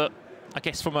frame, but I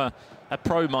guess from a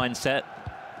pro mindset,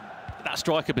 that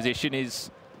striker position is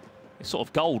sort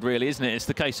of gold, really, isn't it? It's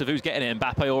the case of who's getting it,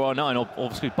 Mbappe or R9, or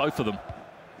obviously both of them.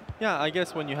 Yeah, I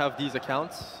guess when you have these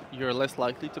accounts, you're less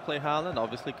likely to play Haaland,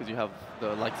 obviously, because you have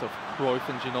the likes of Cruyff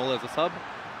and Ginola as a sub.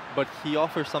 But he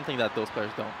offers something that those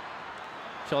players don't.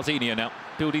 Charzinho now,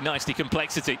 building nicely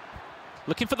complexity.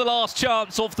 Looking for the last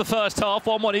chance of the first half.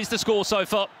 1-1 is the score so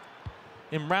far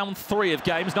in round 3 of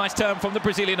games. Nice turn from the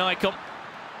Brazilian icon.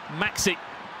 MaXe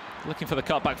looking for the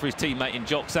cutback for his teammate in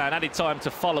Joksan. Added time to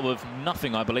follow of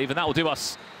nothing, I believe, and that will do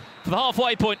us for the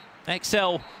halfway point.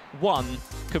 XL 1,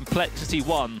 Complexity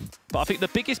 1. But I think the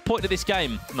biggest point of this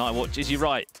game, Nightwatch, is you're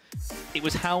right. It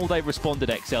was how they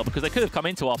responded, XL, because they could have come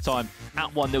into half-time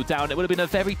at 1-0 down. It would have been a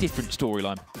very different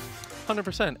storyline.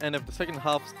 100%. And if the second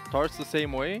half starts the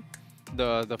same way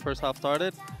the first half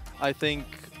started, I think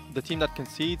the team that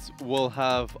concedes will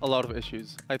have a lot of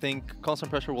issues. I think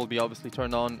constant pressure will be obviously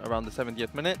turned on around the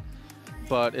 70th minute,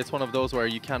 but it's one of those where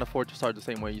you can't afford to start the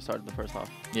same way you started the first half.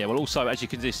 Yeah, well, also, as you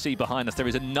can just see behind us, there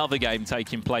is another game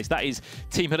taking place. That is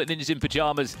Team Hullet Ninjas in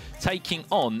Pyjamas taking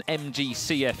on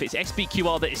MGCF. It's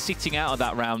SPQR that is sitting out of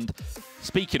that round.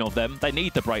 Speaking of them, they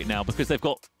need the break now because they've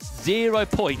got 0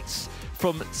 points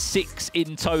from 6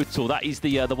 in total. That is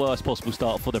the worst possible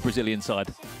start for the Brazilian side.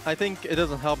 I think it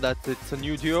doesn't help that it's a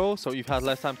new duo, so you've had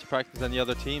less time to practice than the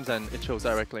other teams, and it shows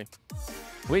directly.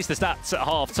 Here's the stats at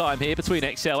half-time here between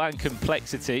XL and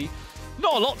Complexity.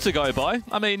 Not a lot to go by.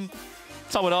 I mean,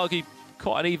 some would argue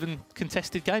quite an even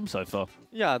contested game so far.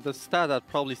 Yeah, the stat that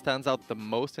probably stands out the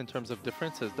most in terms of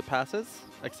difference is the passes.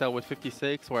 XL with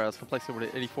 56, whereas Complexity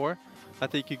with 84. I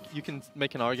think you can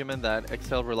make an argument that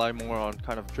XL rely more on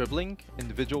kind of dribbling,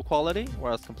 individual quality,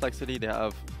 whereas Complexity, they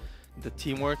have the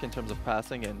teamwork in terms of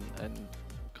passing and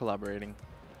collaborating.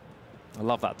 I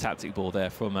love that tactic ball there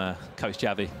from Coach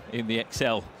Javi in the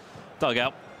XL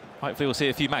dugout. Hopefully we'll see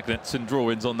a few magnets and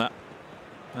drawings on that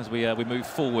as we move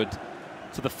forward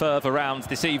to the further rounds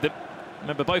this evening.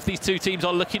 Remember, both these two teams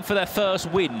are looking for their first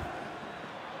win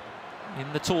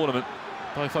in the tournament.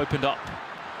 Both opened up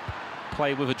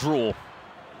play with a draw.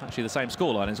 Actually the same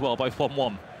scoreline as well, both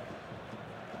 1-1.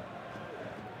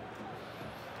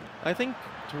 I think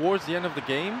towards the end of the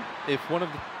game, if one of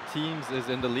the teams is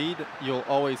in the lead, you'll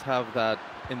always have that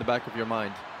in the back of your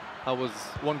mind. I was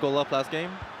 1 goal up last game.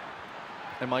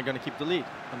 Am I going to keep the lead?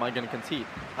 Am I going to concede?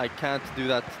 I can't do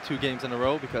that 2 games in a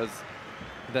row because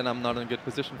then I'm not in a good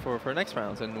position for next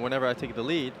rounds. And whenever I take the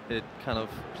lead, it kind of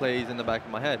plays in the back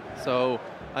of my head. So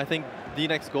I think the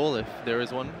next goal, if there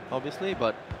is one, obviously,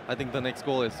 but I think the next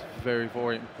goal is very,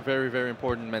 very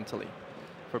important mentally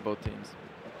for both teams.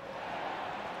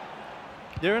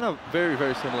 They're in a very,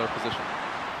 very similar position.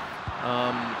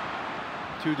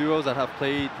 2 duos that have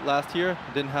played last year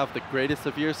didn't have the greatest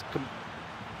of years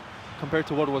compared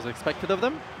to what was expected of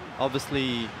them.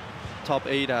 Obviously, top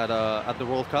 8 at the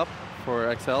World Cup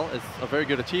for XL is a very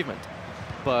good achievement.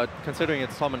 But considering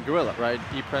it's Tom and Gorilla, right?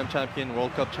 E-Prem champion,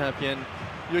 World Cup champion,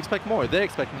 you expect more. They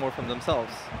expect more from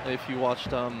themselves. If you watched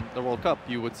the World Cup,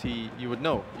 you would see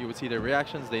their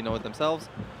reactions. They know it themselves.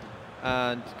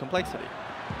 And Complexity,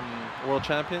 world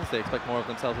champions, they expect more of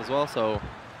themselves as well. So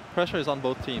pressure is on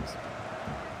both teams.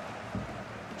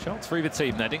 Shots for either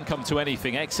team there, didn't come to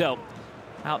anything. XL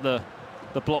out the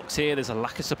blocks here. There's a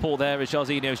lack of support there as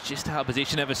Jarzinho's just out of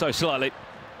position ever so slightly.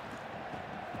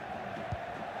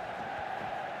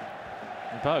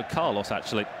 Bo Carlos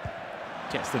actually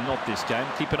gets the nod this game.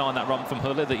 Keep an eye on that run from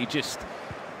Huller that he just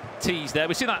teased there.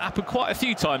 We've seen that happen quite a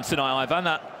few times tonight, Ivan.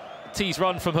 That tease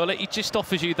run from Huller, he just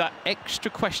offers you that extra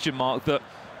question mark that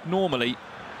normally,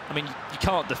 I mean, you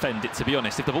can't defend it, to be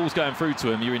honest. If the ball's going through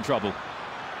to him, you're in trouble.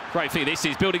 Great feed. This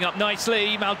is building up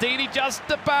nicely. Maldini just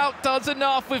about does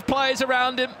enough with players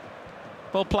around him.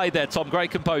 Well played there, Tom.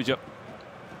 Great composure.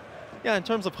 Yeah, in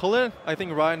terms of Huller, I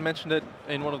think Ryan mentioned it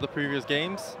in one of the previous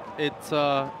games. It's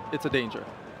a danger.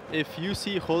 If you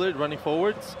see Huller running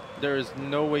forwards, there is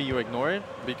no way you ignore it,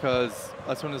 because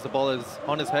as soon as the ball is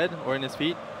on his head or in his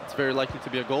feet, it's very likely to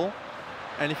be a goal.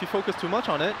 And if you focus too much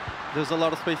on it, there's a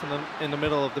lot of space in the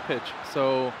middle of the pitch,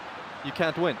 so you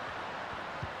can't win.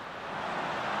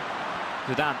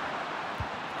 Zidane,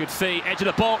 good feet, edge of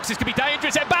the box, this could be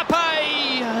dangerous.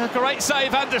 Mbappe, great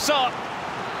save, Anderson.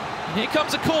 Here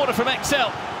comes a corner from XL,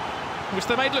 which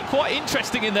they made look quite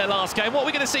interesting in their last game. What are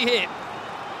we going to see here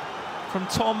from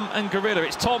Tom and Gorilla?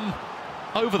 It's Tom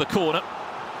over the corner.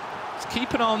 Just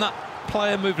keep an eye on that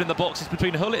player moving in the box. It's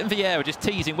between Hullet and Vieira, just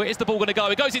teasing. Where is the ball going to go?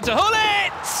 It goes into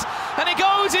Hullet! And it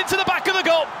goes into the back of the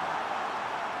goal.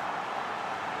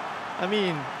 I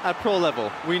mean, at pro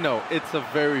level, we know it's a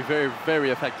very, very, very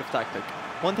effective tactic.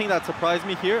 One thing that surprised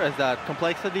me here is that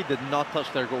Complexity did not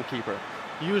touch their goalkeeper.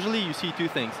 Usually you see 2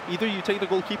 things. Either you take the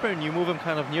goalkeeper and you move him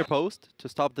kind of near post to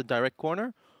stop the direct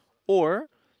corner, or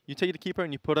you take the keeper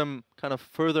and you put him kind of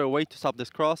further away to stop this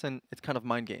cross, and it's kind of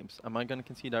mind games. Am I going to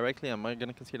concede directly? Am I going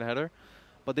to concede a header?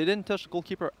 But they didn't touch the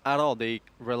goalkeeper at all. They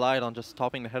relied on just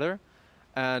stopping the header.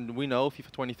 And we know,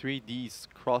 FIFA 23, these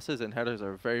crosses and headers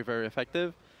are very, very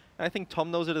effective. And I think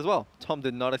Tom knows it as well. Tom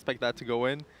did not expect that to go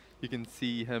in. You can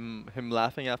see him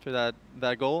laughing after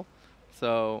that goal.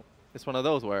 So it's one of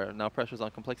those where now pressure's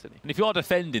on Complexity. And if you are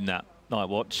defending that,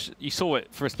 Nightwatch, you saw it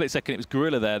for a split second. It was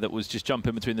Gorilla there that was just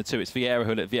jumping between the two. It's Vieira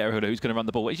Hullet, who's going to run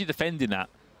the ball. As you're defending that,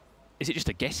 is it just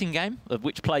a guessing game of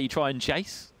which play you try and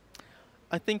chase?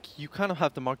 I think you kind of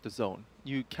have to mark the zone.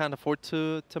 You can't afford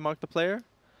to mark the player.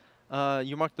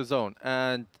 You mark the zone.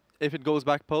 And if it goes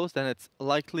back post, then it's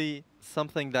likely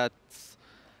something that's,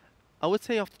 I would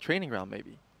say, off the training ground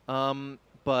maybe.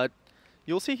 But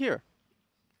you'll see here,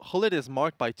 Ollelito is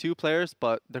marked by 2 players,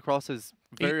 but the cross is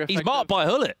very effective. He's marked by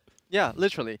Ollelito. Yeah,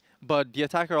 literally. But the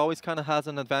attacker always kind of has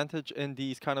an advantage in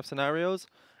these kind of scenarios.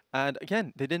 And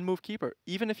again, they didn't move keeper.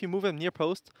 Even if you move him near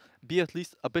post, be at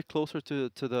least a bit closer to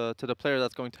the player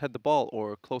that's going to head the ball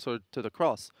or closer to the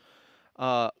cross,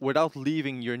 without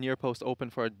leaving your near post open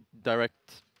for a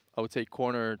direct, I would say,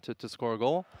 corner to score a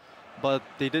goal. But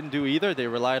they didn't do either. They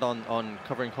relied on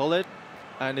covering Ollelito,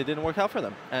 and it didn't work out for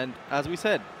them. And as we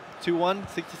said, 2-1,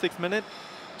 66th minute,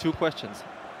 2 questions.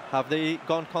 Have they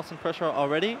gone constant pressure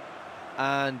already?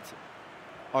 And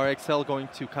are Excel going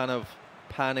to kind of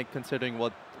panic considering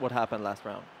what happened last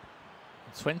round?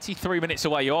 23 minutes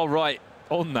away. You're right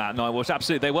on that, Nightwatch.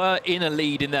 Absolutely. They were in a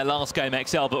lead in their last game,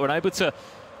 XL, but were unable to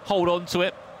hold on to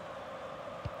it.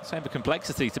 Same for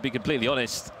complexity, to be completely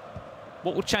honest.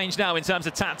 What will change now in terms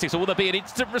of tactics? Or will there be an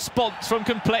instant response from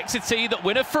complexity that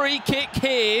win a free kick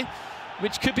here,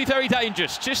 which could be very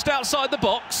dangerous? Just outside the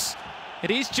box,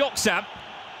 it is Joksan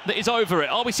that is over it.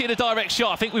 Are we seeing a direct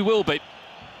shot? I think we will be.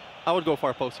 I would go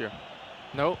far post here.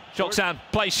 No. Joksan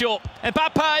plays short.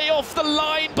 Mbappe off the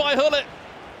line by Ollelito.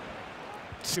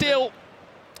 Still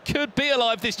could be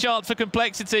alive, this chance for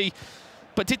complexity.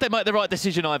 But did they make the right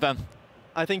decision, Ivan?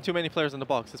 I think too many players in the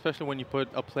box, especially when you put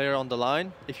a player on the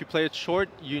line. If you play it short,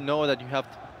 you know that you have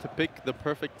to pick the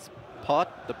perfect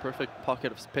spot, the perfect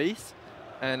pocket of space.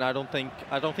 And I don't think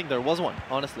there was one,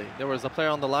 honestly. There was a player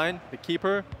on the line, the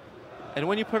keeper. And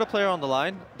when you put a player on the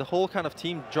line, the whole kind of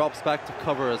team drops back to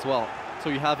cover as well. So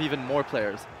you have even more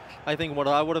players. I think what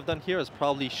I would have done here is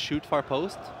probably shoot far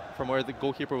post from where the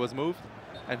goalkeeper was moved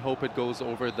and hope it goes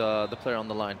over the player on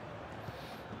the line.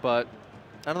 But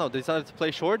I don't know, they decided to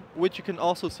play short, which you can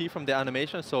also see from the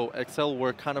animation. So Excel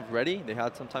were kind of ready. They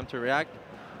had some time to react.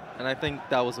 And I think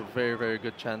that was a very, very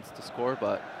good chance to score.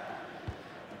 But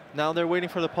now they're waiting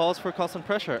for the pause for constant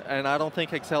pressure. And I don't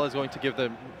think Excel is going to give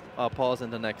them a pause in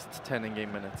the next 10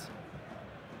 in-game minutes.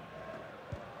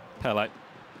 Pele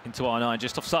into R9,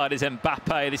 just offside is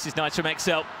Mbappe. This is nice from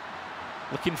Excel.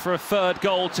 Looking for a 3rd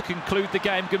goal to conclude the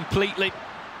game completely.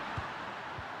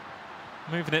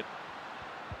 Moving it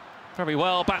very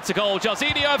well, back to goal.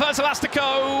 Jarzinho versus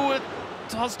Elastico.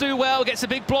 Does do well, gets a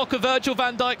big block of Virgil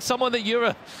van Dijk, someone that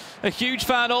you're a huge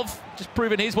fan of. Just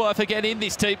proving his worth again in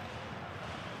this team.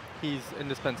 He's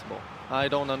indispensable. I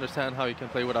don't understand how you can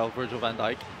play without Virgil van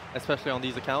Dijk, especially on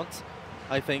these accounts.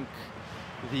 I think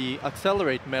the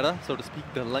accelerate meta, so to speak,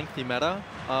 the lengthy meta,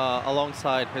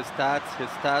 alongside his stats, his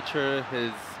stature,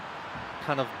 his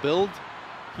kind of build,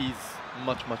 he's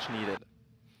much, much needed.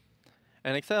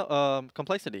 And Excel,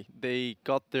 complexity, they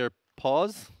got their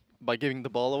pause by giving the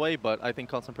ball away, but I think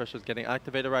constant pressure is getting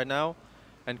activated right now.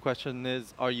 And question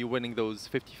is, are you winning those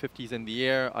 50-50s in the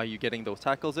air? Are you getting those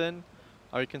tackles in?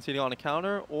 Are you conceding on a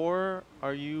counter, or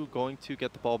are you going to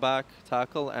get the ball back,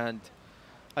 tackle, and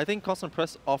I think constant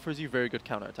press offers you very good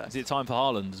counterattacks. Is it time for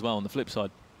Haaland as well on the flip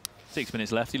side? 6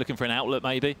 minutes left. You're looking for an outlet,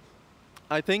 maybe?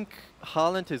 I think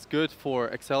Haaland is good for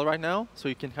Excel right now, so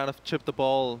you can kind of chip the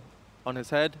ball on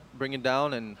his head, bring it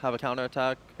down, and have a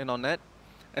counterattack in on net,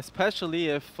 especially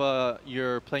if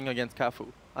you're playing against Cafu.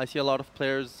 I see a lot of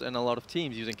players and a lot of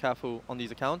teams using Cafu on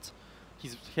these accounts.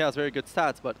 He has very good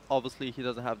stats, but obviously he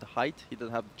doesn't have the height, he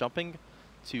doesn't have the jumping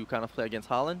to kind of play against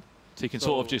Haaland. So you can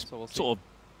sort of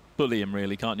bully him,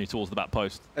 really, can't you, towards the back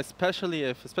post? Especially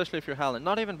if you're Haaland,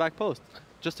 not even back post,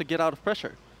 just to get out of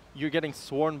pressure. You're getting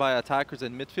swarmed by attackers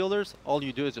and midfielders. All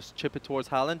you do is just chip it towards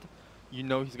Haaland. You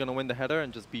know he's going to win the header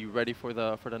and just be ready for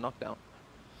the knockdown.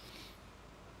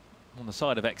 On the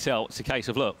side of Excel, it's a case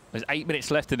of, look, there's 8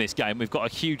 minutes left in this game. We've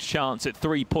got a huge chance at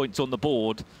 3 points on the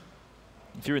board.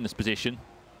 If you're in this position,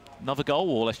 another goal,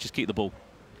 or let's just keep the ball?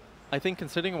 I think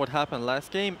considering what happened last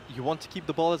game, you want to keep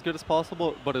the ball as good as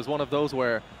possible, but it's one of those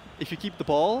where if you keep the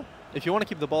ball, if you want to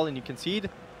keep the ball and you concede,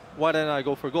 why didn't I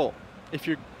go for goal? If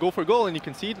you go for goal and you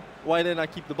concede, why didn't I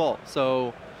keep the ball?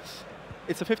 So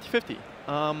it's a 50-50.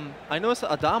 I noticed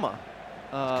Adama.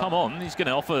 Come on, he's going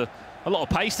to offer a lot of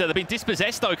pace there. They've been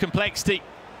dispossessed, though, complexity.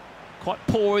 Quite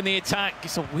poor in the attack.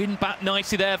 It's a win back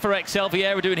nicely there for Excel.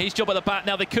 Vieira doing his job at the back.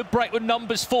 Now they could break with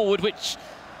numbers forward, which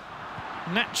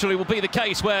naturally will be the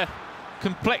case where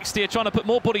complexity are trying to put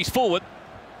more bodies forward.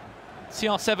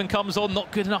 CR7 comes on,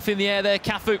 not good enough in the air there.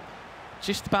 Cafu,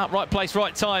 just about right place,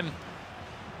 right time.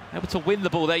 Able to win the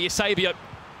ball there. Eusebio,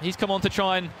 he's come on to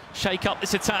try and shake up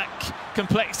this attack.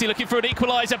 Complexity looking for an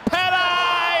equaliser.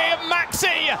 Pele!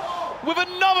 MaXe with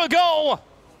another goal!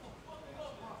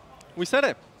 We said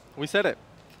it. We said it.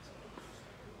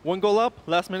 1 goal up,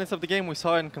 last minutes of the game. We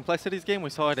saw it in Complexity's game, we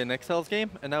saw it in Excel's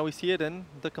game, and now we see it in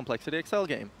the Complexity Excel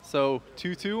game. So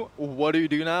 2-2, what do you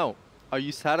do now? Are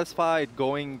you satisfied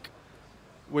going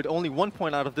with only 1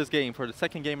 point out of this game for the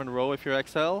second game in a row if you're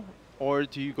XL, or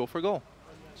do you go for goal?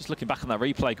 Just looking back on that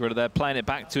replay grid there, playing it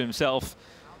back to himself.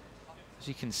 As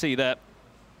you can see there.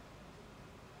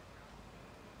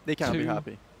 They can't be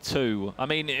happy. 2. I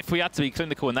mean, if we had to be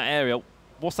clinical in that area,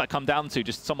 what's that come down to?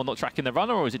 Just someone not tracking the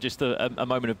runner, or is it just a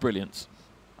moment of brilliance?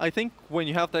 I think when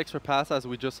you have the extra pass, as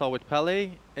we just saw with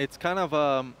Pele, it's kind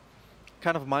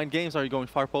of mind games. Are you going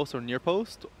far post or near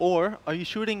post? Or are you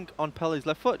shooting on Pele's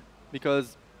left foot?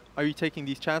 Because are you taking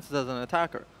these chances as an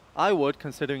attacker? I would,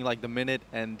 considering like the minute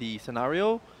and the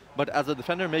scenario. But as a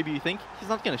defender, maybe you think he's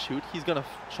not going to shoot. He's going to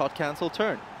shot cancel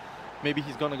turn. Maybe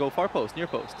he's going to go far post, near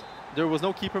post. There was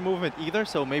no keeper movement either,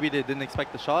 so maybe they didn't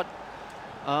expect the shot.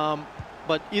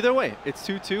 But either way, it's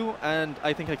 2-2, and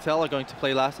I think XL are going to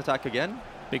play last attack again.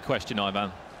 Big question,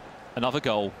 Ivan. Another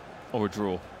goal or a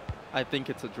draw? I think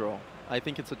it's a draw. I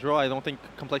think it's a draw. I don't think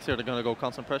Complexity are going to go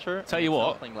constant pressure. Tell you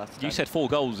what, you said 4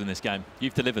 goals in this game.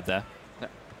 You've delivered there. Yeah.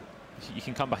 You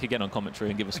can come back again on commentary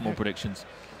and give us some more predictions.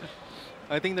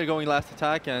 I think they're going last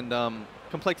attack, and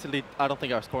Complexity, I don't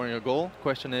think are scoring a goal.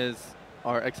 Question is,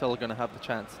 are XL going to have the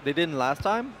chance? They didn't last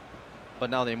time, but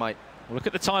now they might. Well, look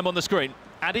at the time on the screen.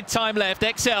 Added time left,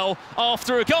 XL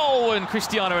after a goal, and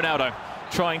Cristiano Ronaldo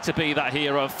trying to be that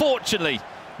hero. Unfortunately,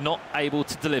 not able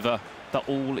to deliver the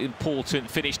all-important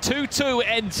finish. 2-2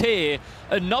 ends here.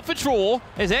 Another draw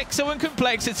as XL and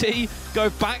Complexity go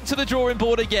back to the drawing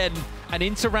board again and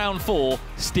into round 4,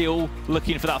 still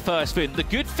looking for that first win. The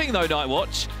good thing though,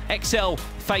 Nightwatch, XL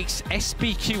face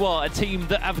SPQR, a team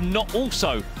that have not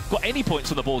also got any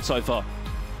points on the board so far.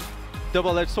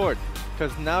 Double-edged sword,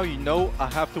 because now you know I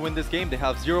have to win this game. They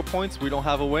have 0 points, we don't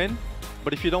have a win.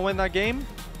 But if you don't win that game,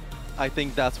 I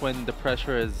think that's when the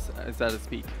pressure is at its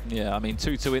peak. Yeah, I mean,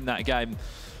 2-2 in that game.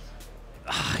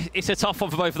 It's a tough one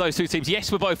for both of those two teams.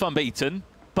 Yes, we're both unbeaten,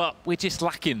 but we're just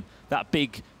lacking that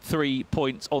big 3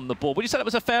 points on the board. Would you say that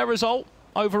was a fair result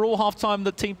overall? Half-time,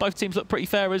 both teams look pretty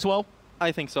fair as well?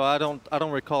 I think so. I don't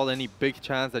recall any big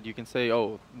chance that you can say,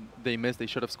 oh, they missed, they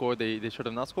should have scored, they should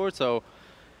have not scored. So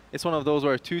it's one of those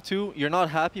where 2-2, you're not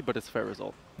happy, but it's a fair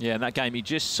result. Yeah, and that game you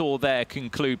just saw there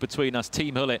conclude between us,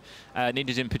 Team Hullet,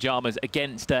 Ninjas in Pyjamas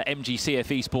against MGCF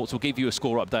Esports. We'll give you a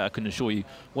score update, I can assure you,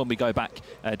 when we go back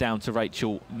down to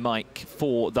Rachel Mike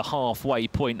for the halfway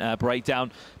point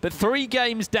breakdown. But 3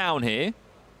 games down here.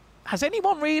 Has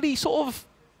anyone really sort of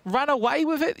ran away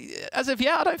with it as of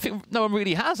yet? I don't think no one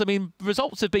really has. I mean,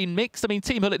 results have been mixed. I mean,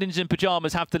 Team Hullet Ninjas in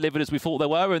Pyjamas have delivered as we thought they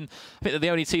were, and I think they're the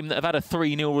only team that have had a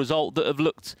 3-0 result that have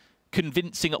looked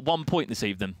convincing at 1 point this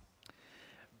evening.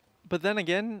 But then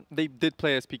again, they did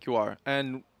play SPQR,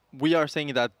 and we are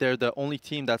saying that they're the only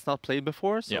team that's not played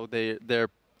before, so they're,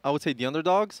 I would say, the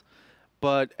underdogs.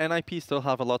 But NIP still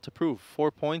have a lot to prove.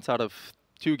 4 points out of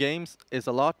 2 games is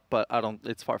a lot, but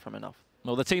it's far from enough.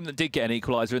 Well, the team that did get an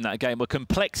equaliser in that game were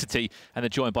Complexity, and they're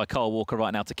joined by Carl Walker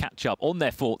right now to catch up on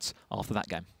their thoughts after that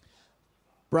game.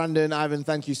 Brandon, Ivan,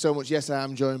 thank you so much. Yes, I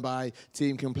am joined by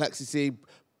Team Complexity.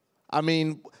 I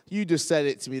mean, you just said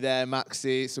it to me there,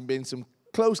 MaXe. It's been some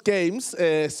close games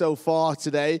so far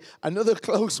today. Another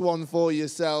close one for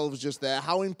yourselves just there.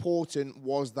 How important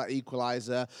was that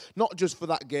equaliser, not just for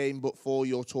that game, but for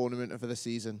your tournament and for the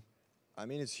season? I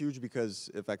mean, it's huge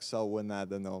because if XL win that,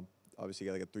 then they'll obviously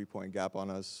get like a 3-point gap on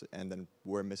us, and then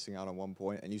we're missing out on 1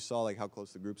 point. And you saw like how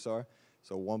close the groups are.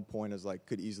 So 1 point is like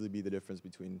could easily be the difference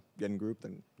between getting grouped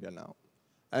and getting out.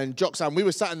 And Joksan, we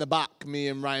were sat in the back, me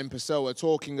and Ryan Pessoa,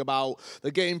 talking about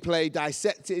the gameplay,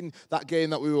 dissecting that game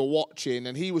that we were watching,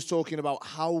 and he was talking about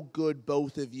how good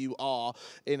both of you are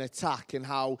in attack and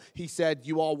how he said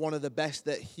you are one of the best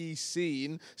that he's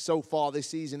seen so far this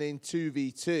season in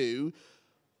 2v2.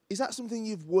 Is that something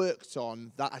you've worked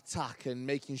on, that attack, and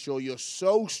making sure you're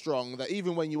so strong that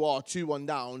even when you are 2-1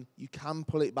 down, you can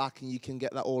pull it back and you can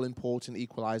get that all-important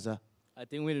equaliser? I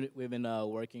think we've been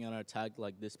working on our attack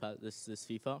like this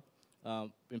FIFA.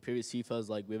 In previous FIFAs,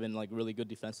 like we've been like really good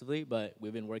defensively, but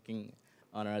we've been working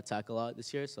on our attack a lot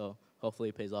this year, so hopefully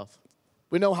it pays off.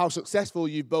 We know how successful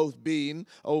you've both been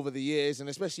over the years, and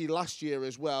especially last year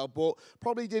as well, but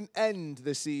probably didn't end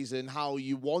the season how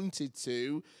you wanted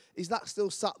to. Is that still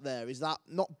sat there? Is that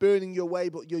not burning your way,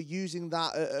 but you're using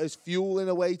that as fuel in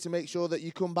a way to make sure that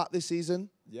you come back this season?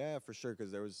 Yeah, for sure,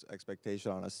 because there was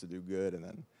expectation on us to do good, and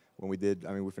then when we did,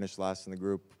 I mean, we finished last in the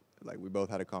group. Like, we both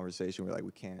had a conversation. We're like,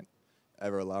 we can't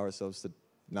ever allow ourselves to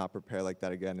not prepare like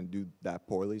that again and do that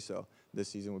poorly. So this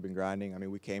season we've been grinding. I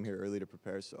mean, we came here early to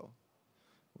prepare, so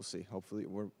we'll see. Hopefully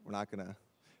we're not going to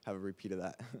have a repeat of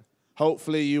that.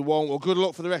 Hopefully you won't. Well, good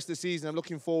luck for the rest of the season. I'm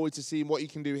looking forward to seeing what you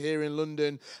can do here in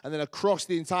London and then across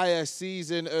the entire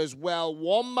season as well.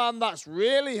 One man that's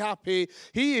really happy,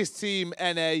 he is Team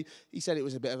NA. He said it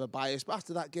was a bit of a bias, but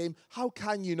after that game, how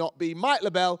can you not be? Mike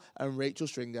LaBelle and Rachel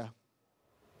Stringer.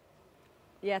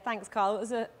 Yeah, thanks, Carl. It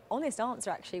was an honest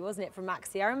answer, actually, wasn't it, from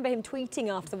MaXe? I remember him tweeting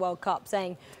after the World Cup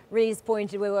saying, really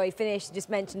disappointed with where he finished. He just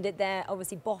mentioned it there,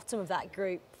 obviously bottom of that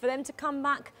group. For them to come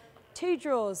back, 2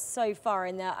 draws so far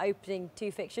in their opening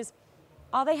 2 fixtures.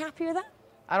 Are they happy with that?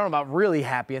 I don't know about really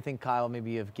happy. I think Kyle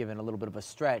maybe have given a little bit of a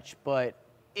stretch, but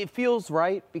it feels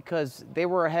right because they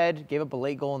were ahead, gave up a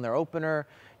late goal in their opener.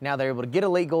 Now they're able to get a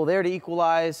late goal there to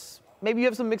equalize. Maybe you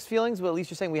have some mixed feelings, but at least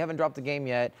you're saying we haven't dropped the game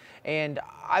yet. And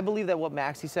I believe that what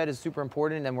MaXe said is super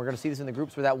important, and we're going to see this in the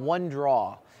groups where that one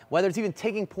draw, whether it's even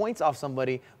taking points off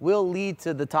somebody, will lead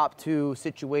to the top 2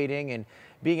 situating and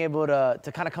being able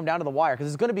to kind of come down to the wire, because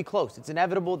it's going to be close. It's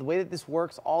inevitable. The way that this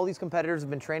works, all these competitors have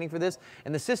been training for this,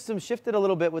 and the system shifted a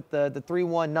little bit with the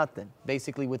 3-1 nothing,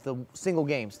 basically with the single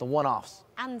games, the one-offs.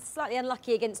 And slightly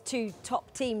unlucky against 2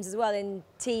 top teams as well in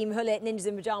Team Hullet, Ninjas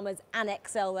in Pyjamas and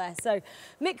XL there. So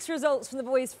mixed results from the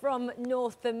boys from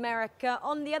North America.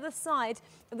 On the other side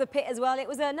of the pit as well, it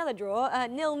was another draw,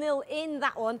 0-0 in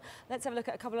that one. Let's have a look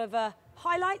at a couple of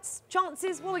highlights,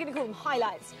 chances, what are we going to call them,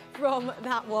 highlights from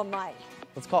that one, Mike?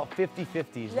 Let's call it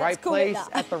 50-50s. Right place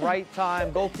at the right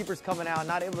time. Goalkeeper's coming out,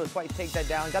 not able to quite take that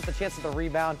down. Got the chance at the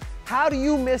rebound. How do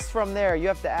you miss from there? You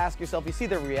have to ask yourself. You see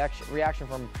the reaction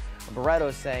from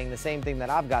FBarreto saying the same thing that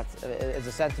I've got as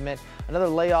a sentiment. Another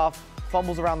layoff,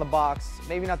 fumbles around the box,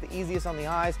 maybe not the easiest on the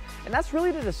eyes. And that's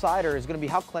really the decider, is going to be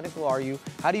how clinical are you?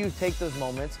 How do you take those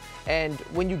moments? And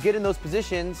when you get in those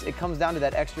positions, it comes down to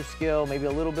that extra skill, maybe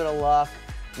a little bit of luck,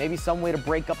 maybe some way to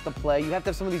break up the play. You have to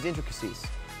have some of these intricacies.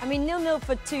 I mean, 0-0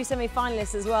 for 2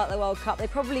 semi-finalists as well at the World Cup. They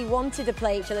probably wanted to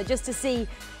play each other just to see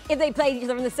if they played each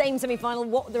other in the same semi-final,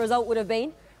 what the result would have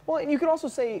been. Well, and you could also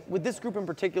say with this group in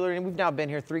particular, and we've now been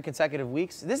here 3 consecutive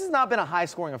weeks, this has not been a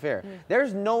high-scoring affair.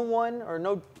 There's no one or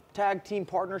no tag team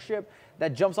partnership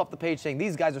that jumps off the page saying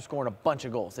these guys are scoring a bunch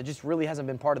of goals. It just really hasn't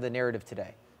been part of the narrative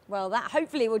today. Well, that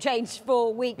hopefully will change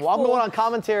for week 4. Well, I'm going on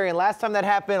commentary, and last time that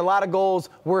happened, a lot of goals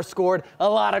were scored, a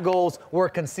lot of goals were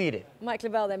conceded. Mike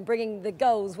LaBelle then bringing the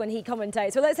goals when he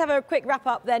commentates. So let's have a quick wrap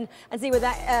up then and see where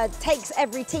that takes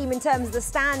every team in terms of the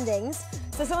standings.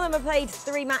 So some of them have played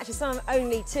 3 matches, some of them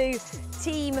only 2.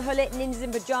 Team Hullet Ninjas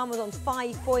in Pyjamas on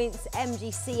 5 points,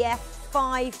 MGCF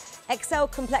 5, XL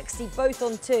Complexity both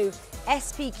on 2,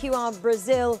 SPQR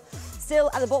Brazil still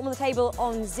at the bottom of the table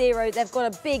on 0. They've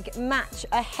got a big match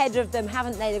ahead of them,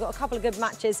 haven't they? They've got a couple of good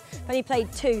matches. They've only played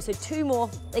 2, so 2 more.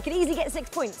 They could easily get 6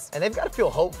 points. And they've got to feel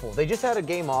hopeful. They just had a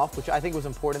game off, which I think was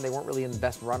important. They weren't really in the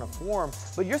best run of form.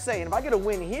 But you're saying, if I get a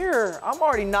win here, I'm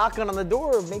already knocking on the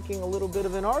door of making a little bit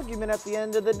of an argument at the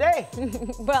end of the day.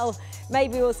 Well,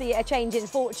 maybe we'll see a change in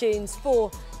fortunes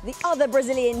for the other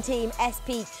Brazilian team,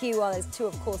 SPQR. There's 2,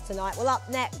 of course, tonight. Well, up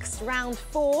next, round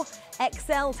 4.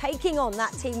 XL taking on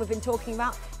that team we've been talking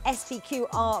about,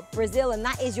 SPQR Brazil, and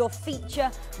that is your feature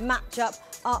matchup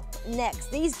up next.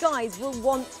 These guys will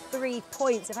want 3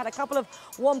 points. They've had a couple of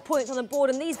 1 points on the board,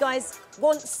 and these guys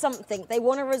want something. They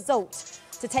want a result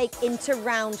to take into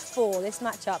round 4. This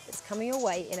matchup is coming your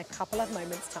way in a couple of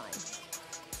moments' time.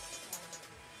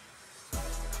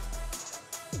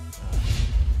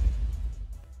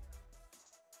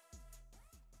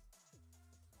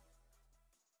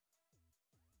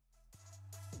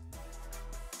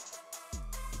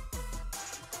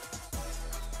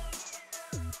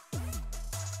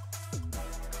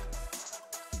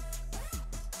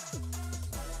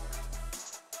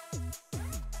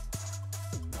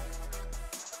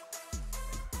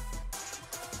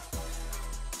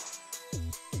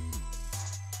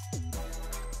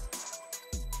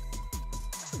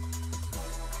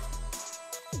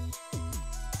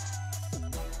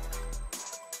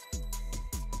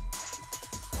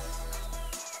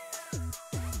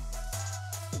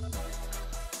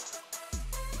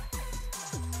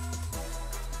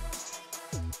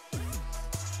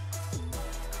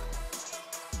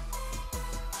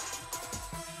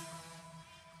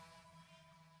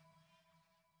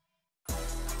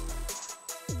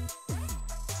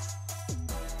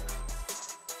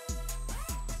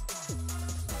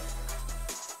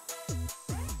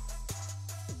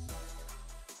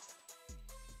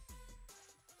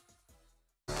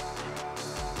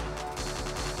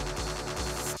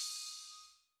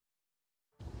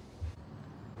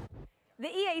 The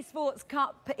EA Sports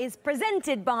Cup is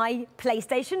presented by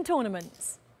PlayStation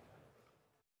Tournaments.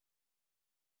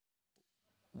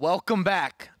 Welcome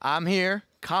back. I'm here,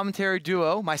 commentary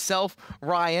duo, myself,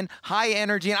 Ryan, high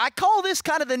energy, and I call this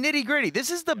kind of the nitty-gritty.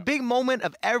 This is the big moment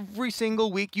of every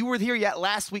single week. You were here yet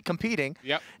last week competing,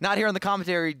 not here on the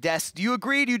commentary desk. Do you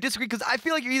agree? Do you disagree? Because I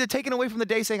feel like you're either taken away from the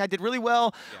day saying I did really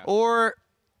well, or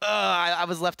I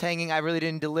was left hanging, I really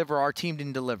didn't deliver, our team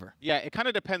didn't deliver. Yeah, it kind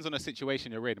of depends on the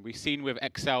situation you're in. We've seen with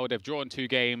Excel, they've drawn 2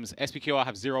 games. SPQR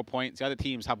have 0 points. The other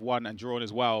teams have 1 and drawn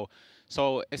as well.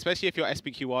 So especially if you're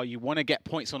SPQR, you want to get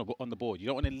points on the board. You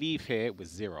don't want to leave here with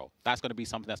 0. That's going to be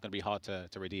something that's going to be hard to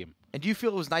redeem. And do you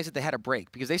feel it was nice that they had a break?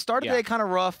 Because they started the day kind of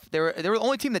rough. They were the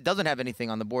only team that doesn't have anything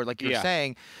on the board, like you were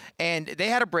saying. And they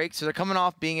had a break, so they're coming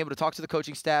off being able to talk to the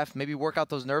coaching staff, maybe work out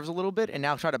those nerves a little bit, and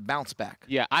now try to bounce back.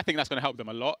 Yeah, I think that's going to help them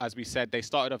a lot. As we said, they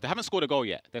started off, they haven't scored a goal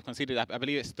yet. They've conceded, I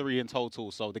believe it's 3 in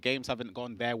total. So the games haven't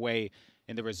gone their way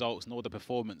in the results nor the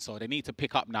performance. So they need to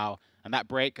pick up now. And that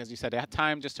break, as you said, they had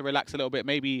time just to relax a little bit,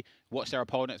 maybe watch their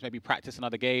opponents, maybe practice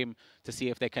another game to see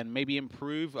if they can maybe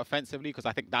improve offensively, because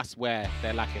I think that's where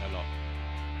they're lacking a lot.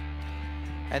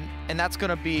 And that's going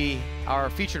to be our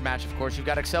featured match, of course. You've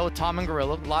got Excel with Tom and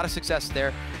Gorilla, a lot of success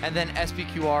there. And then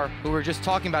SPQR, who we were just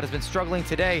talking about, has been struggling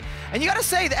today. And you got to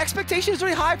say, the expectation is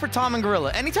really high for Tom and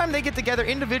Gorilla. Anytime they get together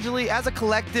individually as a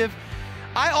collective,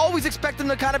 I always expect them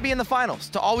to kind of be in the finals,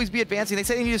 to always be advancing. They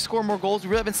say they need to score more goals. We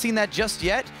really haven't seen that just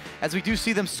yet, as we do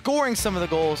see them scoring some of the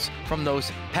goals from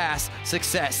those past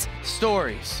success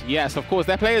stories. Yes, of course.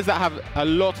 They're players that have a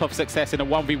lot of success in a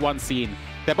 1v1 scene.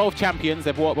 They're both champions.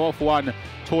 They've both won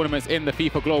tournaments in the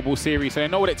FIFA Global Series, so they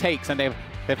know what it takes, and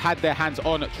they've had their hands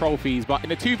on trophies. But in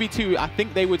the 2v2, I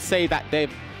think they would say that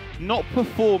they've not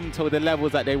performed to the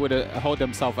levels that they would hold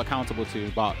themselves accountable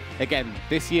to. But again,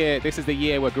 this is the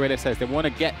year where Gorilla says they want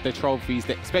to get the trophies,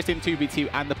 especially in 2v2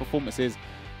 and the performances.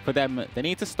 For them, they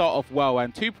need to start off well,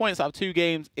 and 2 points out of 2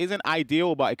 games isn't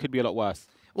ideal, but it could be a lot worse.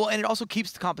 Well, and it also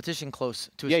keeps the competition close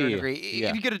to a certain degree.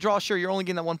 If you get a draw, sure, you're only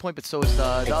getting that 1 point, but so is the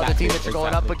other team that you're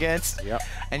going up against.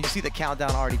 And you see the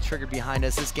countdown already triggered behind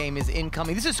us. This game is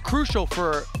incoming. This is crucial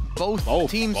for both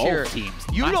teams here.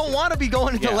 You don't want to be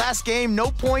going into the last game,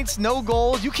 no points, no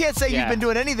goals. You can't say you've been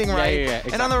doing anything right.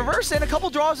 And on the reverse end, a couple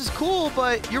draws is cool,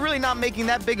 but you're really not making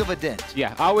that big of a dent.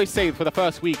 Yeah, I always say for the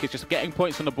first week, it's just getting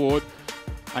points on the board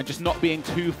and just not being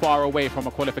too far away from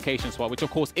a qualification spot, which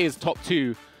of course is top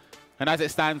 2. And as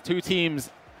it stands, 2 teams,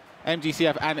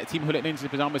 MGCF and Team Hullet Ninjas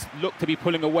Pajamas, look to be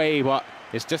pulling away, but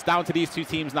it's just down to these 2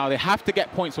 teams now. They have to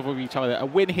get points off of each other. A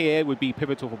win here would be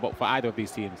pivotal for either of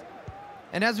these teams.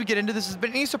 And as we get into this, has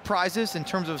been any surprises in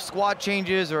terms of squad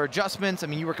changes or adjustments? I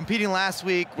mean, you were competing last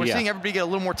week. We're seeing everybody get a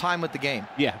little more time with the game.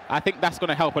 Yeah, I think that's going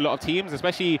to help a lot of teams,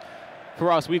 especially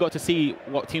for us. We got to see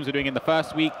what teams were doing in the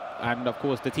first week, and of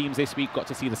course the teams this week got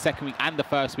to see the second week and the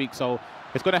first week. So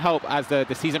it's going to help as the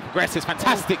season progresses.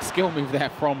 Fantastic skill move there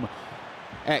from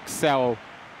Excel.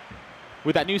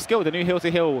 With that new skill, the new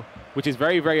hill-to-hill, which is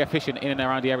very, very efficient in and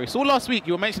around the area. So last week,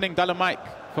 you were mentioning Mike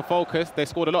for Focus. They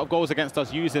scored a lot of goals against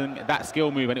us using that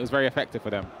skill move, and it was very effective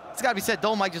for them. It's got to be said,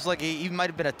 Mike just like he might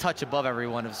have been a touch above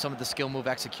everyone of some of the skill move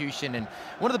execution. And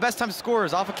one of the best times to score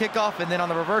is off a kickoff, and then on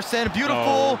the reverse end,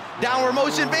 beautiful downward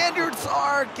motion. Van der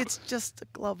Sar gets just a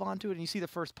glove onto it, and you see the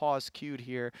first pause cued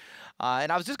here.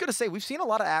 And I was just going to say, we've seen a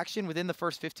lot of action within the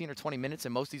first 15 or 20 minutes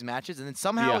in most of these matches, and then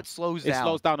somehow it slows down. It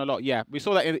slows down a lot, yeah. We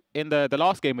saw that in the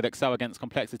last game with Excel against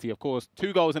Complexity, of course.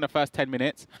 2 goals in the first 10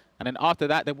 minutes, and then after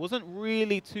that, there wasn't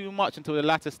really too much until the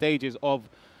latter stages of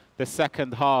the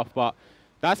second half. But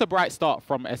that's a bright start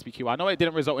from SPQ. I know it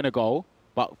didn't result in a goal,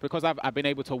 but because I've been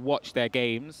able to watch their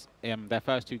games, their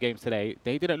first 2 games today,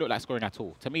 they didn't look like scoring at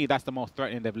all. To me, that's the most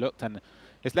threatening they've looked, and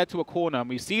it's led to a corner, and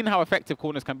we've seen how effective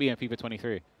corners can be in FIFA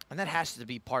 23. And that has to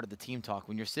be part of the team talk.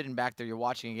 When you're sitting back there, you're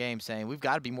watching a game saying, we've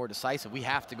got to be more decisive. We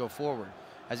have to go forward.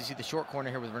 As you see the short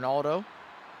corner here with Ronaldo,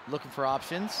 looking for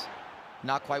options.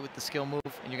 Not quite with the skill move,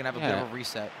 and you're going to have a bit of a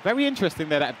reset. Very interesting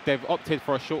that they've opted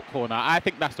for a short corner. I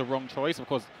think that's the wrong choice. Of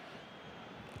course,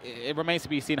 it remains to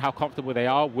be seen how comfortable they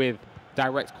are with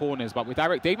direct corners. But with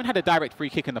direct, they even had a direct free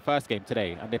kick in the first game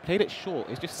today, and they played it short.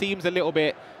 It just seems a little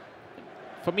bit,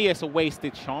 for me, it's a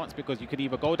wasted chance, because you could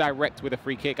either go direct with a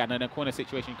free kick, and in a corner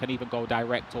situation, you can even go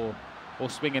direct or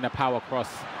swing in a power cross.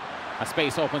 A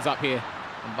space opens up here.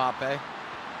 Mbappe.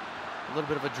 A little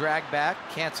bit of a drag back,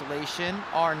 cancellation,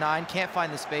 R9, can't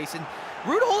find the space. And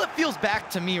Rudolph, it feels back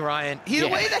to me, Ryan. The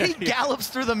way that he gallops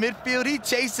through the midfield, he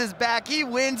chases back, he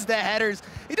wins the headers.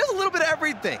 He does a little bit of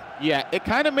everything. Yeah, it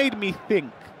kind of made me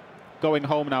think, going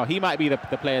home now, he might be the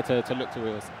player to look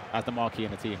to as the marquee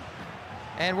in the team.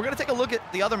 And we're going to take a look at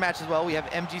the other match as well. We have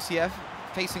MGCF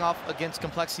facing off against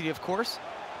Complexity, of course.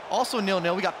 Also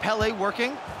 0-0. We got Pele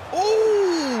working.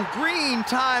 Ooh, 2. Green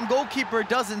time, goalkeeper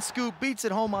doesn't scoop, beats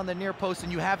it home on the near post,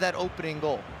 and you have that opening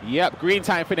goal. Yep, green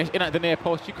time finish in at the near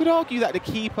post. You could argue that the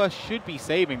keeper should be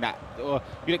saving that, or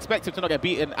you'd expect him to not get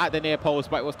beaten at the near post,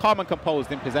 but it was calm and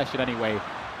composed in possession anyway.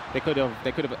 They could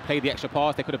have played the extra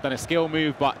pass, they could have done a skill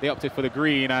move, but they opted for the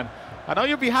green. And I know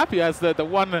you'll be happy as the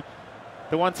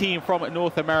one team from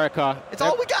North America. It's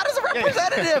all we got as a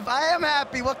representative. I am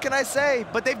happy, what can I say?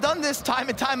 But they've done this time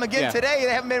and time again today.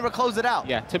 They haven't been able to close it out.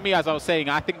 Yeah, to me, as I was saying,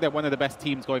 I think they're one of the best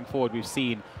teams going forward we've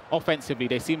seen. Offensively,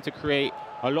 they seem to create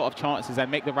a lot of chances and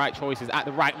make the right choices at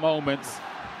the right moments.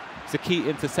 It's a key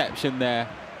interception there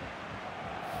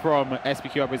from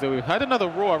SPQR Brazil. We've heard another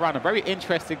roar around. I'm very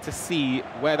interested to see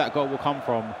where that goal will come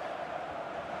from.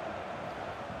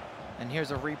 And here's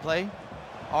a replay.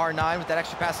 R9 with that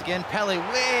extra pass again. Pele,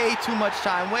 way too much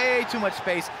time, way too much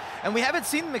space. And we haven't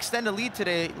seen them extend a lead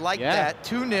today like that,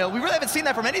 2-0. We really haven't seen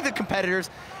that from any of the competitors.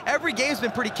 Every game's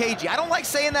been pretty cagey. I don't like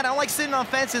saying that, I don't like sitting on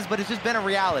fences, but it's just been a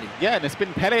reality. Yeah, and it's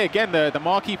been Pele again, the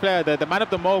marquee player, the man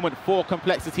of the moment for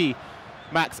complexity.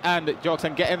 MaXe and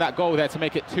Joksan getting that goal there to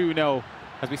make it 2-0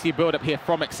 as we see build up here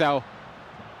from Excel.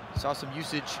 Saw some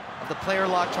usage of the player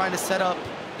lock trying to set up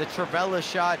the Travella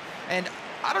shot. And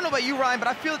I don't know about you, Ryan, but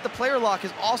I feel that the player lock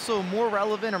is also more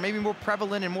relevant or maybe more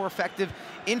prevalent and more effective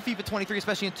in FIFA 23,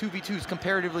 especially in 2v2s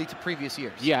comparatively to previous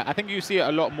years. Yeah, I think you see it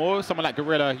a lot more. Someone like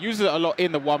Gorilla uses it a lot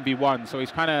in the 1v1, so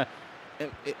he's kind of,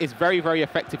 it's very, very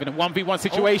effective in a 1v1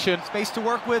 situation. Oh, space to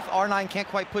work with. R9 can't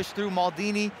quite push through.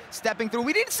 Maldini stepping through.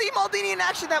 We didn't see Maldini in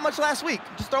action that much last week.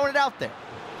 Just throwing it out there.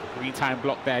 Green time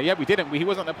block there. Yeah, we didn't. He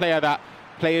wasn't the player that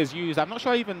players use. I'm not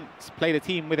sure I even played a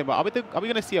team with him, but are we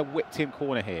going to see a whipped-in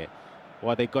corner here?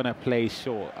 Or are they going to play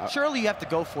short? Surely you have to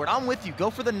go for it. I'm with you.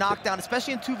 Go for the knockdown,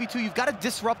 especially in 2v2. You've got to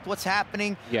disrupt what's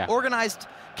happening. Yeah. Organized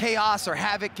chaos or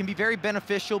havoc can be very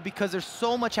beneficial because there's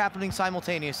so much happening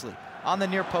simultaneously on the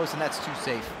near post, and that's too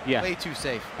safe. Yeah. Way too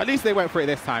safe. At least they went for it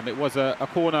this time. It was a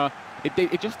corner.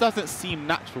 It just doesn't seem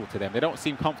natural to them. They don't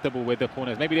seem comfortable with the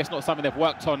corners. Maybe that's not something they've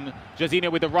worked on.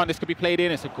 Jorginho with the run. This could be played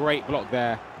in. It's a great block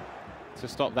there to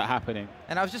stop that happening.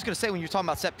 And I was just going to say, when you're talking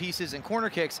about set pieces and corner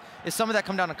kicks, is some of that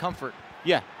come down to comfort?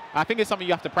 Yeah, I think it's something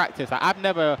you have to practice. I've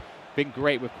never been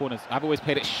great with corners. I've always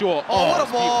played it short. Oh, what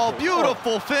a ball.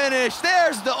 Beautiful finish.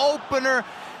 There's the opener.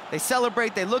 They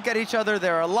celebrate, they look at each other,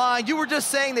 they're aligned. You were just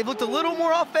saying they've looked a little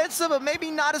more offensive, but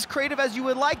maybe not as creative as you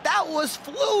would like. That was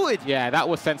fluid. Yeah, that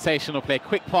was sensational play.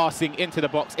 Quick passing into the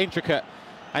box, intricate,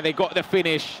 and they got the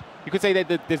finish. You could say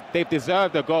they've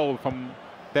deserved a goal from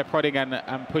their prodding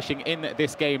and pushing in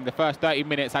this game. The first 30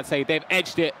 minutes, I'd say they've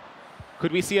edged it.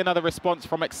 Could we see another response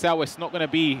from Excel? It's not going to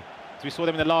be, as we saw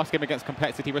them in the last game against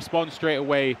Complexity, respond straight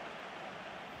away.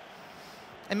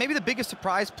 And maybe the biggest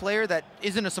surprise player that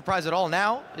isn't a surprise at all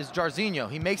now is Jorginho.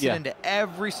 He makes it into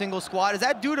every single squad. Is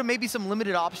that due to maybe some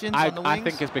limited options on the wings? I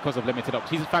think it's because of limited options.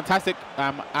 He's a fantastic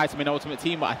item in Ultimate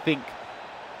Team, but I think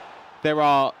there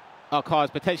are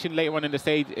cards potentially later on in the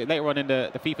stage, later on in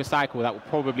the FIFA cycle that will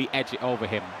probably edge it over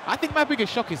him. I think my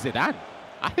biggest shock is Zidane.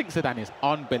 I think Zidane is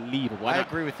unbelievable. I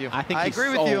agree with you. I think he's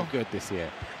so good this year.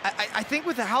 I think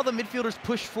with how the midfielders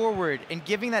push forward and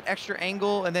giving that extra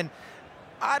angle, and then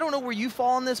I don't know where you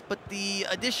fall on this, but the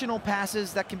additional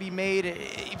passes that can be made,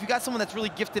 if you got someone that's really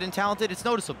gifted and talented, it's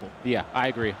noticeable. Yeah, I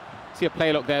agree. See a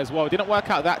play lock there as well. Didn't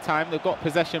work out that time. They've got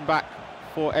possession back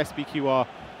for SPQR.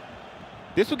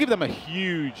 This will give them a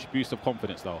huge boost of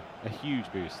confidence, though. A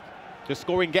huge boost. Just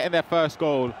scoring, getting their first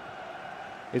goal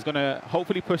is going to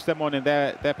hopefully push them on in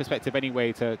their perspective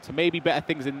anyway to maybe better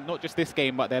things in not just this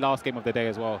game, but their last game of the day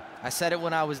as well. I said it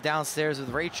when I was downstairs with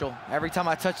Rachel. Every time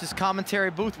I touch this commentary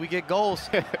booth, we get goals.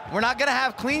 We're not going to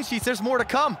have clean sheets. There's more to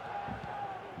come.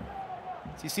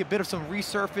 So you see a bit of some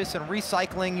resurface and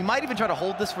recycling. You might even try to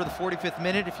hold this for the 45th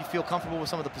minute if you feel comfortable with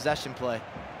some of the possession play.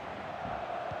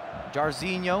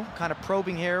 Jorginho kind of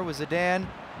probing here with Zidane.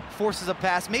 Forces a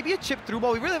pass, maybe a chip through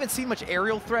ball. We really haven't seen much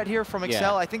aerial threat here from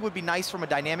Excel. I think would be nice from a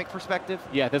dynamic perspective.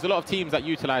 Yeah, there's a lot of teams that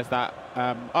utilize that.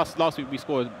 Us last week, we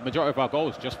scored majority of our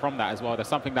goals just from that as well. There's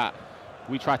something that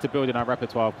we try to build in our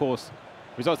repertoire. Of course,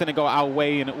 results didn't go our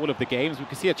way in all of the games. We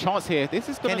can see a chance here. This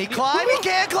is going to... Can he climb? He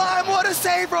can't climb. What a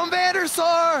save from Van der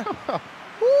Sar.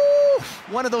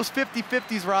 One of those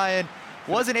 50-50s, Ryan.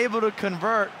 Wasn't able to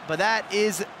convert, but that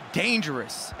is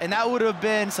dangerous. And that would have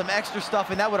been some extra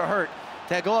stuff, and that would have hurt.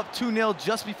 To go up 2-0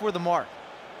 just before the mark.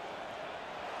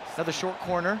 Another short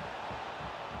corner.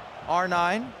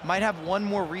 R9 might have one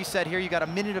more reset here. You got a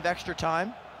minute of extra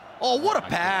time. Oh, what a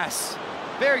pass.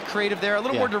 Very creative there, a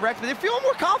little more direct, but they feel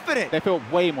more confident. They feel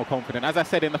way more confident. As I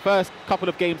said, in the first couple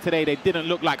of games today, they didn't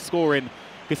look like scoring. You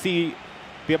can see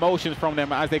the emotions from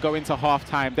them as they go into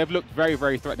halftime. They've looked very,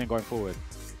 very threatening going forward.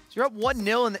 So you're up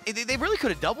 1-0, and they really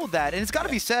could have doubled that. And it's got to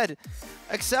be said,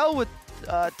 Excel with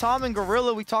Tom and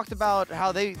Gorilla, we talked about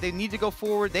how they need to go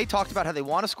forward. They talked about how they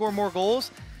want to score more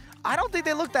goals. I don't think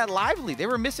they looked that lively. They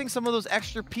were missing some of those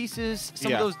extra pieces,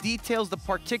 some of those details, the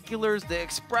particulars, the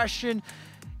expression.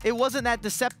 It wasn't that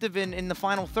deceptive in the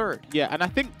final third. Yeah, and I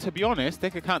think, to be honest, they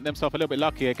could count themselves a little bit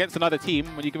lucky. Against another team,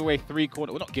 when you give away 3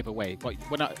 corners, well, not give away, but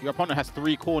when your opponent has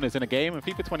 3 corners in a game, and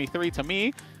FIFA 23, to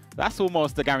me, that's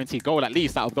almost a guaranteed goal, at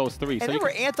least out of those 3. And so they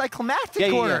were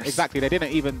anticlimactic corners. Yeah, exactly. They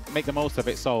didn't even make the most of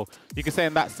it. So you can say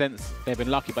in that sense, they've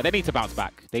been lucky, but they need to bounce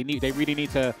back. They really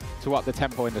need to up the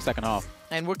tempo in the second half.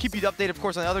 And we'll keep you updated, of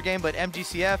course, on the other game, but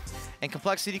MGCF and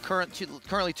Complexity currently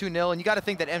 2-0, and you got to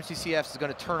think that MGCF is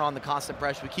going to turn on the constant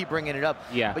pressure. We keep bringing it up.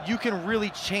 Yeah. But you can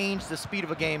really change the speed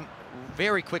of a game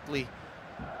very quickly,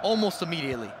 almost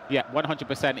immediately. Yeah,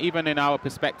 100%. Even in our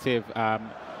perspective,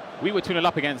 we were 2-0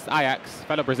 up against Ajax,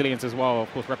 fellow Brazilians as well,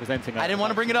 of course, representing us. I didn't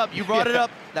want to bring it up. You brought it up.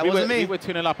 That wasn't me. We were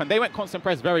 2-0 up, and they went constant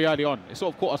press very early on. It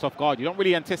sort of caught us off guard. You don't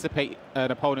really anticipate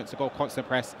an opponent to go constant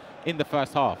press in the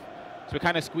first half. So it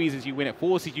kind of squeezes you when it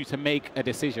forces you to make a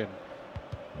decision.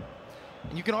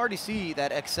 And you can already see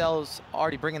that Excel's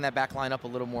already bringing that back line up a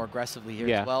little more aggressively here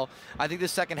as well. I think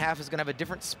this second half is going to have a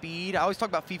different speed. I always talk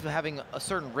about FIFA having a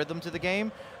certain rhythm to the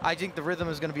game. I think the rhythm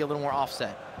is going to be a little more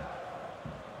offset.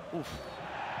 Oof.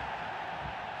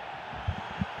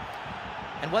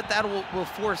 And what that will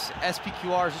force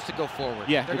SPQR is just to go forward.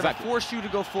 Yeah, They're going to force you to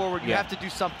go forward. You have to do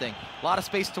something. A lot of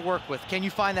space to work with. Can you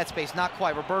find that space? Not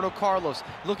quite. Roberto Carlos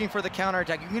looking for the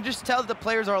counterattack. You can just tell that the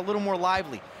players are a little more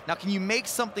lively. Now, can you make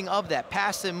something of that?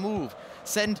 Pass and move.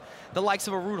 Send the likes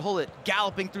of a Ruud Gullit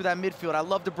galloping through that midfield. I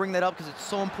love to bring that up because it's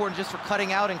so important just for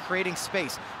cutting out and creating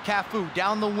space. Cafu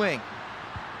down the wing.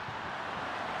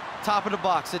 Top of the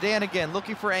box. Zidane again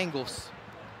looking for angles.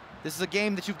 This is a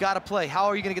game that you've got to play. How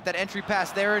are you going to get that entry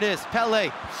pass? There it is.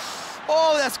 Pele.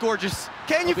 Oh, that's gorgeous.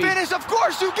 Can you finish? Of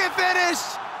course you can finish.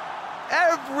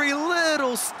 Every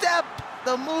little step,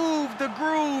 the move, the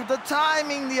groove, the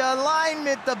timing, the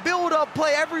alignment, the build-up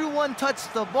play, everyone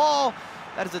touched the ball.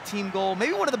 That is a team goal.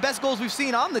 Maybe one of the best goals we've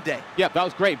seen on the day. Yeah, that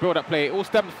was great build-up play. It all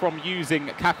stemmed from using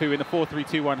Cafu in the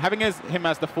 4-3-2-1, having him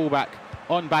as the fullback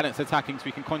on balance attacking so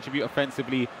he can contribute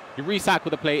offensively. You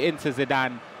recycle the play into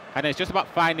Zidane. And it's just about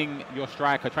finding your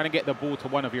striker, trying to get the ball to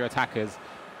one of your attackers,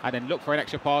 and then look for an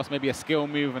extra pass, maybe a skill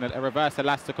move and a reverse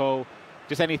elastico,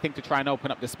 just anything to try and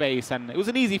open up the space. And it was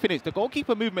an easy finish. The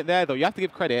goalkeeper movement there, though, you have to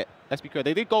give credit. Let's be clear,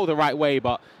 they did go the right way,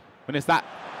 but when it's that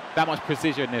much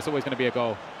precision, there's always going to be a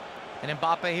goal. And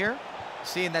Mbappe here,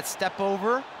 seeing that step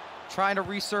over, trying to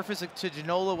resurface it to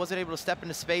Ginola, wasn't able to step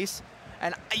into space.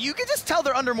 And you can just tell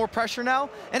they're under more pressure now.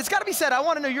 And it's got to be said, I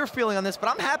want to know your feeling on this, but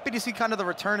I'm happy to see kind of the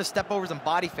return of step-overs and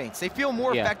body feints. They feel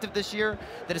more effective this year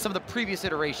than in some of the previous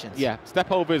iterations. Yeah,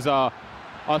 step-overs are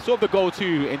sort of the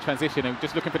go-to in transition and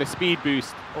just looking for the speed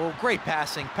boost. Oh, great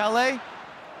passing. Pele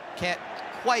can't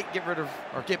quite get rid of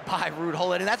or get by Ruud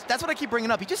Gullit, and that's what I keep bringing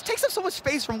up. He just takes up so much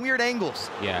space from weird angles.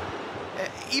 Yeah.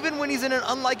 Even when he's in an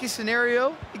unlikely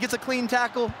scenario, he gets a clean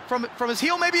tackle from his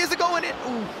heel. Maybe is it going in?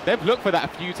 Ooh. They've looked for that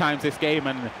a few times this game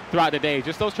and throughout the day.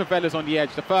 Just those Travellas on the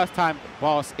edge. The first time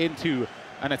pass into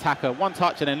an attacker. One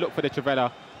touch and then look for the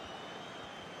Travella.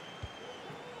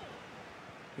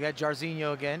 We got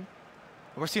Jarzinho again.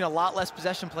 We're seeing a lot less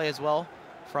possession play as well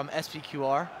from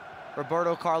SPQR.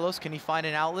 Roberto Carlos, can he find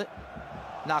an outlet?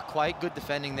 Not quite. Good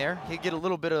defending there. He'll get a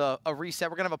little bit of a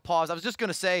reset. We're going to have a pause. I was just going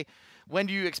to say, when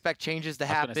do you expect changes to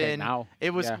happen? Now.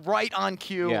 It was right on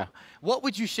cue. Yeah. What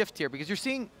would you shift here? Because you're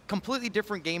seeing completely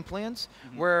different game plans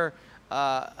where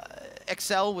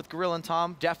Excel with Gorilla and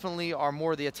Tom definitely are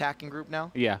more the attacking group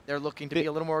now. Yeah. They're looking to be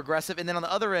a little more aggressive. And then on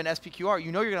the other end, SPQR,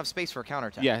 you know you're going to have space for a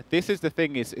counterattack. Yeah, this is the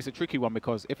thing. It's a tricky one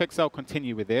because if Excel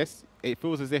continue with this, it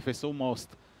feels as if it's almost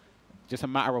just a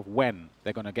matter of when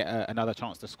they're going to get another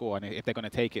chance to score and if they're going to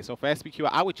take it. So for SPQR,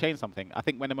 I would change something. I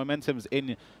think when the momentum's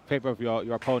in favor of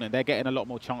your opponent, they're getting a lot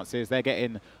more chances. They're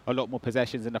getting a lot more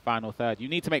possessions in the final third. You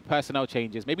need to make personnel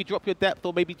changes. Maybe drop your depth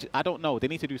or maybe, I don't know. They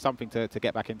need to do something to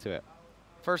get back into it.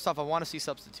 First off, I want to see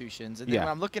substitutions. And then when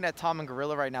I'm looking at Tom and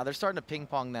Gorilla right now, they're starting to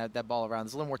ping-pong that ball around.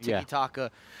 There's a little more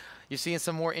tiki-taka. You're seeing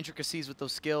some more intricacies with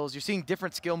those skills. You're seeing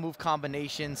different skill move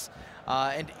combinations.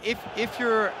 And if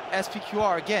you're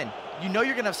SPQR, again, you know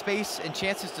you're going to have space and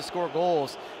chances to score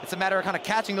goals. It's a matter of kind of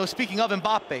catching those. Speaking of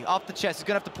Mbappe, off the chest, he's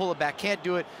going to have to pull it back. Can't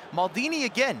do it. Maldini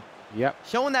again. Yep.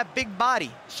 Showing that big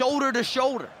body, shoulder to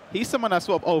shoulder. He's someone I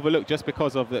sort of overlooked just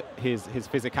because of his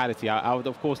physicality. I would,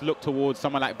 of course, look towards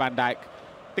someone like Van Dijk.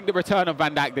 I think the return of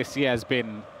Van Dijk this year has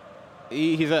been,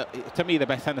 he's to me, the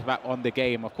best centre-back on the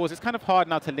game. Of course, it's kind of hard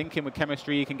now to link him with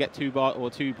chemistry. He can get 2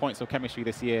 points of chemistry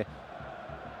this year.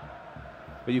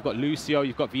 But you've got Lucio,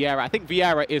 you've got Vieira. I think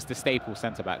Vieira is the staple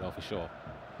centre-back, though, for sure.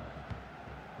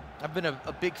 I've been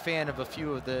a big fan of a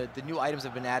few of the new items that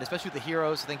have been added, especially with the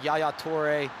heroes. I think Yaya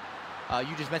Toure,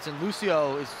 you just mentioned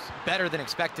Lucio is better than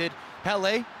expected.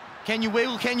 Pele, can you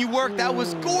wiggle, can you work? Ooh. That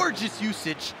was gorgeous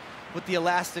usage with the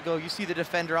Elastico. You see the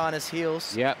defender on his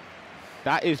heels. Yep,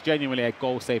 that is genuinely a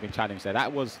goal-saving challenge there.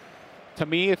 That was, to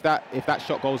me, if that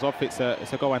shot goes off, it's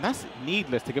a goal, and that's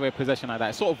needless to give away possession like that.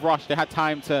 It's sort of rushed. They had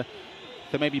time to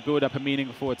maybe build up a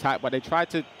meaningful attack, but they tried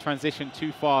to transition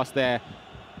too fast there.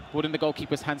 Ball in the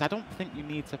goalkeeper's hands. I don't think you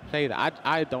need to play that.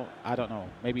 I don't know.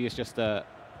 Maybe it's just a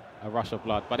rush of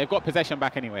blood, but they've got possession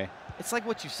back anyway. It's like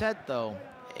what you said, though.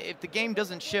 If the game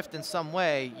doesn't shift in some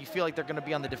way, you feel like they're going to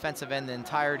be on the defensive end the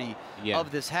entirety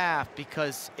of this half,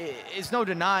 because it's no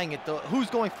denying it, though. Who's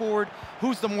going forward?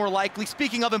 Who's the more likely?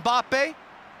 Speaking of Mbappe,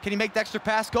 can he make the extra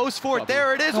pass? Goes for it.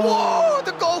 There it is. Whoa!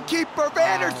 The goalkeeper,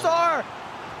 Van der Sar.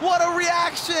 What a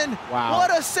reaction! Wow.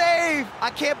 What a save!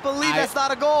 I can't believe that's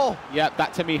not a goal. Yep,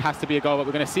 that to me has to be a goal, but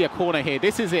we're going to see a corner here.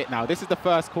 This is it now. This is the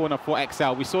first corner for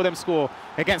XL. We saw them score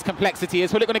against Complexity.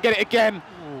 Is Hullet going to get it again?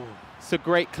 Ooh. It's a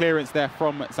great clearance there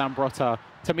from Zambrotta.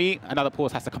 To me, another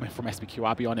pause has to come in from SPQR,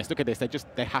 I'll be honest. Look at this.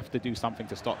 They have to do something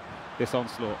to stop this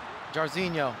onslaught.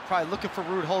 Jarzinho probably looking for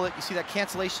Ruud Hullet. You see that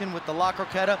cancellation with the La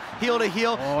Croqueta, heel to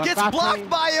heel. Gets Mbappe. blocked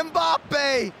by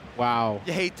Mbappe. Wow.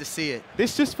 You hate to see it.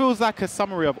 This just feels like a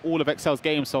summary of all of XL's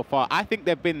games so far. I think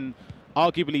they've been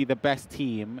arguably the best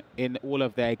team in all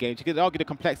of their games. You could argue the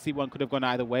Complexity one could have gone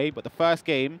either way, but the first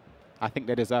game, I think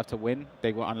they deserved to win.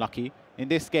 They were unlucky. In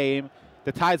this game,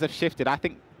 the tides have shifted. I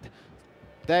think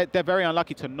they're very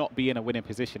unlucky to not be in a winning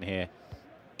position here.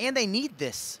 And they need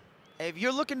this. If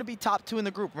you're looking to be top 2 in the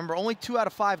group, remember, only 2 out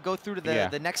of 5 go through to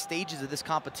the next stages of this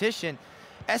competition.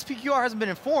 SPQR hasn't been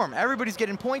informed. Everybody's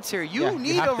getting points here. You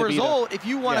need a result if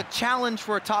you want to challenge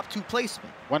for a top 2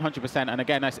 placement. 100%. And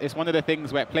again, it's one of the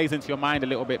things where it plays into your mind a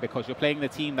little bit, because you're playing the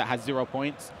team that has 0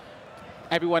 points.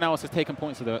 Everyone else has taken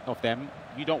points of them.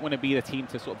 You don't want to be the team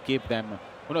to sort of give them, well,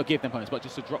 not give them points, but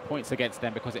just to drop points against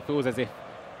them, because it feels as if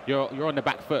you're on the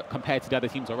back foot compared to the other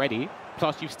teams already.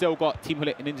 Plus, you've still got Team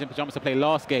Hullet and Ninja Pajamas to play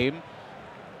last game.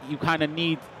 You kind of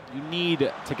need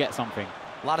to get something.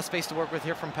 A lot of space to work with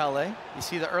here from Pele. You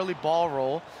see the early ball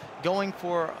roll, going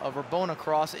for a Rabona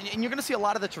cross. And you're going to see a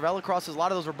lot of the Trivella crosses, a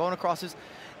lot of those Rabona crosses.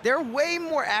 They're way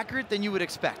more accurate than you would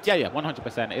expect. Yeah,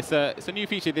 100%. It's a new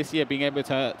feature this year, being able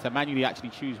to manually actually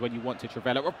choose when you want to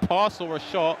Trivella. A pass or a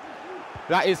shot.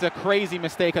 That is a crazy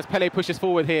mistake as Pele pushes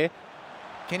forward here.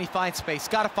 Can he find space?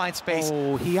 Got to find space.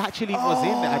 Oh, he actually was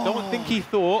in there. I don't think he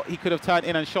thought he could have turned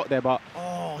in and shot there, but...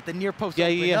 Oh, the near post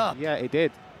opened up. Yeah, it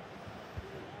did.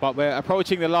 But we're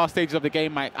approaching the last stages of the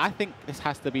game, Mike. I think this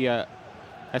has to be a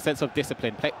sense of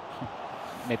discipline.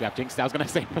 Maybe I've jinxed it. I was going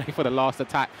to say play for the last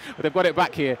attack, but they've got it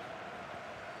back here.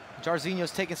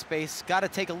 Jarzinho's taking space. Got to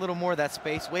take a little more of that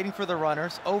space. Waiting for the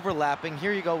runners. Overlapping.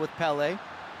 Here you go with Pele.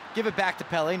 Give it back to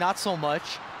Pele. Not so much.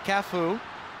 Cafu.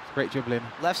 Great dribbling.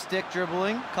 Left stick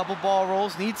dribbling. Couple ball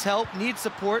rolls. Needs help. Needs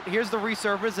support. Here's the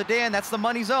resurface. Zidane. That's the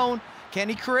money zone. Can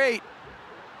he create?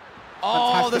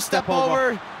 Oh, fantastic the step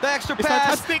over. The extra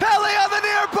pass. Pele on the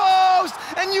near post.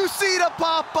 And you see the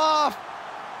pop off.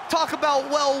 Talk about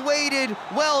well-weighted,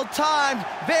 well-timed,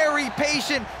 very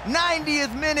patient.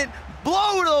 90th minute.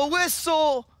 Blow the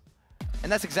whistle.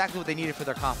 And that's exactly what they needed for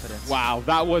their confidence. Wow,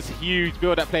 that was huge.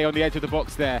 Build-up play on the edge of the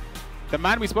box there. The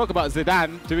man we spoke about,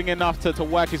 Zidane, doing enough to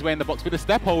work his way in the box with the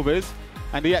step-overs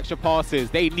and the extra passes.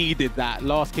 They needed that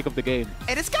last kick of the game.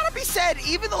 And it's got to be said,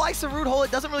 even the likes of Ruud Hullet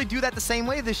doesn't really do that the same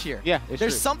way this year. Yeah,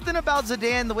 There's something about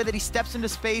Zidane, the way that he steps into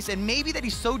space, and maybe that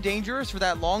he's so dangerous for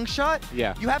that long shot.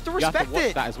 Yeah. You have to respect you have to watch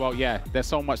it. that as well, yeah. There's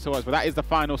so much to watch, but that is the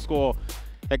final score.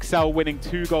 XL winning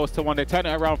 2-1. They turn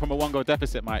it around from a 1-goal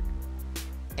deficit, Mike.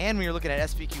 And when you're looking at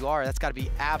SPQR, that's got to be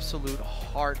absolute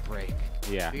heartbreak.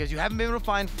 Yeah. Because you haven't been able to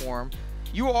find form.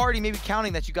 You were already maybe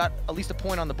counting that you got at least a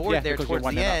point on the board there towards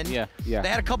the end. Yeah. They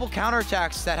had a couple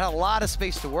counterattacks that had a lot of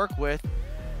space to work with.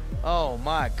 Oh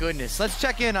my goodness. Let's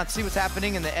check in on see what's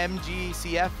happening in the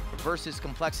MGCF versus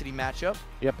Complexity matchup.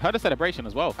 Yeah, heard a celebration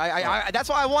as well. That's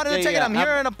why I wanted to check it. I'm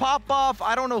hearing a pop-off.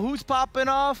 I don't know who's popping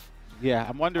off. Yeah,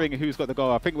 I'm wondering who's got the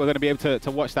goal. I think we're going to be able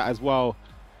to watch that as well.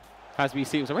 As we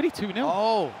see, it was already 2-0.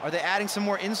 Oh, are they adding some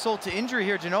more insult to injury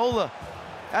here, Janola?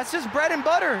 That's just bread and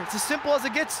butter. It's as simple as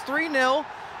it gets. 3-0.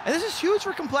 And this is huge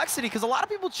for Complexity because a lot of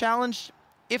people challenged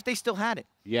if they still had it.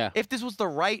 Yeah. If this was the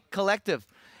right collective.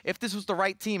 If this was the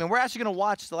right team. And we're actually going to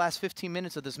watch the last 15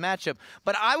 minutes of this matchup.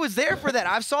 But I was there for that.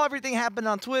 I saw everything happen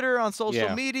on Twitter, on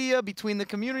social media, between the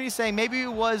community saying maybe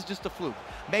it was just a fluke.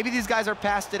 Maybe these guys are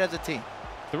past it as a team.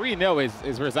 3-0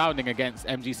 is resounding against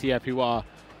MGCF, who are,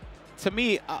 to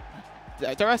me,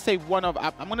 dare I say one of,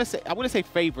 I want to say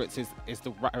favourites is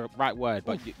the right word,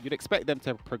 but you'd expect them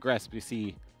to progress. We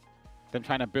see them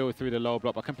trying to build through the low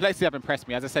block, but Complexity have impressed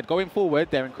me. As I said, going forward,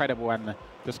 they're incredible, and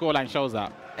the scoreline shows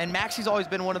that. And MaXe's always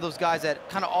been one of those guys that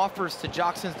kind of offers to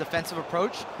Joksan's defensive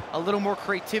approach a little more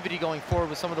creativity going forward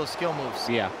with some of those skill moves.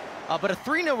 Yeah. But a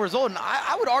 3-0 result, and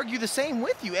I would argue the same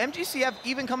with you. MGCF,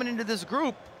 even coming into this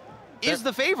group, is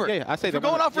the favorite. Yeah, I say they're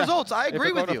going off results. I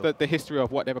agree with you. The history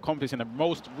of what they've accomplished in the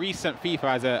most recent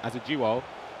FIFA as a duo,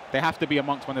 they have to be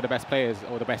amongst one of the best players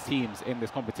or the best teams in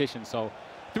this competition. So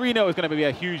 3-0 is going to be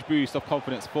a huge boost of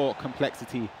confidence for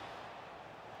Complexity.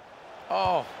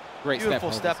 Oh, great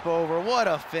beautiful step over. What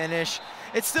a finish.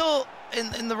 It's still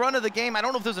in the run of the game. I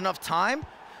don't know if there's enough time,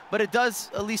 but it does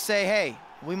at least say, hey,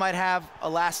 we might have a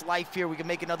last life here. We can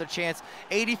make another chance.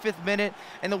 85th minute.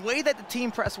 And the way that the team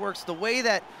press works, the way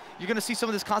that you're going to see some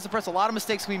of this constant press, a lot of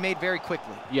mistakes can be made very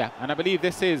quickly. Yeah, and I believe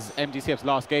this is MGCF's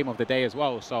last game of the day as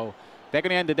well. So they're going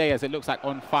to end the day, as it looks like,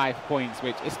 on 5 points,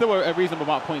 which is still a reasonable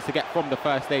amount of points to get from the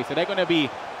first day. So they're going to be,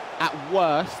 at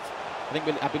worst,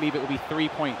 I believe it will be 3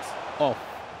 points off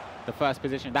the first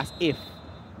position. That's if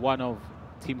one of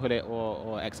Team Hullet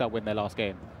or XL win their last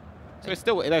game. So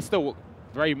they're still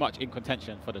very much in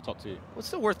contention for the top 2. Well, it's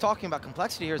still worth talking about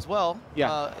Complexity here as well.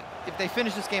 Yeah. If they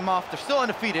finish this game off, they're still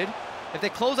undefeated. If they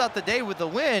close out the day with a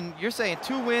win, you're saying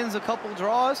 2 wins, a couple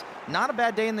draws, not a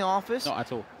bad day in the office. Not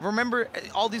at all. Remember,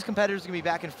 all these competitors are going to be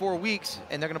back in 4 weeks,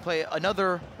 and they're going to play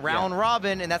another round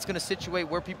robin, and that's going to situate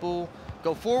where people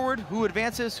go forward, who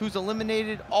advances, who's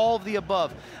eliminated, all of the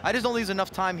above. I just don't think there's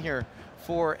enough time here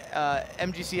for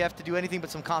MGCF to do anything but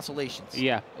some consolations.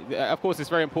 Yeah, of course, it's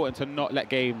very important to not let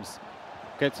games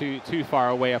get too far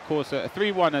away. Of course, a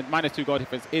 3-1 and -2 goal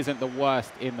difference isn't the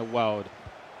worst in the world.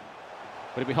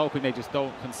 But we're hoping they just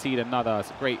don't concede another.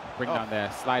 It's a great bring down there.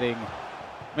 Sliding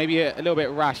maybe a little bit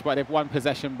rash, but they've won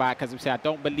possession back. As we said, I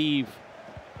don't believe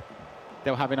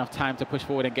they'll have enough time to push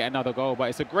forward and get another goal. But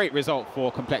it's a great result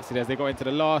for Complexity as they go into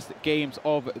the last games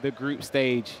of the group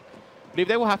stage. I believe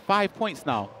they will have 5 points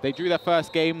now. They drew their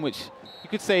first game, which you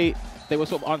could say they were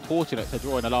sort of unfortunate to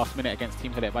draw in the last minute against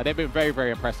Team Hullet, but they've been very,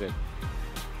 very impressive.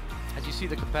 As you see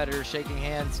the competitors shaking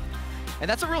hands. And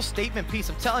that's a real statement piece.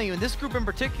 I'm telling you, in this group in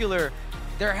particular,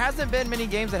 there hasn't been many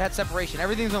games that had separation.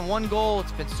 Everything's been 1 goal.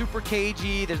 It's been super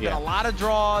cagey. There's been a lot of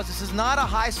draws. This is not a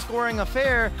high-scoring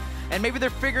affair. And maybe they're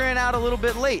figuring it out a little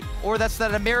bit late. Or that's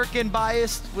that American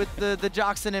bias with the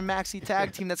Joksan and MaXe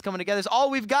tag team that's coming together. It's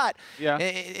all we've got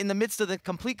in the midst of the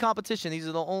complete competition. These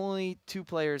are the only 2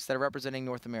 players that are representing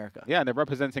North America. Yeah, and they're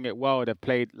representing it well. They've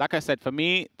played, like I said, for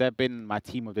me, they've been my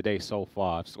team of the day so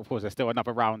far. Of course, there's still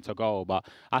another round to go, but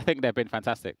I think they've been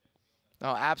fantastic.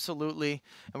 Oh, absolutely.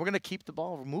 And we're going to keep the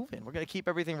ball moving. We're going to keep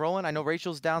everything rolling. I know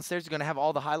Rachel's downstairs. She's going to have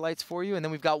all the highlights for you. And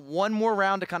then we've got 1 more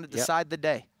round to kind of decide the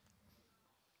day.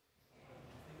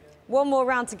 1 more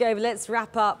round to go, but let's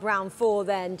wrap up round 4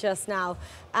 then just now.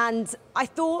 And I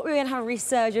thought we were going to have a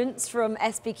resurgence from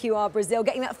SPQR Brazil,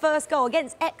 getting that first goal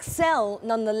against XL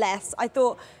nonetheless. I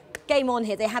thought, game on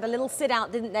here. They had a little sit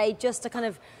out, didn't they, just to kind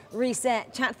of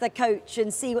reset, chat to the coach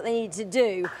and see what they needed to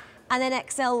do. And then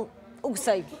XL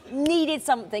also needed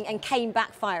something and came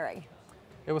back firing.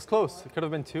 It was close. It could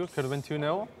have been 2, could have been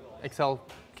 2-0. XL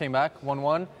came back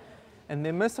 1-1. And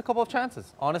they missed a couple of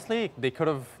chances. Honestly, they could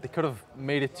have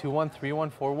made it 2-1, 3-1,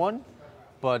 4-1,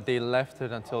 but they left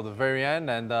it until the very end,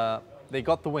 and they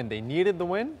got the win. They needed the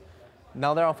win.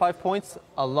 Now they're on 5 points,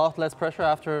 a lot less pressure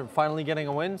after finally getting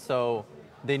a win, so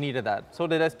they needed that. So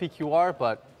did SPQR,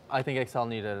 but I think XL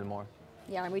needed it more.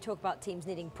 Yeah, and we talk about teams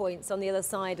needing points on the other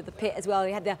side of the pit as well.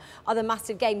 We had the other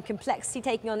massive game, Complexity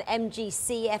taking on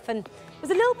MGCF, and it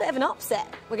was a little bit of an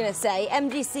upset, we're going to say.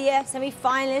 MGCF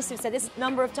semi-finalists, we've said this a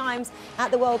number of times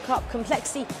at the World Cup.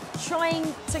 Complexity trying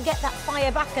to get that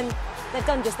fire back, and they've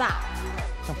done just that.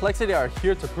 Complexity are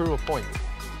here to prove a point.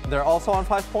 They're also on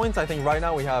 5 points. I think right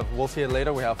now we'll see it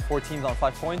later, we have 4 teams on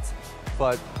 5 points.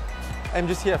 But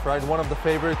MGCF, right, one of the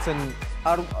favorites, and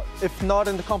if not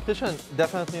in the competition,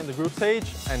 definitely in the group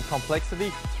stage. And Complexity,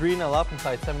 3-0 up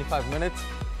inside 75 minutes.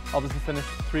 Obviously finished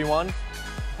 3-1,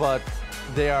 but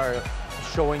they are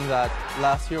showing that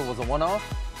last year was a one-off,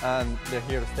 and they're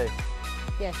here to stay.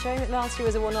 Yeah, showing that last year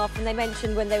was a one-off, and they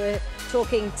mentioned when they were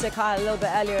talking to Kyle a little bit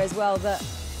earlier as well that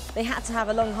they had to have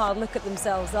a long, hard look at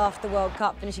themselves after the World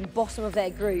Cup, finishing bottom of their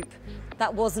group.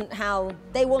 That wasn't how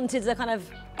they wanted to kind of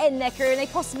end their career, and they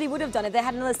possibly would have done if they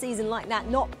had another season like that,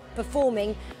 not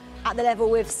performing at the level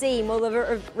we've seen. Well,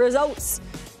 the results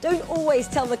don't always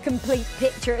tell the complete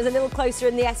picture. It was a little closer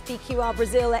in the SPQR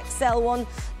Brazil. XL won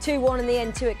 2-1 in the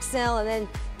end to XL, and then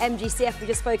MGCF, we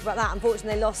just spoke about that.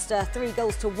 Unfortunately, they lost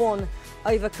 3-1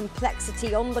 over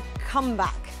Complexity on the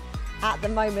comeback. at the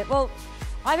moment. Well,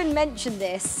 I haven't mentioned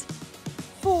this.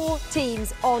 4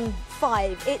 teams on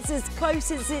 5. It's as close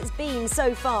as it's been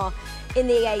so far in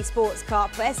the EA Sports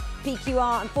Cup.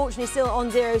 SPQR, unfortunately, still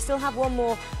on 0, still have one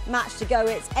more match to go.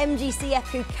 It's MGCF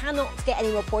who cannot get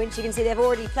any more points. You can see they've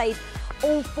already played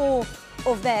all 4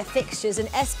 of their fixtures, and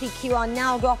SPQR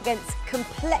now go up against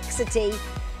Complexity.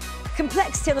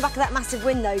 Complexity on the back of that massive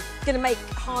win, though, going to make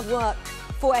hard work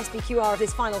for SPQR of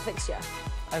this final fixture.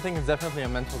 I think it's definitely a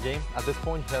mental game. At this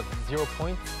point, you have 0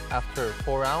 points after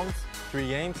 4 rounds, 3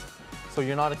 games, so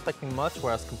you're not expecting much,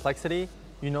 whereas Complexity,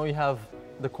 you know you have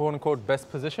the quote-unquote best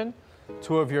position.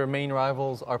 2 of your main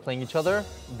rivals are playing each other.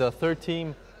 The 3rd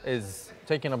team is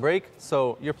taking a break,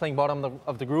 so you're playing bottom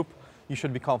of the group. You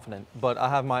should be confident. But I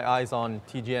have my eyes on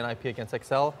TG.NIP against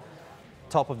XL.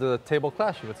 Top of the table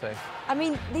clash, you would say. I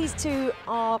mean, these 2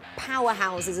 are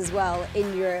powerhouses as well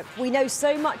in Europe. We know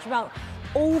so much about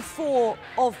all 4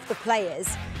 of the players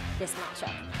this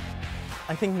matchup.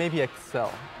 I think maybe XL.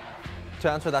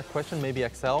 To answer that question, maybe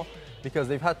XL, because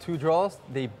they've had 2 draws.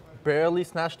 They barely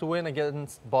snatched a win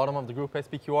against bottom of the group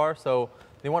SPQR, so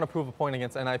they want to prove a point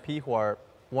against NIP, who are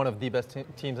one of the best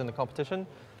teams in the competition.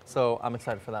 So I'm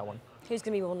excited for that one. Who's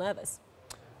going to be more nervous?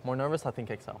 More nervous, I think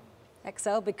XL.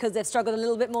 XL, because they've struggled a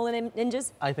little bit more than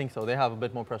Ninjas? I think so. They have a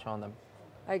bit more pressure on them.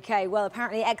 Okay, well,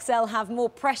 apparently XL have more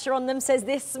pressure on them, says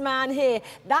this man here.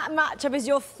 That matchup is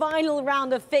your final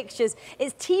round of fixtures.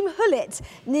 It's Team Hullet,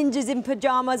 Ninjas in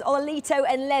Pyjamas, Ollelito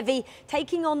and Levi,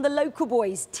 taking on the local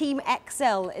boys, Team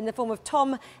XL, in the form of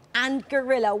Tom and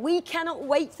Gorilla. We cannot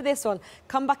wait for this one.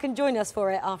 Come back and join us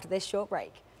for it after this short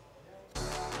break.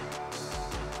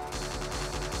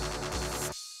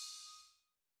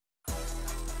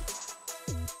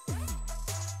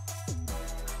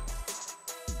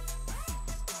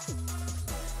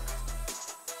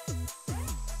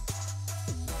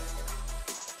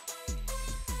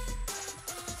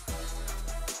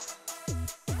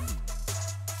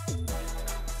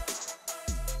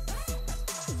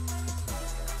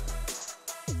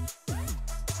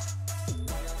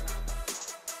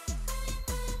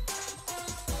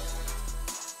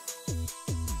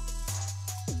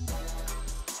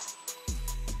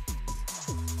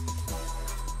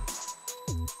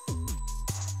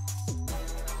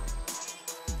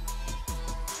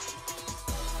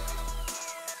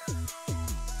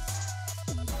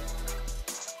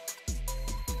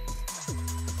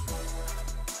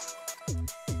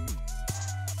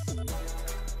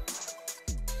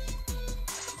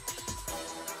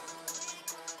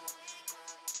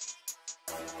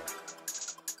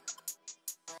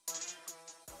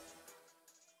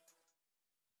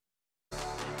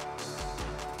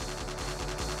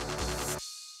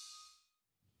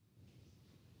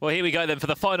 Well, here we go then for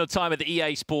the final time of the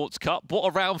EA Sports Cup. What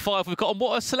a round 5 we've got, and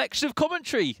what a selection of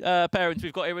commentary parents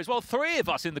we've got here as well. 3 of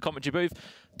us in the commentary booth.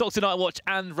 Dr. Nightwatch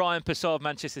and Ryan Passar of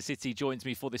Manchester City joins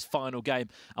me for this final game.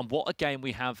 And what a game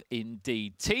we have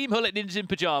indeed. Team Hullet Ninjas in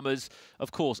Pyjamas,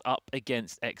 of course, up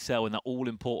against XL in that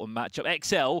all-important matchup.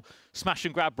 XL, smash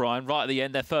and grab, Brian, right at the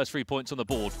end, their first 3 points on the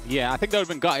board. Yeah, I think they would have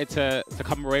been gutted to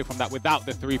come away from that without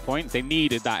the 3 points. They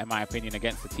needed that, in my opinion,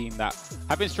 against a team that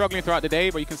have been struggling throughout the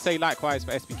day. But you can say likewise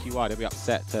for SPQR, they'll be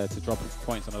upset to drop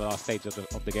points on the last stage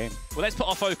of the game. Well, let's put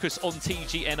our focus on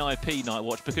TG.NIP,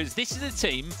 Nightwatch, because this is a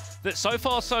team that so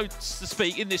far, so to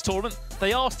speak, in this tournament,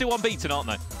 they are still unbeaten, aren't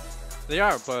they? They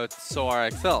are, but so are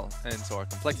XL and so are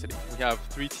Complexity. We have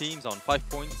 3 teams on 5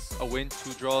 points, a win,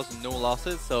 2 draws, and no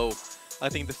losses. So I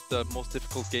think this is the most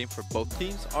difficult game for both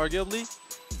teams, arguably.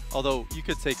 Although you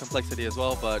could say Complexity as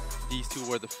well, but these 2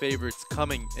 were the favorites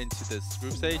coming into this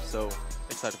group stage, so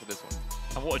excited for this one.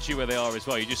 And watch you where they are as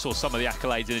well. You just saw some of the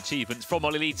accolades and achievements from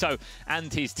Ollelito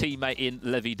and his teammate in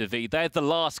Levi David. They had the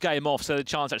last game off, so the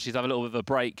chance actually to have a little bit of a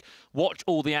break. Watch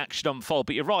all the action unfold.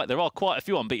 But you're right, there are quite a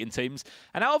few unbeaten teams.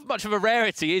 And how much of a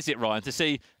rarity is it, Ryan, to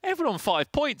see everyone on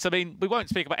 5 points? I mean, we won't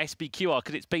speak about SPQR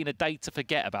because it's been a day to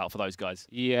forget about for those guys.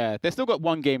 Yeah, they've still got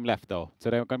 1 game left, though. So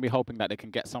they're going to be hoping that they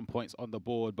can get some points on the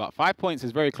board. But 5 points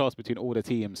is very close between all the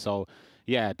teams. So,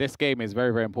 yeah, this game is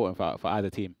very, very important for either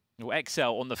team. Well, XL,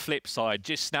 on the flip side,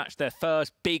 just snatched their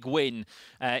first big win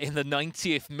in the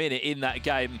 90th minute in that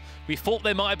game. We thought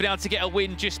they might have been able to get a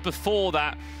win just before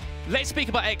that. Let's speak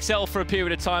about XL for a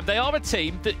period of time. They are a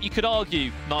team that you could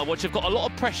argue, Nightwatch, have got a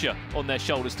lot of pressure on their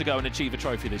shoulders to go and achieve a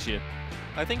trophy this year.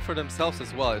 I think for themselves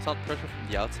as well. It's not pressure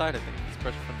from the outside. I think it's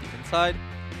pressure from the inside.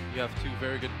 You have 2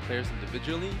 very good players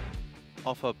individually.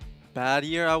 Off a bad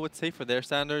year, I would say, for their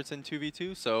standards in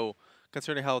 2v2. So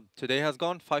considering how today has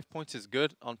gone, 5 points is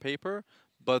good on paper,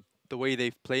 but the way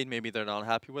they've played, maybe they're not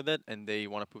happy with it, and they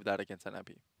want to prove that against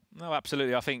NIP. No,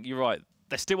 absolutely. I think you're right.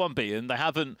 They're still unbeaten. They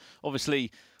haven't,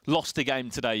 obviously, lost a game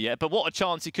today yet, but what a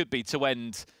chance it could be to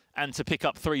end and to pick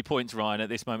up 3 points, Ryan, at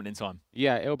this moment in time.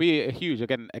 Yeah, it'll be a huge,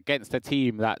 again, against a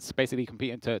team that's basically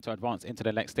competing to advance into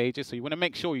the next stages. So you want to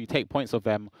make sure you take points of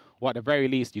them, or at the very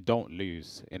least, you don't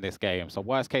lose in this game. So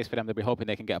worst case for them, they'll be hoping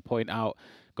they can get a point out,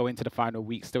 go into the final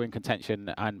week still in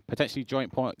contention, and potentially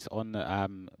joint points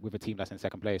on with a team that's in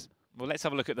second place. Well, let's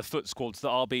have a look at the foot squads that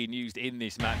are being used in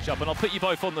this matchup, and I'll put you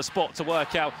both on the spot to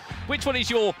work out which one is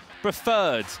your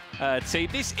preferred team.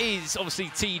 This is obviously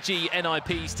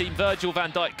TG.NIP's team. Virgil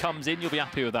van Dijk comes in. You'll be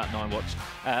happy with that, Nine Watch.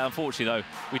 Unfortunately, though,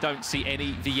 we don't see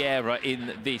any Vieira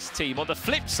in this team. On the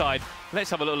flip side, let's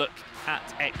have a little look at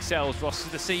XL's roster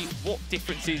to see what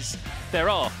differences there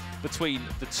are between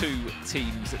the two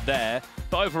teams there.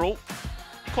 But overall,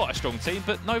 quite a strong team,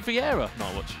 but no Vieira,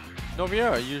 Nine Watch. No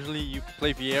Vieira. Usually you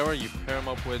play Vieira, you pair him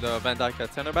up with Van Dijk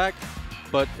at centre back,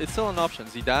 but it's still an option.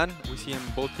 Zidane, we see him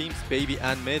both teams, baby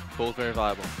and mid, both very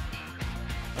viable.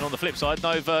 And on the flip side,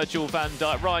 no Virgil van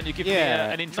Dijk. Ryan, you give me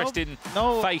an interesting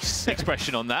face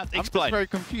expression on that. Explain. I'm just very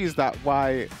confused at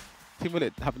why Team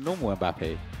Willet have normal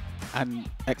Mbappe and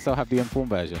XL have the informed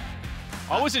version.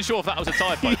 I wasn't sure if that was a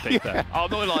typo pick there. I'm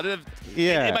not lying.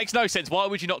 It makes no sense. Why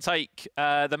would you not take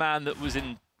the man that was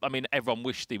in... I mean, everyone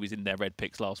wished he was in their red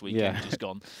picks last week and just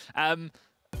gone.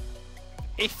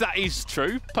 If that is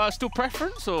true, personal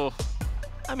preference or?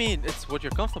 I mean, it's what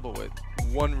you're comfortable with.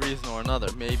 One reason or another.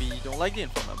 Maybe you don't like the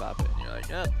informed Mbappe and you're like,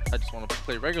 yeah, I just want to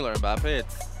play regular Mbappe.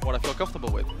 It's what I feel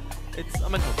comfortable with. It's a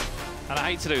mental thing. And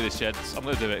I hate to do this, Jed. I'm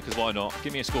going to do it because why not?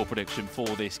 Give me a score prediction for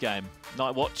this game.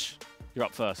 Night Watch, you're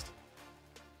up first.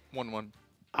 1-1.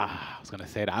 I was going to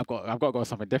say that. I've got to go with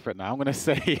something different now. I'm going to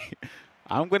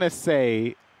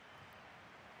say...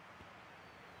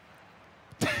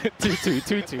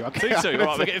 2-2. Okay. 2-2. All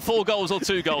right, we're getting 4 goals or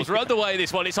 2 goals. We're underway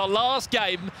this one. It's our last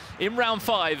game in round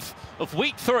 5 of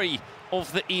week 3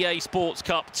 of the EA Sports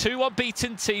Cup. 2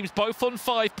 unbeaten teams, both on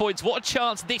 5 points. What a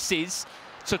chance this is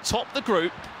to top the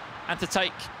group and to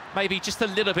take maybe just a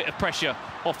little bit of pressure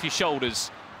off your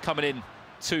shoulders coming in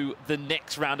to the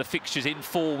next round of fixtures in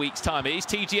 4 weeks' time. It is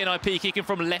TG.NIP kicking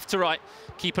from left to right.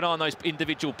 Keep an eye on those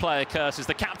individual player cursors.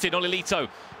 The captain, Ollelito,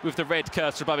 with the red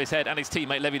cursor above his head, and his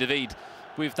teammate, Levi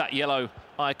with that yellow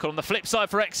icon. On the flip side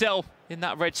for XL, in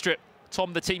that red strip,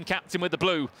 Tom, the team captain, with the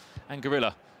blue, and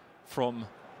Gorilla from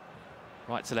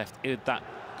right to left in that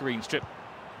green strip.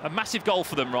 A massive goal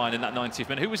for them, Ryan, in that 90th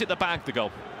minute. Who was it that bagged the goal?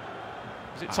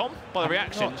 Was it Tom, by the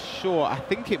reaction? I'm not sure. I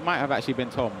think it might have actually been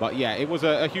Tom. But yeah, it was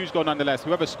a huge goal nonetheless.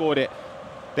 Whoever scored it,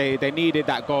 they needed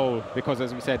that goal because,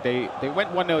 as we said, they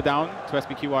went 1-0 down to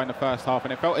SPQR in the first half,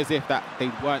 and it felt as if that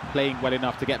they weren't playing well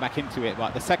enough to get back into it.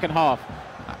 But the second half,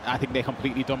 I think they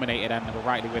completely dominated and were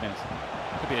rightly winners.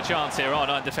 Could be a chance here,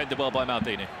 and defended well by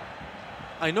Maldini.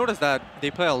 I noticed that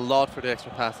they play a lot for the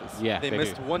extra passes. Yeah, they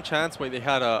missed one chance where they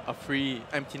had a free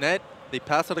empty net. They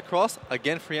pass it across,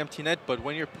 again free empty net, but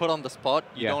when you're put on the spot,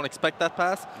 you don't expect that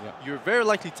pass. You're very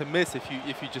likely to miss if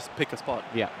you just pick a spot.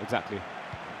 Yeah, exactly.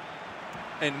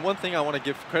 And one thing I want to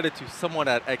give credit to someone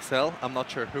at XL, I'm not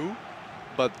sure who,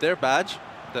 but their badge,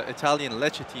 the Italian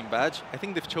Lecce team badge, I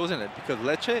think they've chosen it because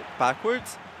Lecce,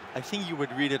 backwards, I think you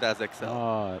would read it as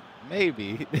XL.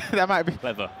 Maybe. That might be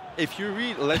clever. If you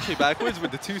read Lecce backwards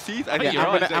with the 2 C's, I think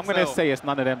I'm going to say it's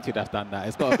none of them two that's done that.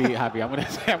 It's got to be Happy. I'm going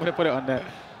to put it on there.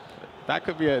 That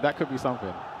could be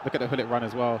something. Look at the Hullet run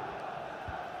as well.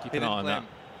 Keep an eye on that.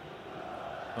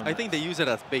 I think they use it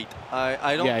as bait.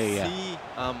 I don't see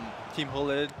Team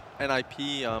Hullet,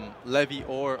 NIP, Levi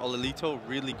or Ollelito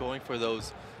really going for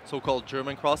those so-called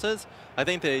German crosses. I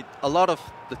think a lot of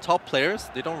the top players,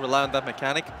 they don't rely on that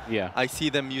mechanic. Yeah. I see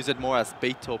them use it more as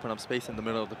bait to open up space in the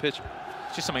middle of the pitch.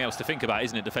 It's just something else to think about,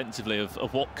 isn't it, defensively,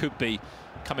 of what could be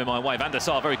coming my way. Van der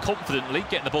Sar very confidently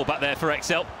getting the ball back there for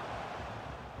XL.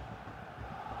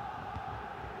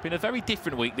 Been a very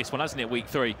different week, this one, hasn't it, week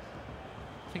 3.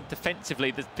 I think defensively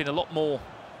there's been a lot more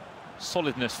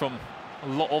solidness from a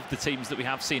lot of the teams that we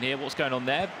have seen here. What's going on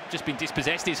there? Just been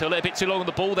dispossessed. He's a little bit too long on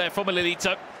the ball there from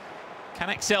Ollelito.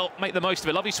 Can XL make the most of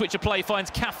it? Lovely switch of play,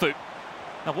 finds Cafu.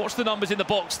 Now watch the numbers in the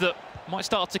box that might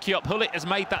start to queue up. Hullet has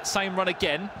made that same run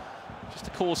again, just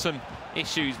to cause some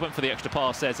issues. Went for the extra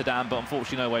pass there to Dan, but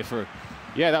unfortunately no way through.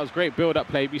 Yeah, that was great build-up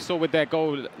play. We saw with their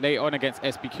goal late on against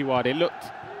SPQR, they looked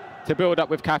to build up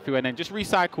with Cafu and then just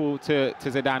recycle to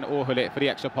Zidane or Hullet for the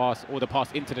extra pass or the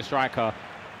pass into the striker.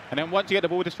 And then once you get the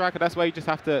ball to the striker, that's where you just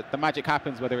have to, the magic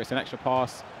happens, whether it's an extra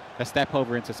pass, a step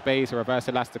over into space, or reverse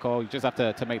elastical. You just have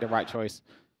to make the right choice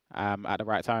at the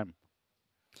right time.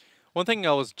 One thing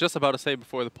I was just about to say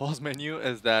before the pause menu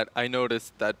is that I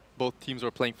noticed that both teams were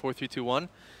playing 4-3-2-1.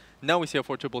 Now we see a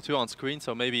 4-2-2 on screen,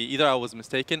 so maybe either I was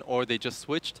mistaken or they just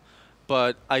switched.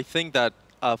 But I think that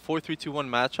a 4-3-2-1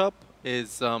 matchup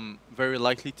is very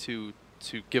likely to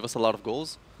give us a lot of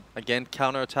goals. Again,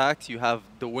 counter-attacks, you have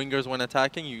the wingers when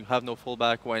attacking, you have no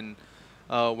fullback when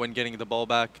getting the ball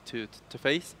back to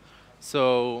face.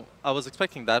 So I was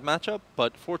expecting that matchup,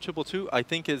 but 4-2-2 I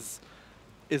think is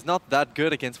not that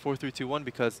good against 4-3-2-1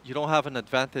 because you don't have an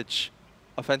advantage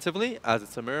offensively as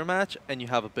it's a mirror match, and you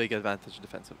have a big disadvantage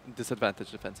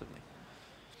defensively.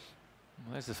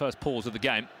 Well, there's the first pause of the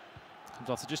game. Comes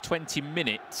after just 20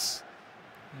 minutes.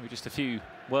 Maybe just a few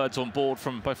words on board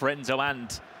from both Renzo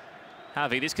and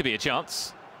Javi. This could be a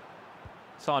chance.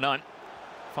 Sarnine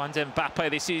finds Mbappe.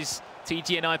 This is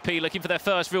TG.NIP looking for their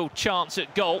first real chance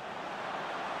at goal.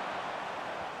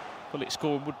 Hullet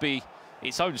scoring would be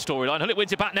its own storyline. Hullet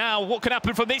wins it back now. What can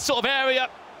happen from this sort of area?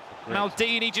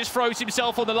 Maldini just throws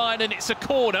himself on the line and it's a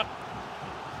corner.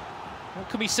 What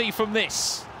can we see from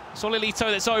this? It's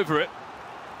Ollelito that's over it.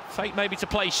 Fate maybe to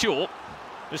play short.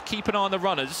 Just keep an eye on the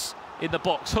runners in the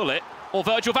box. Hullet or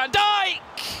Virgil van Dijk.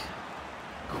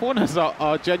 Corners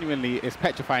are genuinely, it's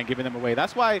petrifying giving them away.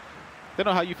 That's why, I don't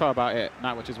know how you felt about it,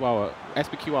 Nightwatch, as well.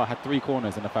 SPQR had 3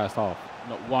 corners in the first half.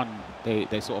 Not one they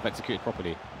sort of executed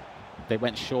properly. They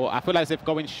went short. I feel as if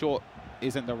going short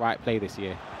isn't the right play this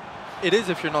year. It is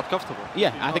if you're not comfortable.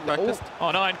 Yeah, I think practiced.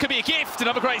 Oh no, and could be a gift.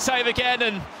 Another great save again,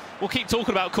 and we'll keep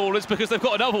talking about corners because they've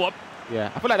got another one.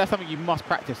 Yeah, I feel like that's something you must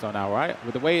practice on now, right?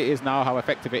 With the way it is now, how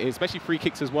effective it is, especially free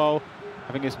kicks as well.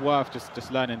 I think it's worth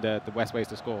just learning the best ways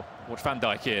to score. Watch Van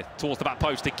Dijk here, towards the back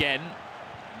post again.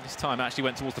 This time actually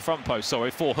went towards the front post, sorry,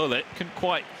 for Hullet. Couldn't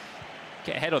quite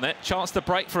get ahead on it. Chance to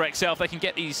break for XL if they can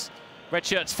get these red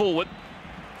shirts forward.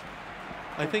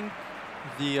 I think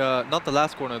not the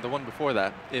last corner, the one before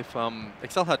that. If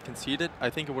XL had conceded, I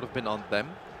think it would have been on them,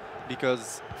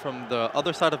 because from the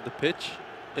other side of the pitch,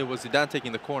 it was Zidane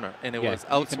taking the corner, and it was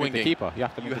out swinging. The keeper. You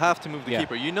have to move the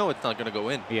keeper. You know it's not going to go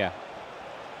in. Yeah.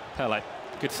 Pele,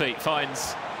 good feet,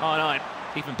 finds R9.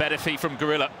 Even better feet from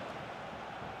Gorilla.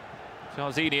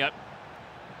 Jarzinho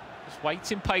just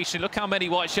waiting patiently. Look how many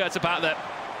white shirts about there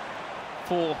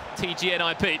for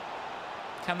TG.NIP.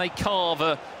 Can they carve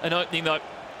an opening though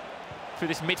through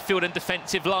this midfield and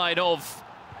defensive line of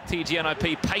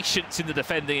TG.NIP? Patience in the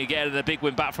defending again, and a big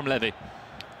win back from Levi.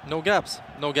 No gaps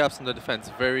in the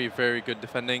defense. Very, very good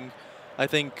defending. I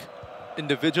think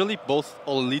individually both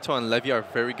Ollelito and Levi are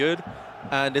very good,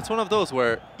 and it's one of those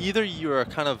where either you are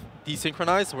kind of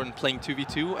desynchronized when playing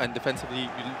 2v2 and defensively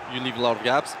you leave a lot of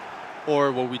gaps,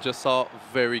 or what we just saw,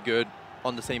 very good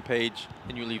on the same page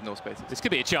and you leave no spaces. This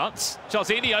could be a chance.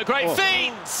 Jarzinho, great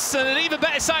feet, and an even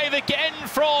better save again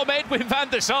from Edwin van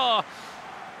der Sar,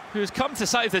 who's come to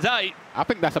save the day. I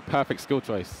think that's a perfect skill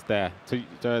choice there.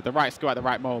 The right skill at the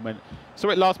right moment. Saw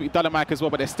it last week, Dynamite as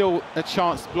well, but there's still a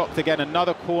chance blocked again.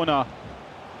 Another corner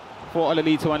for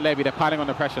Ollelito and Levi. They're piling on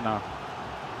the pressure now.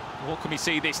 What can we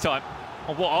see this time?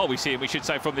 Or what are we seeing, we should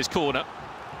say, from this corner?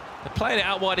 They're playing it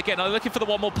out wide again. They're looking for the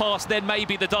one more pass, then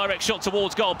maybe the direct shot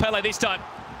towards goal. Pele this time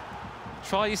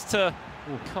tries to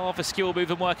carve a skill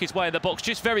move and work his way in the box.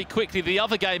 Just very quickly, the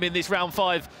other game in this round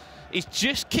 5 is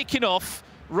just kicking off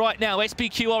right now.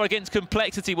 SPQR against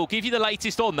Complexity. We'll give you the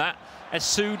latest on that as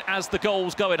soon as the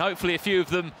goals go in. Hopefully a few of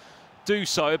them do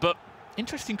so, but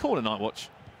interesting corner, Nightwatch.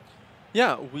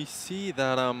 Yeah, we see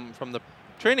that from the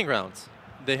training grounds,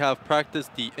 they have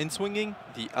practiced the in-swinging,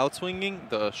 the out-swinging,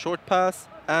 the short pass,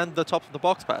 and the top of the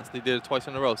box pass. They did it twice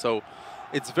in a row. So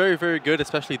it's very, very good,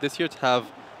 especially this year, to have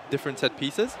different set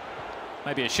pieces.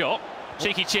 Maybe a shot.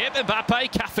 Cheeky chip,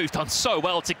 Mbappe. Cafu's done so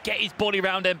well to get his body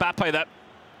round Mbappe there.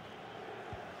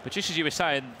 But just as you were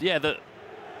saying, yeah, the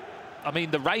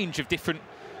range of different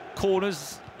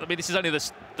corners. I mean, this is only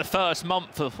the first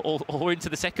month or into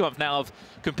the second month now of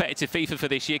competitive FIFA for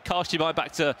this year. Cast your mind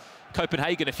back to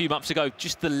Copenhagen a few months ago.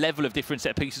 Just the level of different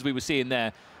set pieces we were seeing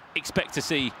there. Expect to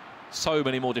see so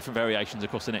many more different variations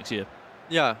across the next year.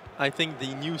 Yeah, I think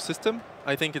the new system,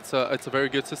 I think it's a very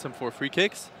good system for free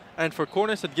kicks. And for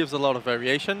corners, it gives a lot of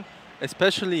variation,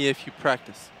 especially if you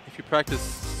practice. If you practice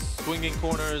swinging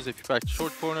corners, if you practice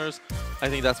short corners, I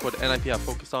think that's what NIP have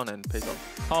focused on and pays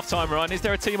off. Half-time, Ryan. Is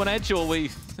there a team on edge, or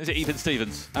is it even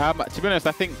Stevens? To be honest,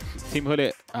 I think Team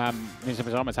Hullet, Ninja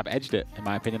Pajamas have edged it, in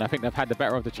my opinion. I think they've had the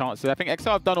better of the chances. I think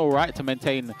XL have done all right to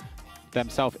maintain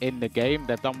themselves in the game.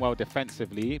 They've done well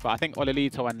defensively, but I think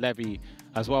Ollelito and Levi,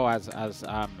 as well as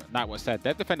Nightwatch said,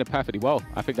 they've defended perfectly well.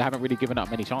 I think they haven't really given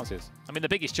up many chances. I mean, the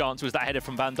biggest chance was that header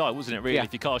from Van Dijk, wasn't it, really, yeah.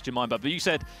 if you cast your mind back? But you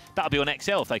said that would be on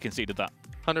XL if they conceded that.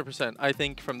 100%. I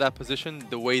think from that position,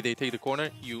 the way they take the corner,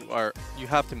 you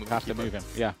have to move. Him.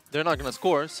 Yeah. They're not going to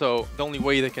score, so the only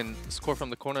way they can score from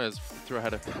the corner is through a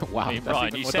header. Wow, I mean, that's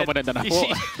Ryan, even more dominant than I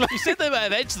thought. You said they might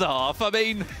have edged the half. I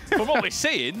mean, from what we're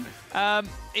seeing,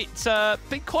 it's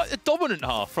been quite a dominant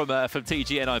half from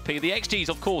TG.NIP. The XG's,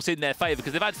 of course, in their favour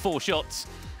because they've had 4 shots,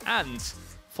 and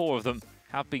 4 of them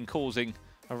have been causing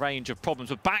a range of problems.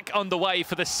 We're back underway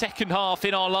for the second half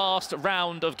in our last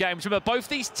round of games. Remember, both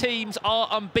these teams are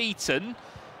unbeaten.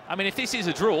 I mean, if this is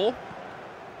a draw,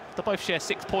 they'll both share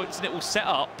 6 points and it will set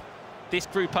up this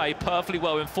Group A perfectly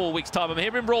well in 4 weeks' time. I'm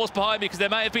hearing roars behind me because there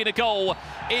may have been a goal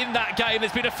in that game.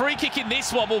 There's been a free kick in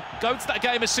this one. We'll go to that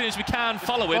game as soon as we can,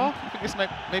 following. I think this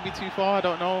may be too far, I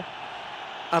don't know.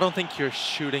 I don't think you're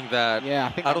shooting that. Yeah,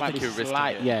 I don't think you're risking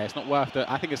it. Yeah, it's not worth it.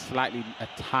 I think it's slightly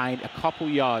a couple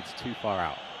yards too far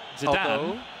out.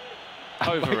 Zidane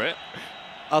over it.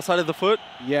 Outside of the foot?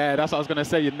 Yeah, that's what I was going to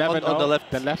say. You never know. On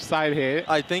the left side here.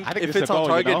 I think if it's on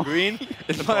target green,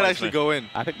 it might actually go in.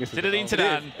 I think this is Zidane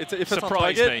Zidane. If it's on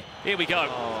Surprised target. me. Here we go.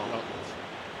 Oh.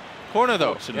 Corner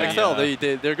though. XL,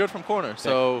 they're good from corner,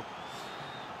 so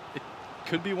it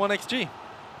could be 1 XG.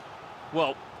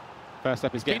 Well, first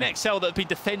step is getting been XL that have been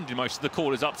defending most of the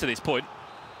corners up to this point.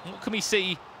 What can we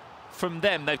see from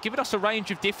them? They've given us a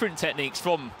range of different techniques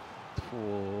from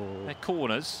their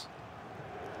corners.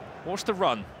 Watch the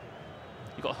run.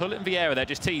 You've got Hullet and Vieira there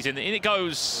just teasing. In it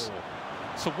goes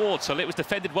towards Hullet. It was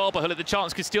defended well by Hullet. The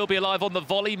chance could still be alive on the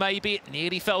volley, maybe. It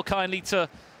nearly fell kindly to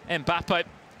Mbappe.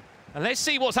 And let's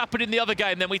see what's happened in the other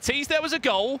game. Then we teased there was a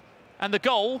goal, and the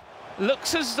goal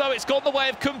looks as though it's gone the way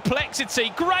of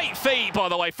complexity. Great feet, by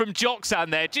the way, from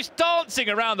Joksan there, just dancing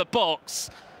around the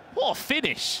box. What a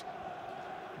finish.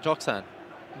 Joksan,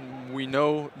 we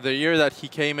know the year that he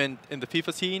came in the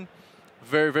FIFA scene,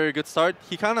 very, very good start.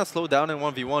 He kind of slowed down in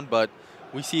 1v1, but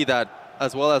we see that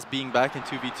as well as being back in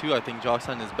 2v2, I think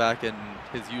Joksan is back in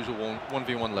his usual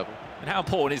 1v1 level. And how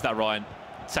important is that, Ryan,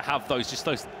 to have those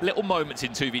little moments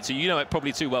in 2v2? You know it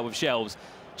probably too well with Shelves.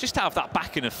 Just to have that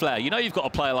back in a flair. You know you've got a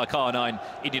player like R9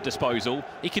 in your disposal.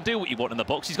 He can do what you want in the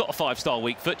box. He's got a 5-star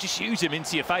weak foot. Just use him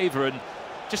into your favour, and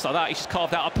just like that, he's just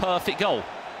carved out a perfect goal.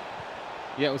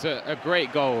 Yeah, it was a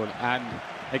great goal, and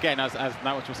again, as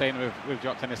Nightwatch was saying with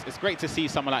Joksan, it's great to see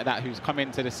someone like that who's come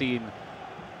into the scene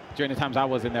during the times I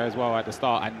was in there as well at the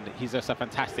start, and he's just a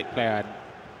fantastic player. And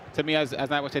to me, as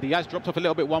Nightwatch said, he has dropped off a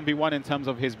little bit 1v1 in terms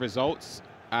of his results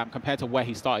compared to where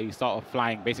he started. He started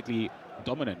flying basically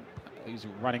dominant. He's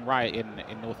running riot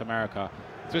in North America.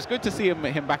 So it's good to see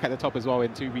him back at the top as well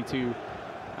in 2v2.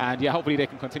 And yeah, hopefully they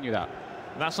can continue that.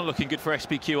 And that's not looking good for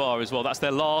SPQR as well. That's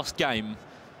their last game.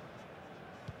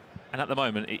 And at the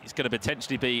moment, it's going to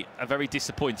potentially be a very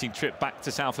disappointing trip back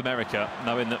to South America,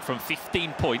 knowing that from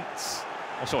 15 points,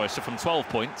 so from 12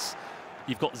 points,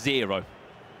 you've got 0.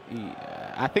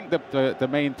 Yeah, I think the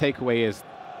main takeaway is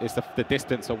the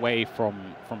distance away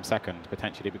from second,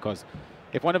 potentially, because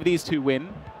if one of these two win,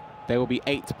 they will be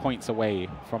 8 points away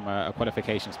from a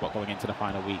qualification spot going into the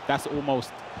final week. That's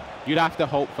almost, you'd have to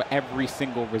hope for every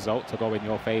single result to go in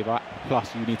your favour,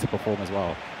 plus you need to perform as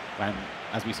well. And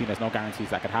as we've seen, there's no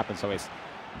guarantees that could happen. So it's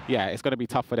going to be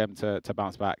tough for them to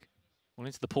bounce back. Well,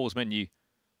 into the pause menu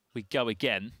we go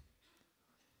again.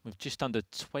 With just under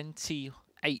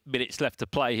 28 minutes left to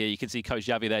play here. You can see Coach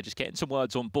Javi there just getting some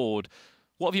words on board.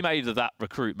 What have you made of that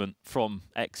recruitment from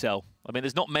XL? I mean,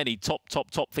 there's not many top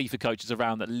FIFA coaches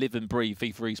around that live and breathe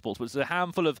FIFA esports, but there's a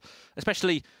handful of,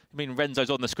 especially, I mean, Renzo's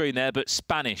on the screen there, but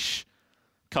Spanish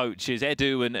coaches,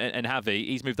 Edu and Javi.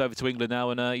 He's moved over to England now,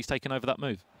 and he's taken over that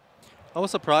move. I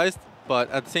was surprised, but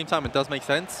at the same time, it does make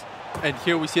sense. And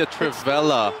here we see a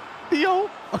Trivela.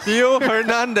 Theo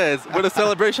Hernandez with a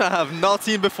celebration I have not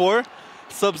seen before.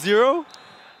 Sub-0.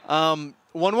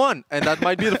 1-1, and that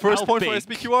might be the first point for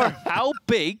SPQR. How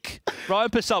big, Ryan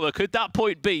Pessoa, could that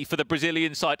point be for the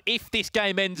Brazilian side if this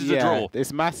game ends as a draw?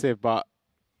 It's massive, but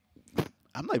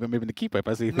I'm not even moving the keeper if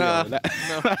I see no.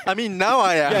 I mean, now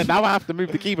I am. Yeah, now I have to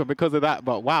move the keeper because of that,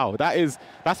 but wow,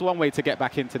 that's one way to get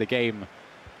back into the game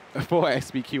for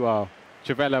SPQR.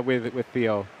 Trivela with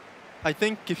Theo. I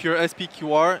think if you're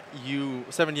SPQR,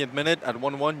 70th minute at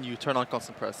 1-1, you turn on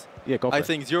constant press. Yeah, go for it. I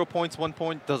think 0 points, 1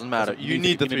 point, doesn't matter. You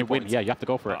need the 3 points. Yeah, you have to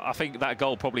go for it. I think that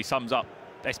goal probably sums up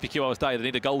SPQR's day. They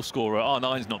need a goal scorer.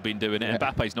 R9's not been doing it, and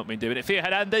Mbappe's not been doing it. Theo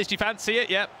Hernandez, do you fancy it?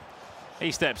 Yep.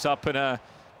 He steps up and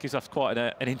gives us quite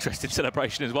an interesting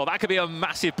celebration as well. That could be a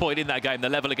massive point in that game, the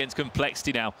level against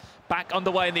complexity now. Back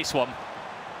underway in this one,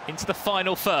 into the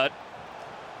final third.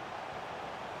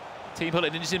 Team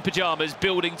Hullet Ninjas in pyjamas,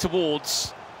 building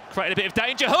towards, creating a bit of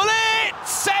danger. Hullet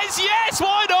says yes,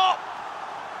 why not?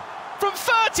 From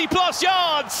 30+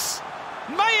 yards,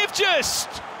 may have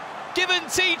just given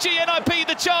TG.NIP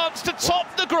the chance to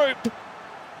top the group.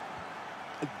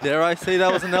 Dare I say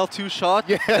that was an L2 shot?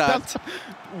 Yeah, that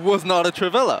was not a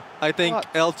Trivela. I think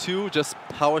L2 just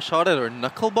power shot it or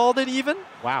knuckleballed it even.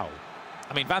 Wow.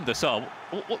 I mean, Van der Sar,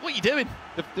 what are you doing?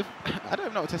 I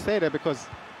don't know what to say there because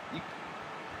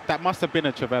that must have been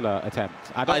a Trivela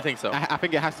attempt. I think so. I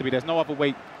think it has to be. There's no other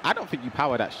way. I don't think you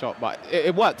power that shot, but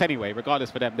it worked anyway, regardless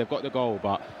for them. They've got the goal,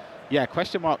 but yeah,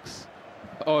 question marks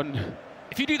on...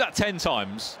 If you do that 10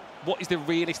 times, what is the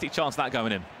realistic chance of that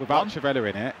going in? Without Trivela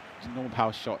in it, normal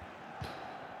power shot,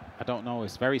 I don't know.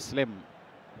 It's very slim,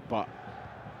 but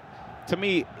to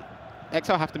me,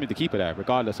 XL have to move the keeper there,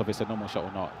 regardless of if it's a normal shot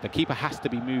or not. The keeper has to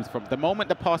be moved from the moment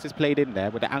the pass is played in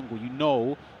there with the angle. You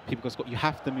know, you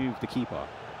have to move the keeper.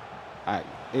 It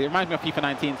reminds me of FIFA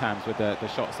 19 times with the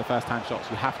shots, the first-time shots.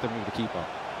 You have to move the keeper.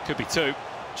 Could be two.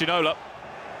 Ginola.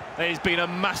 There's been a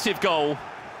massive goal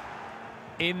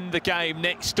in the game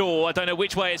next door. I don't know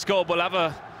which way it's gone. We'll have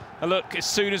a look as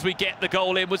soon as we get the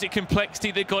goal in. Was it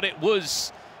Complexity that got it?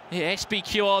 Was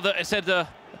SPQR that said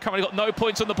currently got no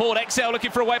points on the board. XL looking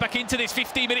for a way back into this.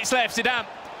 15 minutes left. Zidane.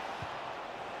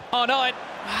 R9.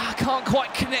 Can't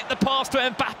quite connect the pass to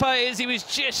Mbappe as he was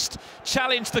just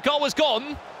challenged. The goal was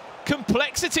gone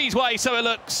Complexity's way, so it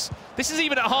looks. This is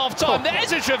even at half-time.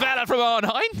 There's a Trivela from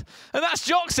R9, and that's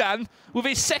Joksan with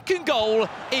his second goal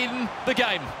in the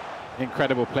game.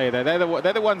 Incredible play there. They're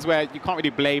the ones where you can't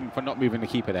really blame for not moving the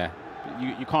keeper there.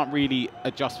 You can't really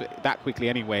adjust that quickly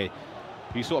anyway.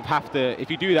 You sort of have to,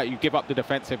 if you do that, you give up the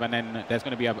defensive, and then there's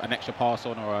going to be an extra pass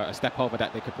on or a step over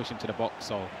that they could push into the box.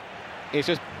 So it's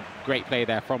just great play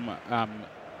there from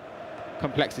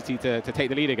Complexity to take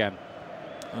the lead again.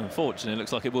 Unfortunately, it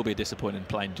looks like it will be a disappointing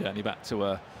plane journey back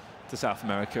to South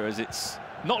America, as it's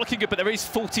not looking good, but there is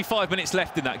 45 minutes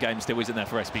left in that game still, isn't there,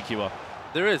 for SPQR?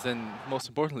 There is, and most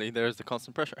importantly, there's the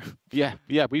constant pressure. Yeah,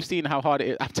 we've seen how hard it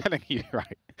is. I'm telling you,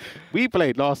 right? We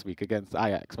played last week against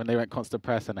Ajax when they went constant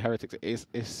press and the Heretics.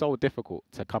 It's so difficult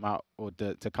to come out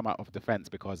to come out of defense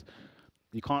because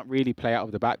you can't really play out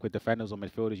of the back with defenders or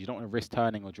midfielders. You don't want to risk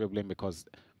turning or dribbling because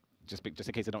just in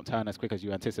case they don't turn as quick as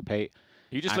you anticipate.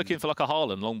 You're just looking for like a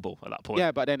Haaland long ball at that point.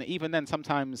 Yeah, but then even then,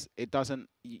 sometimes it doesn't.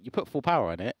 You put full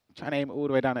power on it, trying to aim it all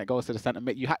the way down, it goes to the centre.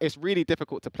 It's really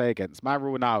difficult to play against. My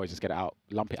rule now is just get it out,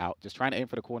 lump it out, just trying to aim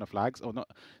for the corner flags or not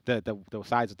the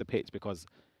sides of the pitch, because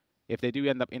if they do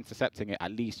end up intercepting it,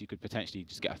 at least you could potentially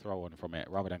just get a throw on from it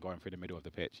rather than going through the middle of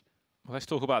the pitch. Well, let's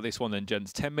talk about this one then,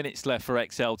 gents. 10 minutes left for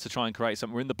XL to try and create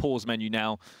something. We're in the pause menu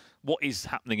now. What is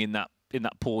happening in that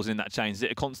pause, in that change? Is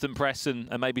it a constant press and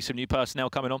maybe some new personnel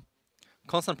coming on?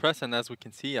 Constant press, and as we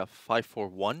can see, a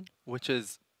 5-4-1, which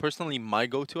is personally my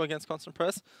go-to against constant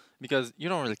press, because you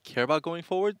don't really care about going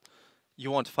forward. You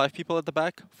want 5 people at the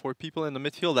back, 4 people in the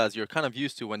midfield, as you're kind of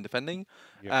used to when defending,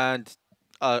 and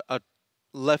a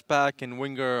left back and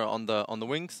winger on the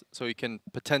wings, so you can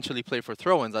potentially play for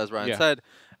throw-ins, as Ryan said,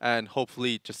 and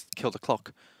hopefully just kill the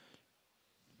clock.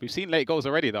 We've seen late goals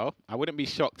already, though. I wouldn't be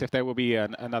shocked if there will be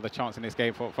another chance in this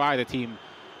game for either team.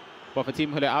 But for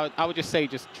Team Hulle, I would just say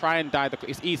just try and die.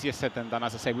 It's easier said than done.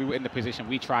 As I say, we were in the position,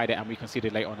 we tried it, and we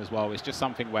conceded late on as well. It's just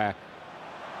something where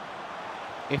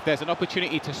if there's an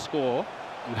opportunity to score,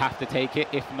 you have to take it.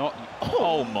 If not,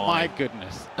 oh my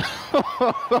goodness.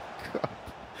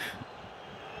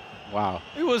 Wow.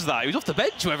 Who was that? He was off the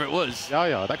bench, whoever it was.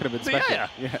 Yeah, that could have been special.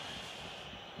 Yeah.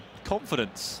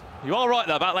 Confidence. You are right,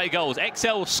 though, about late goals.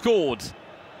 XL scored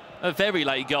a very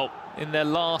late goal in their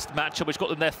last matchup, which got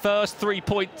them their first 3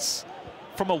 points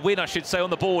from a win, I should say, on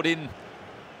the board in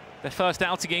their first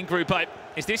outing in Group A.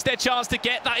 Is this their chance to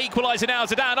get that equaliser now?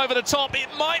 Zidane over the top. It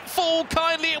might fall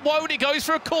kindly. It won't. It goes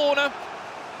for a corner.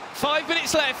 5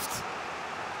 minutes left.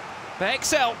 But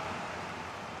XL have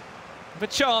a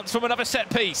chance from another set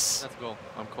piece. That's a goal.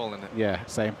 I'm calling it. Yeah,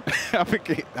 same. I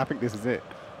think this is it.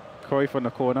 Cruyff on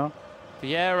the corner.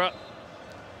 Vieira.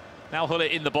 Now Hulle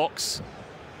in the box.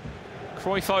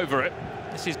 Cruyff over it.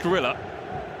 This is Gorilla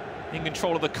in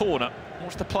control of the corner.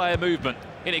 Watch the player movement.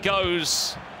 In it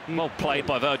goes. Well played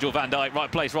by Virgil van Dijk.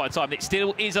 Right place, right time. It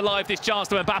still is alive, this chance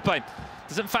to Mbappe.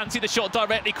 Doesn't fancy the shot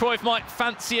directly. Cruyff might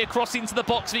fancy a cross into the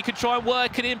box if he could try and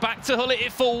work it in. Back to Hulle,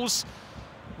 it falls.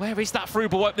 Where is that through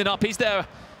ball opening up? Is there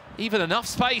even enough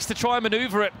space to try and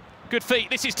manoeuvre it? Good feet.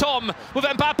 This is Tom with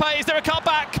Mbappe. Is there a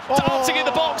cutback? Dancing in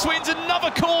the box, wins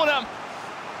another corner.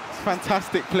 It's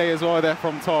fantastic play as well there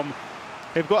from Tom.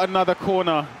 They've got another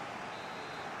corner.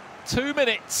 2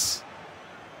 minutes.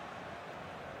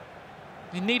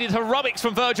 He needed heroics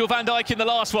from Virgil van Dijk in the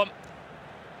last one.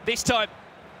 This time.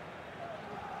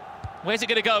 Where's it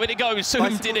going to go? In it goes.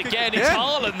 Zoomed in again. It's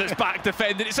Haaland that's back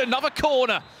defending. It's another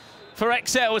corner for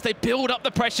XL as they build up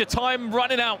the pressure. Time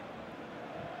running out.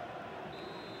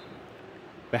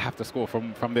 They have to score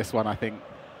from this one, I think.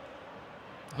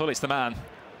 Hullet's the man.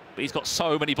 But he's got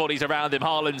so many bodies around him.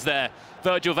 Haaland's there.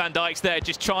 Virgil van Dijk's there,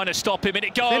 just trying to stop him, and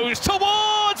it goes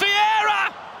towards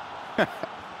Vieira!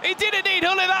 He didn't need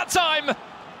Hullet that time.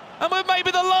 And with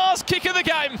maybe the last kick of the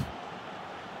game.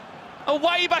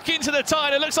 Away back into the tie,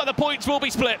 and it looks like the points will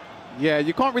be split. Yeah,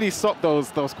 you can't really stop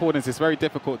those corners. It's very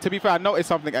difficult. To be fair, I noticed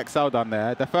something XL done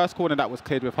there. The first corner that was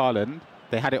cleared with Haaland,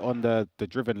 they had it on the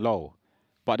driven low.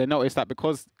 But they noticed that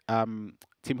because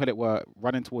Team Hullet were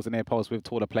running towards the near post with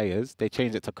taller players, they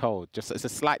changed it to cold. Just it's a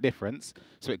slight difference,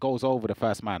 so it goes over the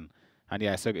first man. And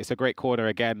yeah, so it's a great corner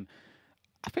again.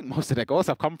 I think most of their goals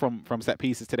have come from set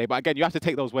pieces today. But again, you have to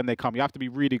take those when they come. You have to be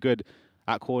really good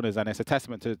at corners, and it's a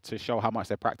testament to show how much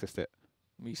they practiced it.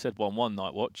 You said 1-1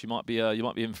 Night Watch. You might be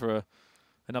in for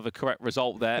another correct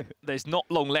result there. There's not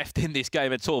long left in this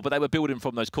game at all, but they were building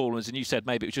from those corners, and you said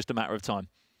maybe it was just a matter of time.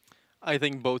 I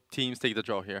think both teams take the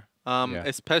draw here,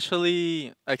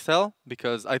 especially XL,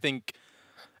 because I think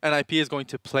NIP is going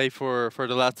to play for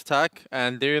the last attack,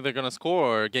 and they're either going to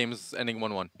score or game's ending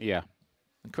 1-1. Yeah.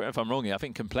 And correct if I'm wrong here, I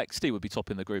think Complexity would be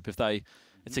topping the group if they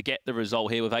to get the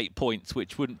result here with 8 points,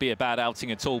 which wouldn't be a bad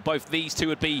outing at all. Both these two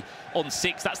would be on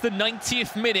 6. That's the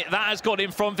 90th minute. That has got in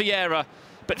from Vieira.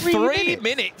 But 3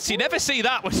 minutes, you never see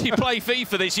that when you play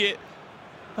FIFA this year.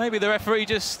 Maybe the referee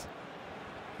just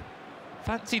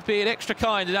fancied being extra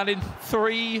kind and adding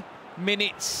 3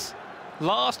 minutes.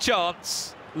 Last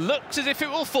chance. Looks as if it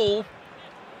will fall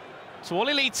to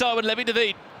Ollelito and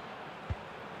Levi.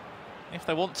 If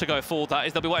they want to go forward, that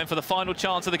is, they'll be waiting for the final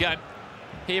chance of the game.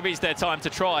 Here is their time to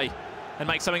try and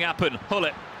make something happen.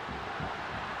 Hullet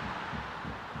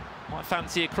might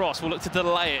fancy a cross. We'll look to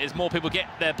delay it as more people get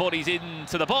their bodies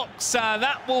into the box. And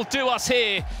that will do us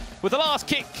here with the last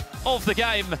kick of the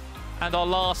game and our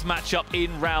last matchup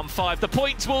in round 5. The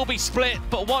points will be split,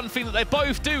 but one thing that they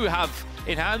both do have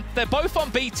in hand, they're both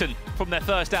unbeaten from their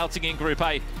first outing in Group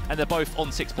A, and they're both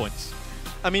on 6 points.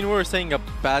 I mean, we're saying a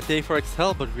bad day for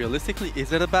XL, but realistically,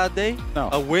 is it a bad day? No.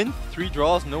 A win, 3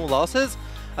 draws, no losses.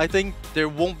 I think they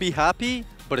won't be happy,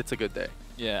 but it's a good day.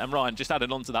 Yeah, and Ryan, just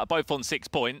adding on to that, both on 6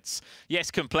 points.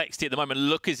 Yes, Complexity at the moment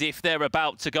look as if they're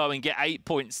about to go and get 8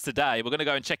 points today. We're going to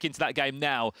go and check into that game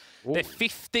now. Ooh. They're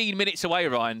 15 minutes away,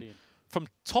 Ryan, from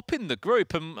topping the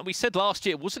group. And we said last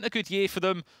year it wasn't a good year for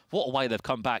them. What a way they've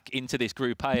come back into this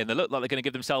Group A, and they look like they're going to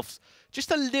give themselves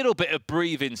just a little bit of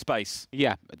breathing space.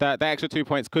 Yeah, the extra 2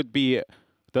 points could be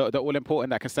the all-important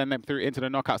that can send them through into the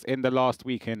knockouts in the last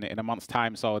week in a month's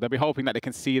time. So they'll be hoping that they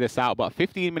can see this out. But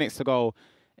 15 minutes to go.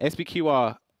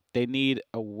 SPQR, they need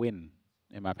a win,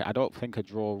 in my opinion. I don't think a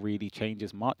draw really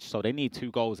changes much. So they need 2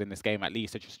 goals in this game at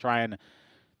least to just try and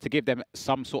to give them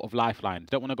some sort of lifeline. They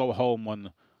don't want to go home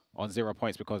on 0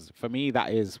 points, because for me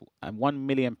that is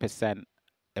 1,000,000%,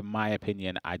 in my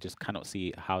opinion. I just cannot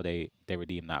see how they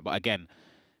redeem that. But again,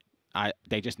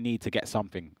 they just need to get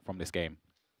something from this game.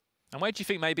 And where do you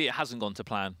think maybe it hasn't gone to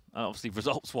plan? Obviously,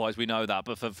 results-wise, we know that.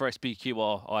 But for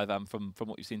SPQR, Ivan, from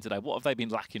what you've seen today, what have they been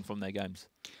lacking from their games?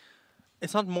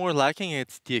 It's not more lacking,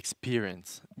 it's the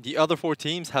experience. The other 4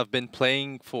 teams have been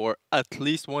playing for at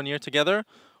least 1 year together,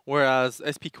 whereas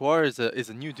SPQR is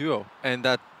a new duo. And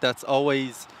that's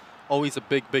always a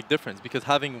big difference, because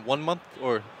having 1 month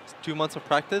or 2 months of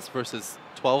practice versus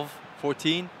 12,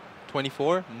 14,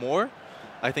 24 more,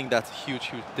 I think that's a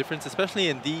huge difference, especially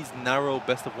in these narrow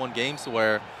best-of-1 games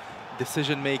where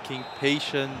decision-making,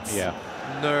 patience,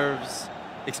 nerves,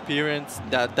 experience,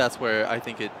 that's where I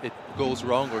think it goes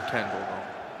wrong or can go wrong.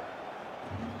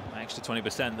 An extra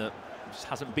 20% that just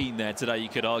hasn't been there today, you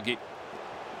could argue.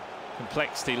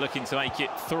 Complexity looking to make it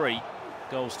 3-1.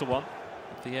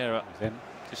 Vieira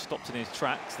just stopped in his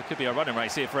tracks. There could be a running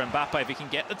race here for Mbappe if he can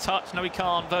get the touch. No, he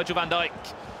can't. Virgil van Dijk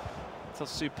does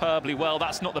superbly well.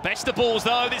 That's not the best of balls,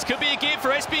 though. This could be a give for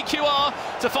SPQR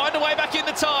to find a way back in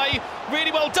the tie.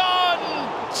 Really well done.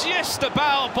 Just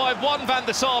about by 1 Van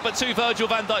der Sar, but 2 Virgil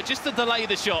van Dijk, just to delay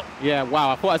the shot. Yeah, wow.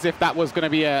 I thought as if that was going to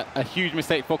be a huge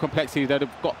mistake for Complexity. They'd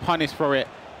have got punished for it.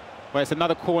 But it's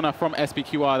another corner from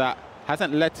SPQR that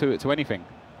hasn't led to anything.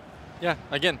 Yeah,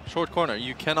 again, short corner.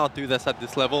 You cannot do this at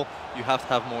this level. You have to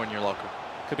have more in your locker.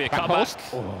 Could be a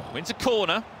cutback. Wins a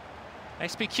corner.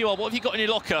 SPQR, what have you got in your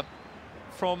locker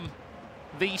from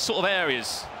these sort of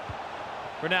areas?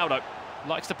 Ronaldo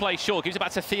likes to play short, gives it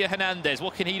back to Theo Hernandez.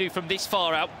 What can he do from this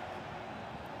far out?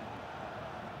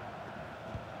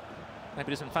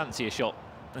 Maybe doesn't fancy a shot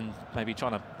and maybe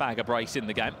trying to bag a brace in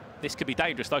the game. This could be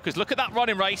dangerous, though, because look at that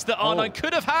running race that Arnaud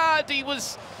could have had. He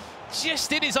was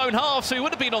just in his own half, so he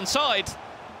would have been onside.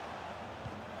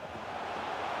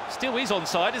 Still is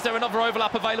onside. Is there another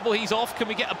overlap available? He's off. Can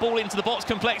we get a ball into the box?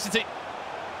 Complexity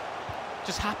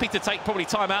just happy to take probably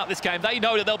time out this game. They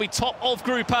know that they'll be top of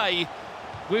Group A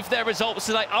with their results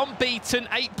today. Unbeaten,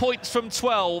 8 points from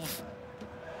 12.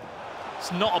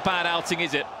 It's not a bad outing,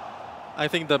 is it? I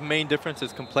think the main difference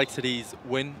is Complexity's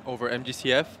win over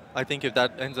MGCF. I think if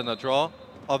that ends in a draw,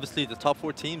 obviously the top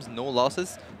 4 teams, no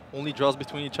losses, only draws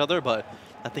between each other, but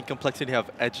I think Complexity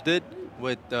have edged it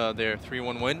with their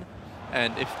 3-1 win.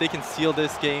 And if they can seal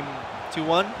this game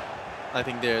 2-1, I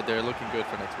think they're looking good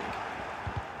for next week.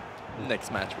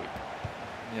 Next match week.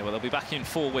 Yeah, well, they'll be back in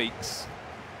 4 weeks.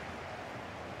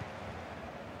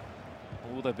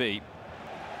 Will they be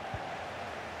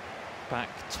back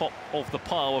top of the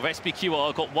pile of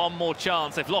SPQR? Got one more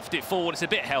chance. They've lofted it forward. It's a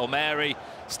bit Hail Mary.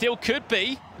 Still could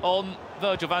be on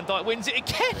Virgil van Dijk. Wins it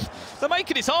again. They're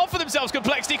making it hard for themselves.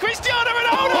 Complexity. Cristiano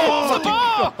Ronaldo off the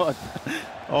bar. God.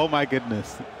 Oh my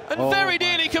goodness. And very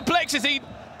nearly Complexity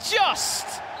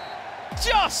just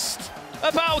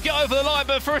about to get over the line,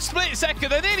 but for a split second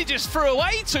they nearly just threw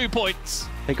away 2 points.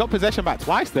 They got possession back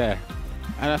twice there,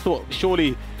 and I thought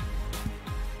surely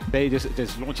they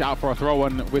just launch out for a throw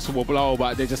and whistle will blow,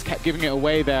 but they just kept giving it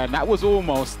away there, and that was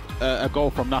almost a goal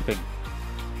from nothing.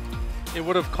 It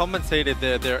would have compensated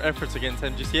their efforts against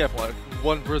MGCF.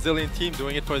 One Brazilian team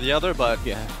doing it for the other, but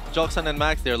yeah, Joksan and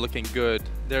MaXe, they're looking good.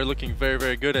 They're looking very,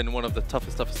 very good in one of the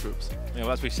toughest groups. Yeah,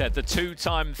 well, as we said, the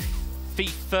 2-time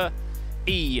FIFA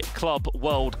E-Club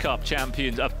World Cup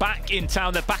champions are back in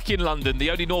town. They're back in London, the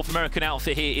only North American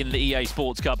outfit here in the EA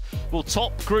Sports Cup. Will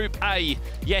top Group A.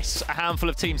 Yes, a handful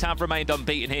of teams have remained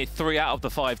unbeaten here, 3 out of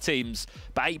the 5 teams,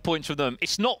 but 8 points from them.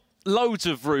 It's not loads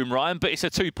of room, Ryan, but it's a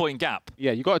 2-point gap.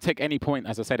 Yeah, you got to take any point,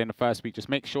 as I said in the first week. Just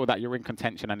make sure that you're in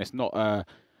contention, and it's not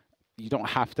you don't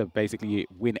have to basically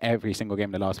win every single game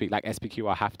in the last week like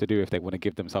SPQR have to do if they want to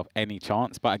give themselves any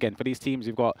chance. But again, for these teams,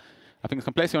 you've got, I think it's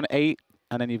Complexity on 8,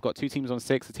 and then you've got 2 teams on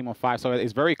 6, a team on 5. So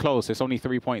it's very close. It's only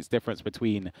 3 points difference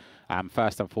between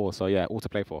first and 4. So yeah, all to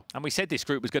play for. And we said this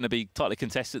group was going to be tightly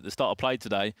contested at the start of play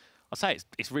today. I'll say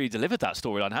it's really delivered that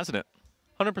storyline, hasn't it?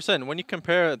 100%. When you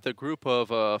compare the group of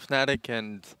Fnatic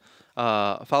and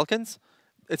Falcons,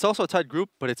 it's also a tight group,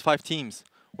 but it's 5 teams.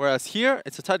 Whereas here,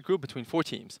 it's a tight group between 4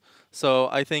 teams. So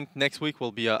I think next week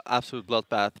will be an absolute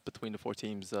bloodbath between the 4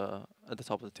 teams at the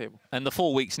top of the table. And the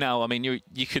 4 weeks now, I mean,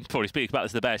 you can probably speak about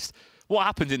this the best. What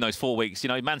happened in those 4 weeks? You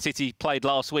know, Man City played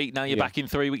last week. Now you're back in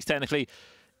 3 weeks technically.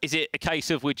 Is it a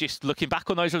case of we're just looking back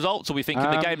on those results, or are we thinking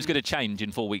the game's going to change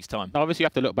in 4 weeks' time? Obviously, you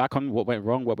have to look back on what went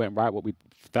wrong, what went right, what we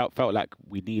felt like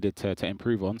we needed to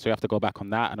improve on. So you have to go back on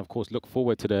that, and of course, look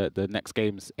forward to the next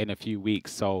games in a few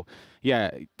weeks. So yeah,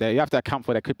 you have to account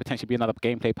for there could potentially be another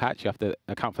gameplay patch. You have to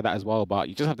account for that as well, but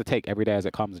you just have to take every day as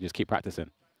it comes and just keep practicing.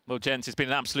 Well, gents, it's been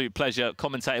an absolute pleasure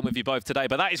commentating with you both today.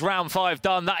 But that is round 5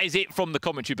 done. That is it from the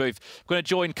commentary booth. We're going to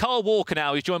join Carl Walker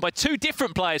now. He's joined by 2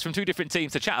 different players from 2 different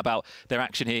teams to chat about their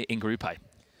action here in Group A.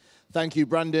 Thank you,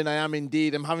 Brandon. I am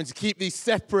indeed. I'm having to keep these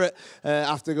separate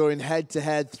after going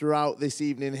head-to-head throughout this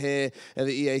evening here at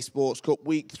the EA Sports Cup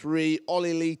Week 3.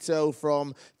 Ollelito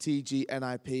from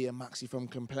TG.NIP and MaXe from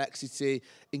Complexity.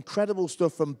 Incredible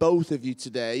stuff from both of you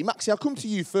today. MaXe, I'll come to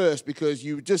you first because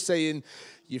you were just saying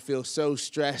you feel so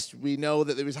stressed. We know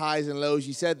that there was highs and lows.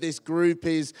 You said this group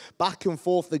is back and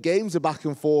forth. The games are back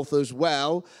and forth as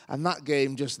well. And that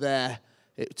game just there,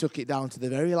 it took it down to the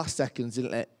very last seconds,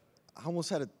 didn't it? I almost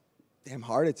had a damn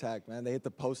heart attack, man. They hit the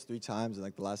post 3 times in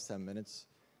like the last 10 minutes.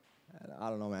 And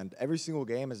I don't know, man. Every single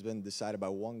game has been decided by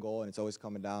 1 goal, and it's always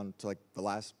coming down to like the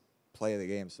last play of the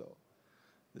game. So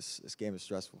this game is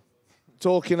stressful.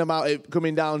 Talking about it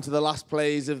coming down to the last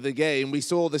plays of the game, we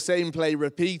saw the same play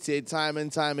repeated time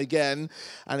and time again,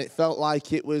 and it felt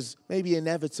like it was maybe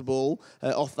inevitable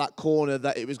off that corner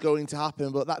that it was going to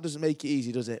happen, but that doesn't make it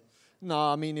easy, does it? No,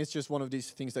 I mean, it's just one of these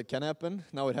things that can happen.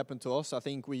 Now it happened to us. I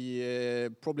think we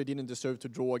probably didn't deserve to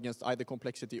draw against either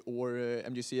Complexity or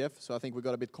MGCF, so I think we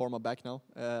got a bit karma back now.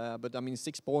 But I mean,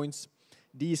 6 points,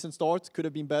 decent start, could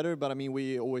have been better, but I mean,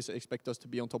 we always expect us to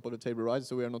be on top of the table, right?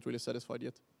 So we are not really satisfied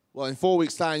yet. Well, in 4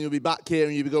 weeks' time, you'll be back here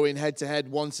and you'll be going head-to-head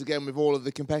once again with all of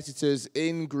the competitors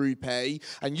in Group A.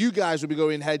 And you guys will be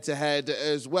going head-to-head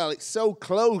as well. It's so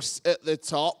close at the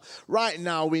top. Right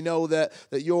now, we know that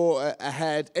you're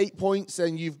ahead 8 points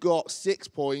and you've got 6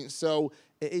 points. So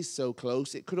it is so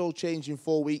close. It could all change in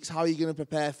 4 weeks. How are you going to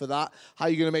prepare for that? How are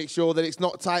you going to make sure that it's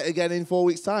not tight again in 4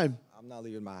 weeks' time? I'm not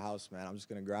leaving my house, man. I'm just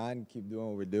going to grind, keep doing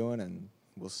what we're doing, and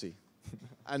we'll see.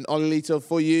 And Ollelito,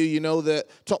 for you, you know that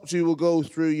top 2 will go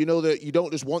through. You know that you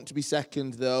don't just want to be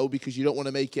second, though, because you don't want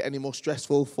to make it any more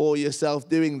stressful for yourself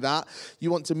doing that. You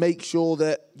want to make sure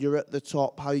that you're at the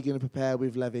top. How are you going to prepare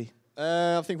with Levi?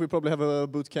 I think we probably have a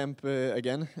boot camp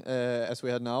again, as we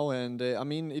had now. And I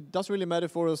mean, it doesn't really matter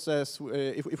for us as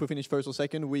if we finish first or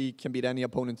second, we can beat any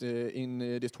opponent in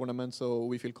this tournament, so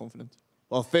we feel confident.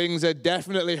 Well, things are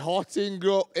definitely hot in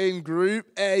Group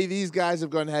A. These guys have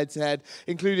gone head-to-head,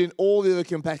 including all the other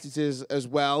competitors as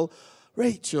well.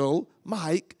 Rachel,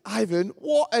 Mike, Ivan,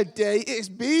 what a day it's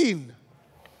been.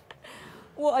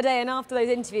 What a day, and after those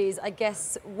interviews, I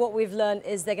guess what we've learned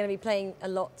is they're going to be playing a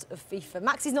lot of FIFA.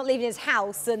 MaXe's not leaving his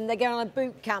house, and they're going on a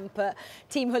boot camp at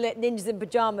Team Hullet, Ninjas in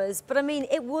Pyjamas. But I mean,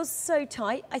 it was so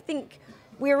tight. I think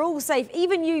we're all safe.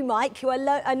 Even you, Mike, who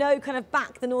I know kind of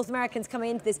backed the North Americans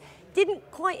coming into this, didn't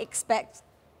quite expect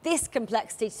this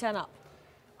complexity to turn up.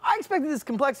 I expected this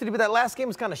complexity, but that last game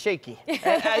was kind of shaky.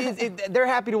 They're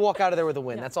happy to walk out of there with a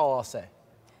win. Yeah. That's all I'll say.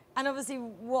 And obviously,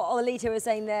 what Ollelito was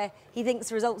saying there, he thinks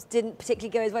the results didn't particularly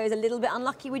go his way. He was a little bit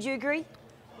unlucky. Would you agree?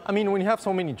 I mean, when you have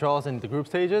so many draws in the group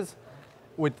stages,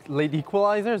 with late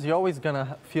equalizers, you're always going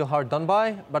to feel hard done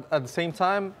by. But at the same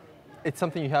time, it's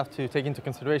something you have to take into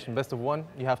consideration. Best of one,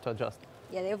 you have to adjust.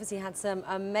 Yeah, they obviously had some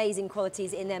amazing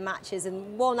qualities in their matches.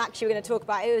 And one actually we're going to talk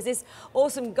about, it was this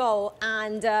awesome goal.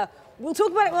 And we'll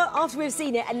talk about it after we've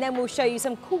seen it, and then we'll show you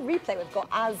some cool replay we've got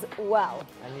as well.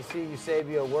 And you see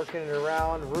Eusebio working it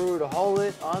around. Weerd,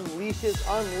 Hullet, unleashes,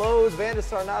 unloads. Van der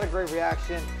Sar, not a great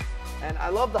reaction. And I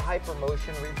love the hyper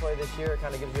motion replay this year. It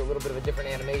kind of gives you a little bit of a different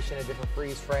animation, a different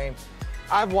freeze frame.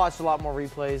 I've watched a lot more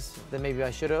replays than maybe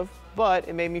I should have, but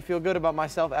it made me feel good about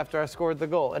myself after I scored the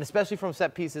goal. And especially from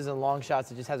set pieces and long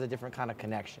shots, it just has a different kind of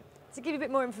connection. To give you a bit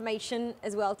more information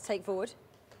as well to take forward.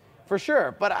 For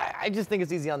sure, but I just think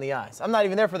it's easy on the eyes. I'm not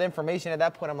even there for the information at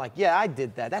that point. I'm like, yeah, I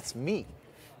did that. That's me.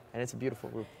 And it's a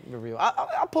beautiful review.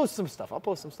 I'll post some stuff. I'll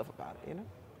post some stuff about it, you know?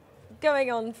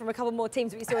 Going on from a couple more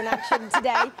teams that we saw in action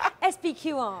today,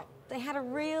 SPQR, they had a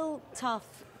real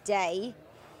tough day.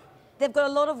 They've got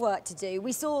a lot of work to do.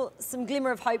 We saw some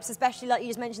glimmer of hopes, especially like you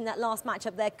just mentioned, that last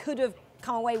matchup there could have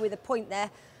come away with a point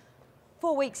there.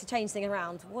 4 weeks to change things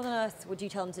around. What on earth would you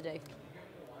tell them to do?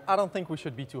 I don't think we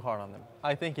should be too hard on them.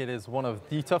 I think it is one of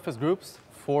the toughest groups,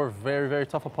 4 very, very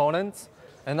tough opponents.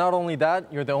 And not only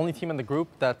that, you're the only team in the group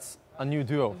that's a new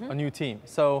duo, a new team.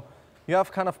 So you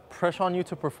have kind of pressure on you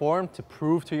to perform, to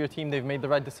prove to your team they've made the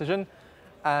right decision.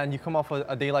 And you come off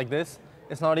a day like this.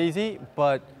 It's not easy,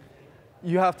 but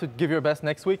you have to give your best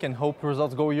next week and hope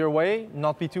results go your way,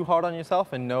 not be too hard on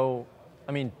yourself, and know,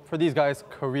 I mean, for these guys,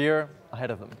 career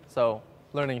ahead of them. So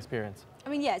learning experience. I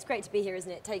mean, yeah, it's great to be here,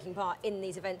 isn't it, taking part in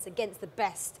these events against the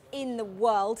best in the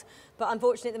world. But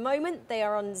unfortunately, at the moment, they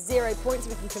are on 0 points.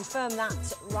 We can confirm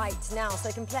that right now.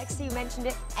 So complexity, you mentioned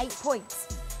it, 8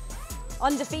 points.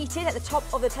 Undefeated at the top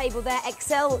of the table there,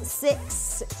 Excel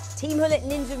 6. Team Hullet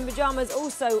Ninja in Pyjamas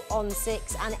also on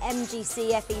 6. And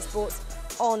MGCF Esports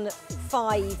on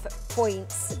 5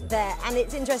 points there. And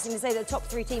it's interesting to say that the top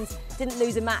 3 teams didn't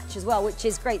lose a match as well, which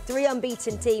is great. 3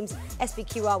 unbeaten teams.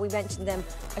 SPQR, we mentioned them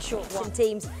a short while.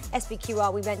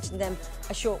 SPQR, we mentioned them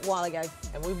a short while ago.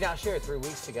 And we've now shared 3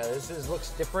 weeks together. This looks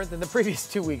different than the previous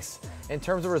 2 weeks in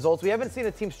terms of results. We haven't seen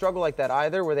a team struggle like that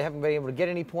either, where they haven't been able to get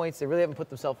any points. They really haven't put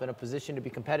themselves in a position to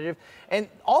be competitive. And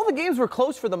all the games were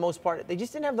close for the most part. They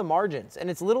just didn't have the margins.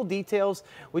 And it's little details.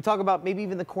 We talk about maybe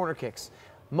even the corner kicks.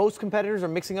 Most competitors are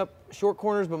mixing up short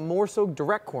corners, but more so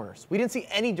direct corners. We didn't see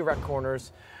any direct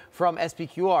corners from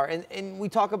SPQR. And we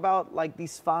talk about like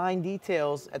these fine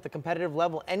details at the competitive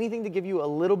level. Anything to give you a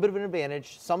little bit of an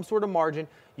advantage, some sort of margin,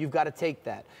 you've got to take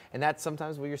that. And that's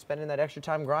sometimes where you're spending that extra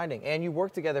time grinding. And you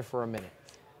work together for a minute.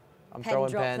 I'm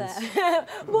throwing pens.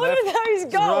 What are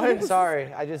those goals? Right?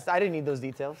 Sorry, I didn't need those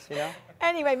details, you know?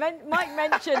 Anyway, Mike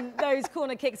mentioned those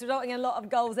corner kicks resulting in a lot of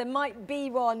goals. There might be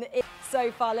one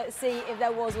so far. Let's see if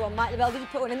there was one. Mike Lavelle, did you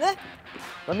put one in there?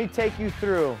 Let me take you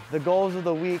through the goals of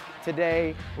the week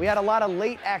today. We had a lot of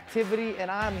late activity,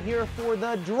 and I'm here for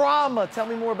the drama. Tell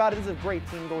me more about it. This is a great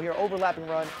team goal here. Overlapping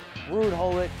run, Weerd,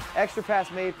 Hullet, extra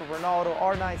pass made for Ronaldo.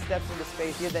 R9 steps into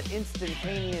space. He had that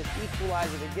instantaneous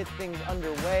equalizer to get things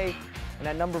underway. And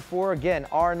at number 4, again,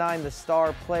 R9, the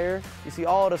star player. You see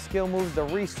all the skill moves, the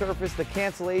resurface, the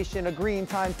cancellation, a green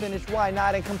time finish, why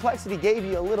not? And complexity gave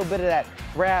you a little bit of that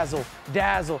razzle,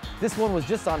 dazzle. This one was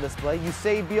just on display.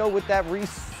 Eusebio with that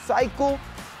recycle.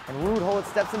 And Weerd, Hullet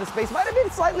steps into space. Might have been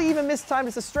slightly even mistimed.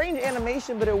 It's a strange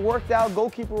animation, but it worked out.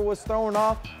 Goalkeeper was thrown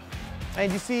off.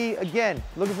 And you see, again,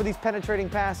 looking for these penetrating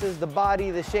passes, the body,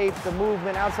 the shape, the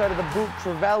movement, outside of the boot,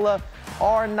 Trivella,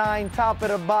 R9, top of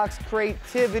the box,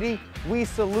 creativity, we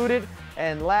saluted.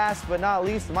 And last but not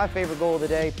least, my favorite goal of the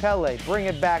day, Pele, bring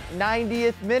it back,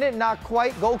 90th minute, not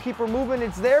quite, goalkeeper movement,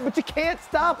 it's there, but you can't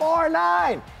stop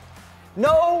R9.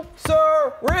 No,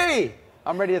 sirree.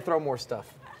 I'm ready to throw more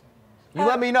stuff. You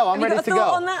let me know. I'm ready to go. Have you got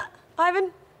a thought on that,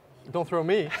 Ivan? Don't throw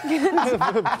me.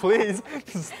 Please,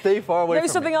 stay far away from me. No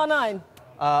stopping R9?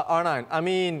 R9. I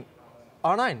mean,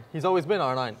 R9. He's always been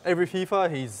R9. Every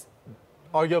FIFA, he's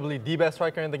arguably the best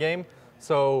striker in the game.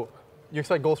 So you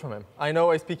expect goals from him. I know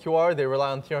SPQR, they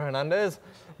rely on Theo Hernandez,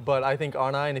 but I think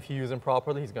R9, if you use him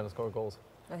properly, he's going to score goals.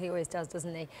 He always does,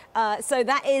 doesn't he? So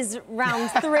that is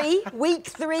round 3. Week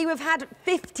 3, we've had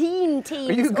 15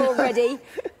 teams already.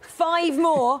 5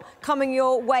 more coming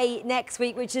your way next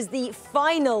week, which is the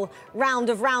final round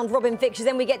of round robin fixtures.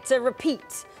 Then we get to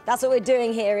repeat. That's what we're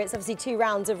doing here. It's obviously 2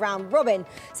 rounds of round robin.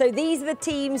 So these are the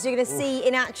teams you're going to see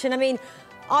in action. I mean,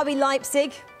 RB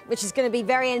Leipzig, which is going to be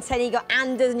very entertaining. You've got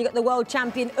Anders and you've got the world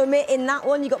champion Umit in that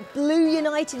one. You've got Blue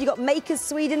United, you've got Makers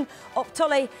Sweden,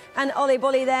 Optole and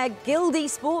Ollelito there. Guild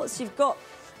Esports, you've got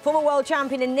former world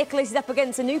champion and Nicholas is up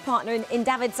against a new partner in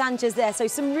David Sanchez there. So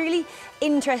some really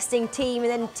interesting team.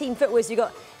 And then Team Footwiz, you've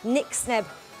got Nick Sneb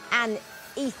and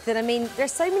Ethan. I mean,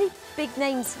 there's so many big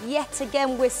names yet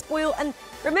again. We're spoiled. And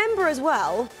remember as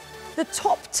well, the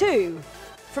top 2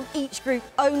 from each group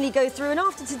only go through. And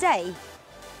after today,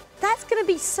 that's going to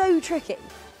be so tricky.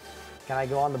 Can I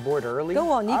go on the board early?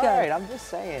 Go on, you go. All right, I'm just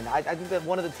saying. I think that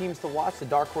one of the teams to watch, the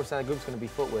dark horse in that group, is going to be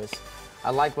Footwiz. I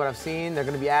like what I've seen. They're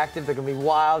going to be active. They're going to be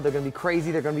wild. They're going to be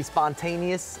crazy. They're going to be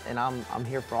spontaneous. And I'm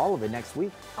here for all of it next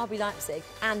week. RB Leipzig,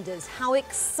 Anders, how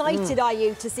excited are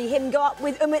you to see him go up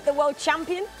with Umit, the world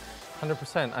champion?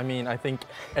 100%. I mean, I think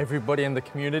everybody in the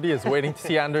community is waiting to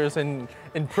see Anders in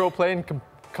pro play and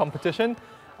competition.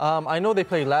 I know they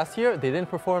played last year. They didn't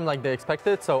perform like they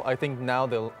expected, so I think now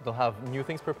they'll have new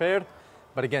things prepared.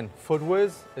 But again,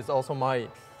 Footwiz is also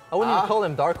I wouldn't even call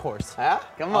him dark horse.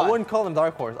 Come on. I wouldn't call them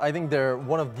dark horse. I think they're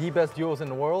one of the best duos in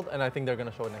the world, and I think they're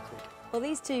going to show it next week. Well,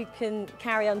 these two can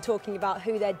carry on talking about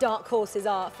who their dark horses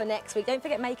are for next week. Don't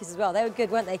forget Makers as well. They were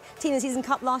good, weren't they? Team of the Season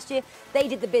Cup last year, they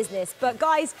did the business. But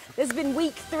guys, this has been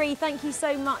week 3. Thank you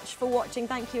so much for watching.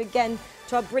 Thank you again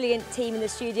to our brilliant team in the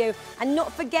studio. And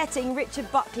not forgetting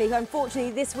Richard Buckley, who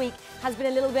unfortunately this week has been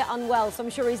a little bit unwell. So I'm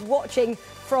sure he's watching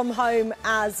from home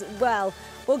as well.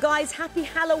 Well, guys, happy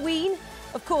Halloween.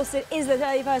 Of course, it is the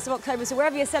 31st of October, so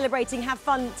wherever you're celebrating, have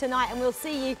fun tonight, and we'll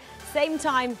see you same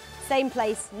time, same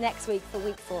place next week for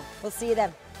week 4. We'll see you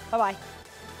then. Bye-bye.